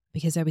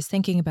 Because I was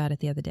thinking about it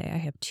the other day. I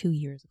have 2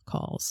 years of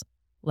calls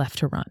left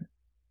to run.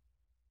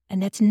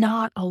 And that's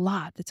not a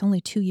lot. That's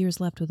only 2 years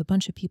left with a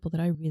bunch of people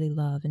that I really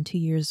love, and 2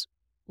 years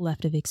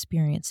left of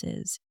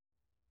experiences.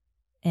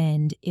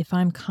 And if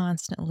I'm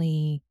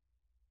constantly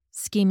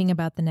scheming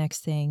about the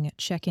next thing,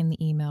 checking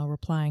the email,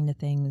 replying to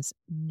things,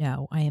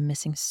 no, I am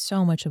missing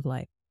so much of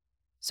life.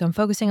 So I'm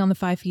focusing on the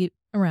 5 feet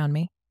around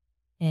me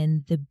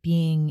and the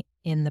being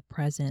in the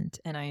present.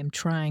 And I am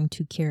trying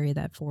to carry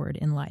that forward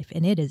in life.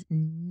 And it is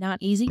not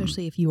easy,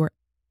 especially if you are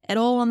at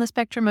all on the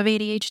spectrum of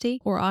ADHD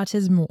or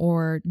autism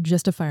or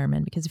just a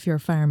fireman, because if you're a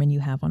fireman,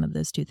 you have one of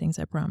those 2 things,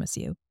 I promise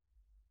you.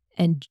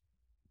 And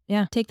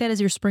yeah, take that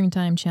as your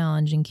springtime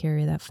challenge and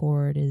carry that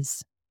forward.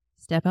 Is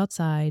step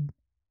outside.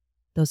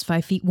 Those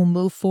 5 feet will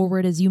move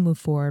forward as you move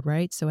forward,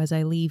 right? So as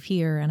I leave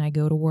here and I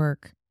go to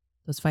work,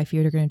 those 5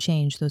 feet are going to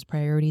change. Those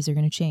priorities are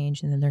going to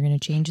change. And then they're going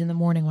to change in the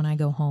morning when I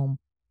go home.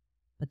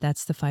 But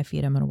that's the 5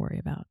 feet I'm going to worry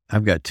about.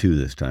 I've got 2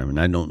 this time, and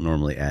I don't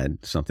normally add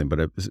something,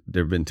 but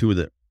there have been 2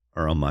 that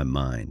are on my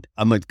mind.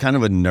 I'm kind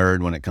of a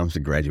nerd when it comes to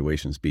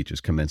graduation speeches,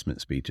 commencement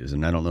speeches,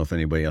 and I don't know if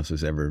anybody else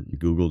has ever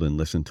Googled and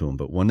listened to them,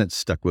 but one that's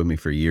stuck with me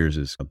for years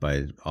is by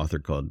an author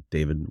called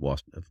David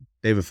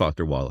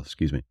Foster Wallace,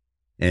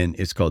 and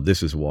it's called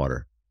This Is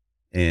Water.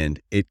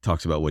 And it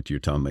talks about what you're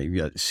talking about.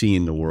 You got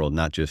seeing the world,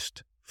 not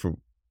just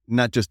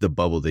the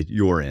bubble that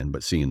you're in,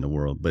 but seeing the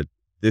world. But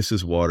This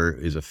Is Water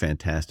is a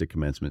fantastic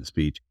commencement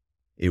speech.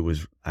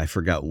 I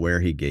forgot where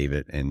he gave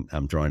it, and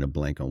I'm drawing a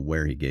blank on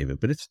where he gave it,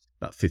 but it's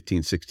about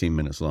 15, 16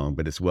 minutes long,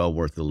 but it's well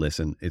worth the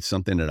listen. It's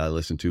something that I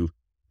listen to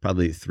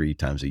probably 3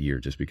 times a year,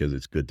 just because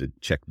it's good to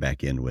check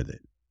back in with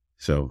it.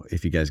 So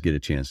if you guys get a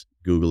chance,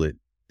 Google it,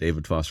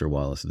 David Foster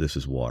Wallace, This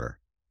Is Water.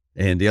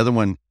 And the other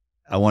one,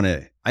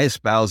 I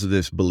espouse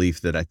this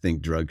belief that I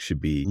think drugs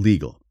should be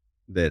legal,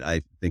 that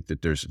I think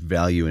that there's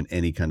value in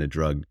any kind of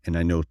drug. And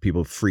I know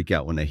people freak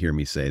out when they hear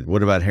me say,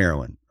 what about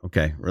heroin?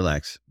 Okay,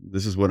 relax.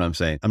 This is what I'm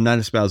saying. I'm not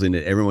espousing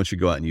that everyone should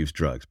go out and use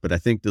drugs, but I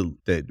think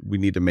that we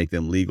need to make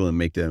them legal and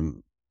make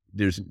them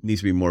needs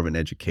to be more of an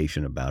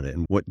education about it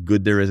and what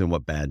good there is and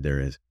what bad there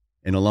is.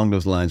 And along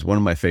those lines, one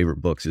of my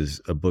favorite books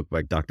is a book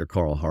by Dr.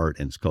 Carl Hart,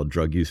 and it's called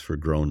Drug Use for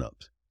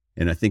Grown-Ups.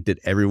 And I think that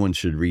everyone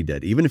should read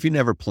that. Even if you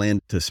never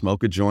plan to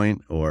smoke a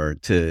joint or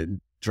to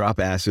drop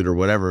acid or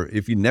whatever,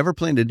 if you never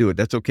plan to do it,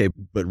 that's okay.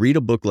 But read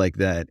a book like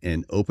that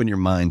and open your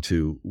mind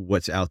to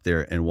what's out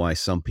there and why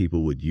some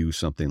people would use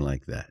something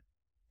like that.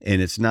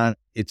 And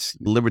it's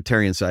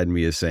libertarian side of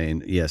me is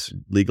saying, yes,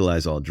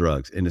 legalize all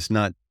drugs. And it's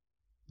not,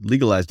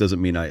 legalize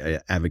doesn't mean I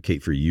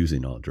advocate for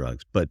using all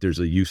drugs, but there's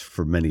a use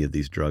for many of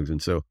these drugs.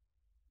 And so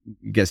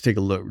you guys take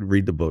a look,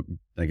 read the book.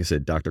 Like I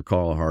said, Dr.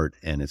 Carl Hart,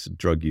 and it's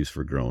Drug Use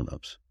for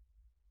Grown-Ups.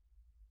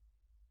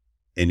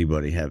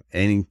 Anybody have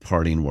any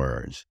parting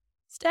words?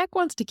 Stack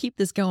wants to keep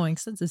this going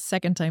since the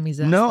second time he's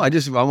asked. No,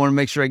 I want to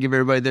make sure I give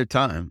everybody their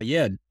time.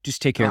 Yeah,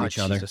 just take care of each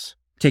other. Jesus.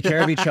 Take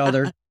care of each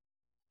other.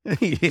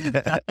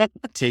 Yeah.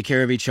 Take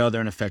care of each other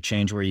and affect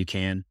change where you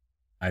can.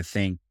 I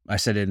think I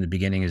said it in the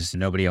beginning is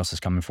nobody else is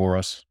coming for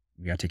us.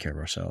 We got to take care of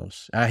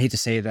ourselves. I hate to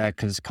say that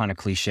because it's kind of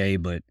cliche,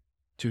 but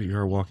Dude,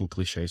 you're a walking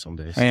cliche some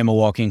days. I am a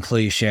walking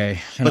cliche.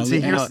 But see,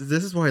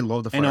 this is why I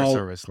love the fire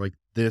service, like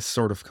this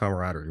sort of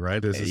camaraderie,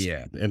 right? This is,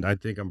 yeah. And I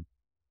think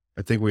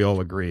we all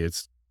agree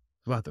it's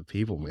about the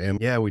people, man.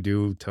 Yeah, we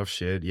do tough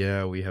shit.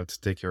 Yeah, we have to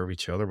take care of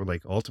each other. But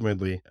like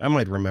ultimately, I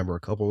might remember a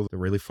couple of the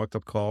really fucked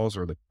up calls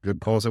or the good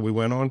calls that we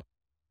went on.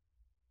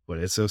 But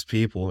it's those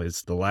people.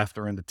 It's the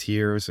laughter and the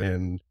tears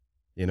and,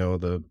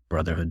 the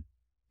brotherhood.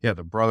 Yeah,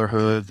 the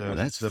brotherhood.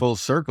 That's full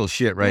circle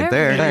shit right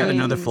There there. it is.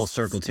 Another full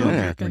circle too.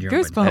 Yeah. When you're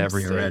Goosebumps. whenever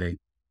you're ready.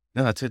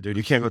 No, that's it, dude.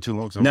 You can't go too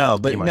long.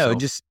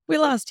 Just We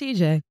lost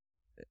TJ.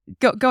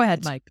 Go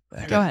ahead, Mike.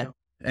 Go ahead.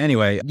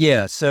 anyway.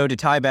 Yeah. So to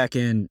tie back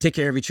in, take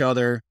care of each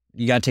other.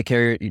 You got to take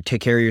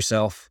care of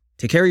yourself.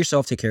 Take care of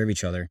yourself. Take care of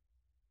each other.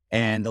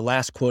 And the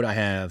last quote I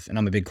have, and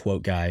I'm a big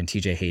quote guy, and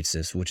TJ hates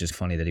this, which is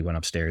funny that he went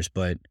upstairs,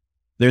 but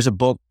there's a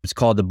book. It's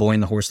called The Boy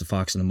and the Horse, the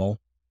Fox and the Mole.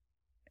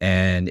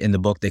 And in the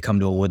book, they come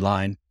to a wood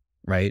line,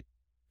 right?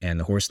 And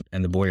the horse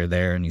and the boy are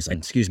there. And he's like,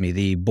 excuse me,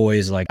 the boy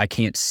is like, I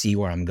can't see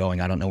where I'm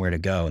going. I don't know where to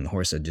go. And the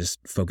horse said, just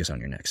focus on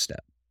your next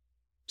step.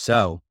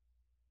 So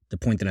the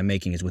point that I'm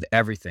making is with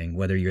everything,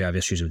 whether you have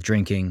issues with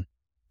drinking,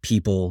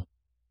 people,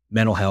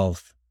 mental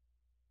health,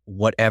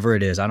 whatever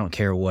it is, I don't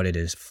care what it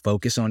is,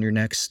 focus on your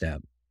next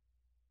step,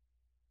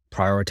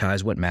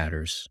 prioritize what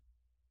matters,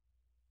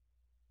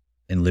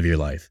 and live your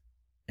life.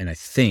 And I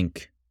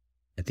think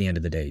at the end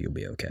of the day, you'll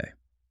be okay.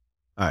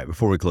 All right,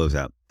 before we close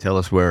out, tell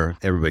us where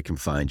everybody can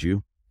find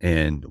you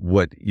and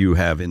what you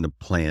have in the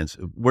plans.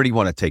 Where do you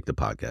want to take the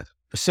podcast?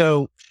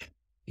 So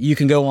you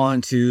can go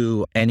on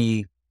to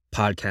any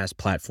podcast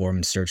platform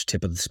and search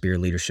Tip of the Spear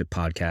Leadership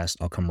Podcast.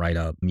 I'll come right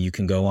up. You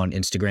can go on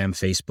Instagram,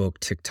 Facebook,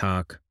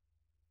 TikTok.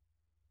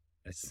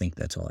 I think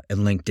that's all. And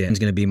LinkedIn is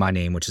going to be my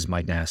name, which is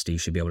Mike Nasty. You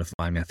should be able to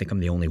find me. I think I'm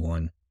the only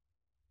one.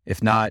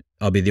 If not,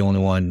 I'll be the only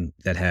one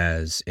that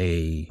has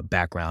a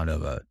background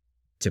of a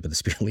Tip of the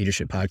Spear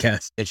Leadership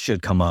Podcast. It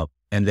should come up.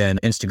 And then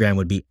Instagram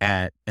would be @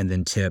 and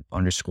then tip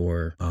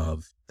 _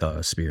 of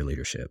the Spear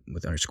Leadership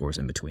with underscores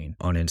in between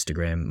on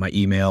Instagram. My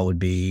email would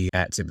be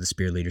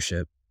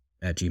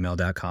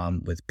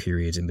 @tipofthespearleadership@gmail.com with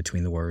periods in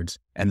between the words.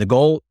 And the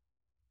goal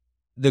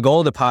of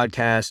the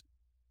podcast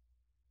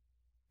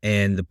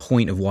and the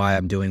point of why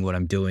I'm doing what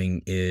I'm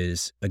doing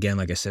is, again,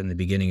 like I said in the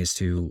beginning, is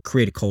to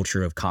create a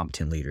culture of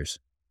competent leaders.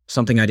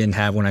 Something I didn't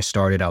have when I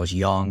started. I was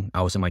young.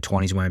 I was in my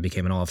 20s when I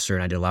became an officer,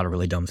 and I did a lot of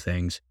really dumb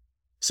things.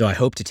 So I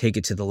hope to take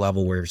it to the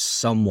level where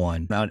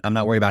someone, I'm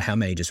not worried about how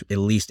many, just at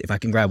least if I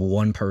can grab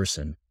one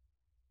person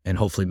and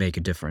hopefully make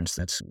a difference,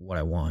 that's what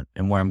I want.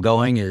 And where I'm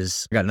going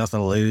is I got nothing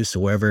to lose.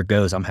 So wherever it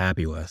goes, I'm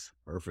happy with.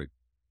 Perfect.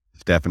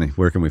 Stephanie,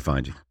 where can we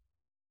find you?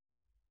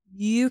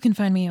 You can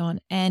find me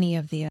on any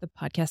of the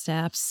podcast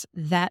apps,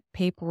 That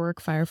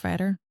Paperwork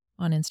Firefighter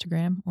on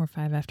Instagram, or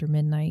 5 After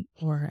Midnight,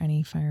 or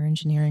any fire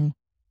engineering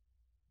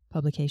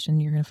publication.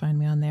 You're going to find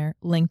me on there.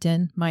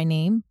 LinkedIn, my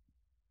name,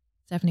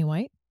 Stephanie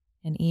White,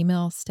 and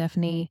email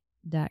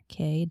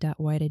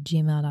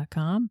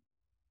stephanie.k.white@gmail.com.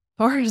 As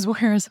far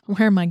as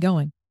where am I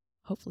going?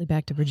 Hopefully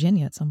back to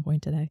Virginia at some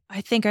point today. I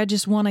think I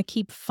just want to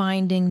keep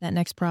finding that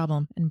next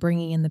problem and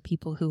bringing in the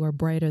people who are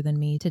brighter than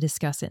me to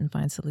discuss it and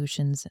find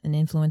solutions and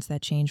influence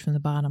that change from the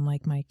bottom,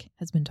 like Mike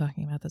has been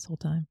talking about this whole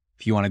time.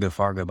 If you want to go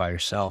far, go by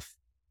yourself.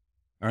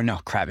 Or no,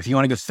 crap. If you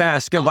want to go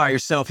fast, go by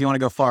yourself. If you want to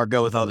go far,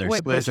 go with others.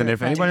 Listen,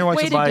 if anybody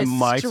wants to buy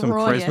Mike some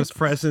Christmas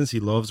presents,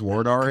 he loves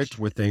word art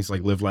with things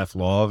like Live, Laugh,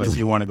 Love. If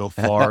you want to go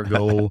far,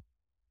 go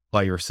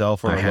by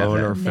yourself or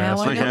alone or now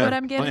fast. I know what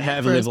I'm getting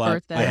for his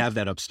birthday. I have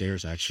that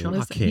upstairs, actually.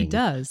 Listen, he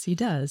does.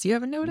 You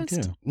haven't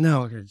noticed?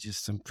 No,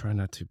 I'm trying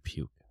not to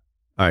puke.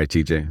 All right,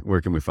 TJ,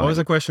 where can we find What was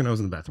you? the question? I was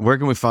in the bathroom. Where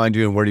can we find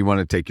you and where do you want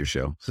to take your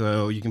show?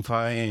 So you can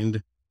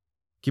find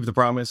Keep the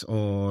Promise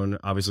on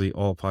obviously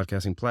all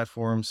podcasting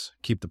platforms.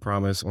 Keep the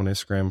Promise on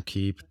Instagram.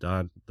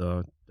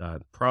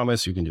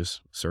 Keep.the.promise. You can just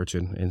search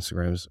it.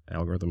 Instagram's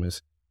algorithm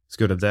is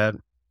good at that.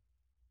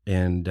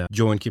 And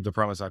join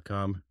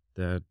keepthepromise.com.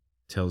 That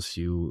tells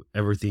you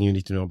everything you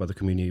need to know about the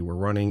community we're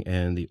running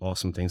and the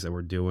awesome things that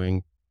we're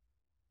doing.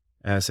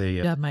 as a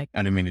Yeah, Mike. I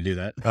didn't mean to do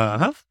that.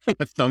 uh-huh.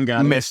 Thumb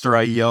got it. Mr.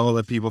 I yell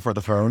at people for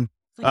the phone.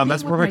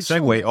 That's a perfect segue.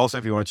 Shoulder. Also,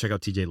 if you want to check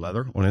out TJ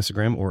Leather on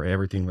Instagram or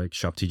everything like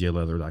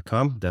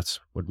shoptjleather.com, that's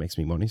what makes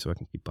me money, so I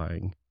can keep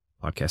buying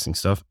podcasting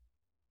stuff.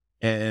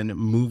 And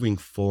moving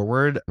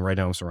forward, right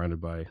now I'm surrounded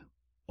by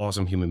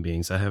awesome human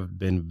beings. I have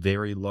been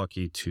very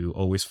lucky to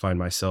always find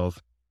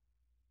myself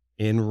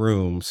in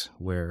rooms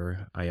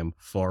where I am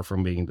far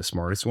from being the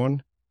smartest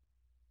one.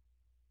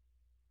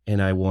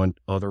 And I want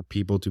other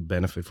people to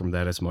benefit from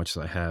that as much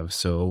as I have.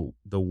 So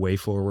the way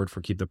forward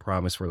for Keep the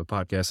Promise for the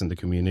podcast and the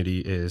community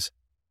is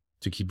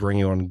to keep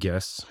bringing on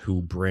guests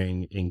who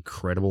bring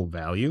incredible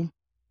value.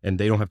 And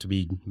they don't have to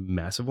be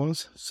massive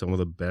ones. Some of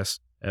the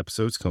best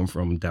episodes come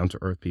from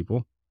down-to-earth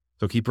people.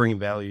 So keep bringing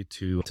value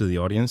to the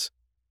audience.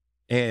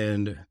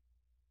 And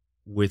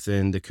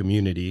within the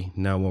community,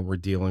 now when we're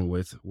dealing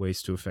with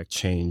ways to affect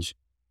change,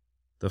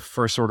 the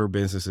first order of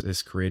business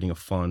is creating a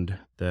fund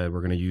that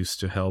we're going to use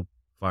to help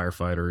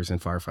firefighters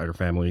and firefighter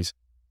families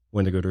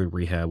when they go to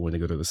rehab, when they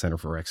go to the Center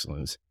for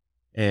Excellence,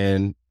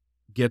 and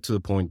get to the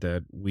point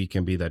that we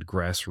can be that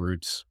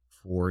grassroots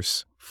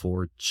force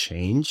for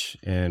change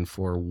and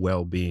for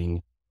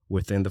well-being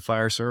within the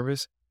fire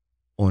service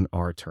on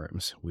our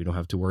terms. We don't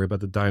have to worry about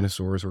the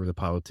dinosaurs or the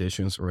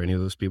politicians or any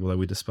of those people that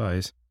we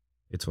despise.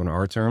 It's on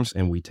our terms,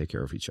 and we take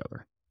care of each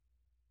other.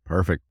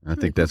 Perfect. I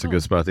think that's a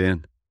good spot to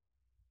end.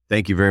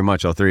 Thank you very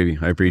much, all three of you.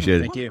 I appreciate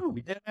it. Thank you.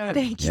 We did it.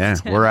 Thank you. Yeah,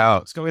 we're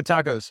out. Let's go get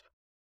tacos.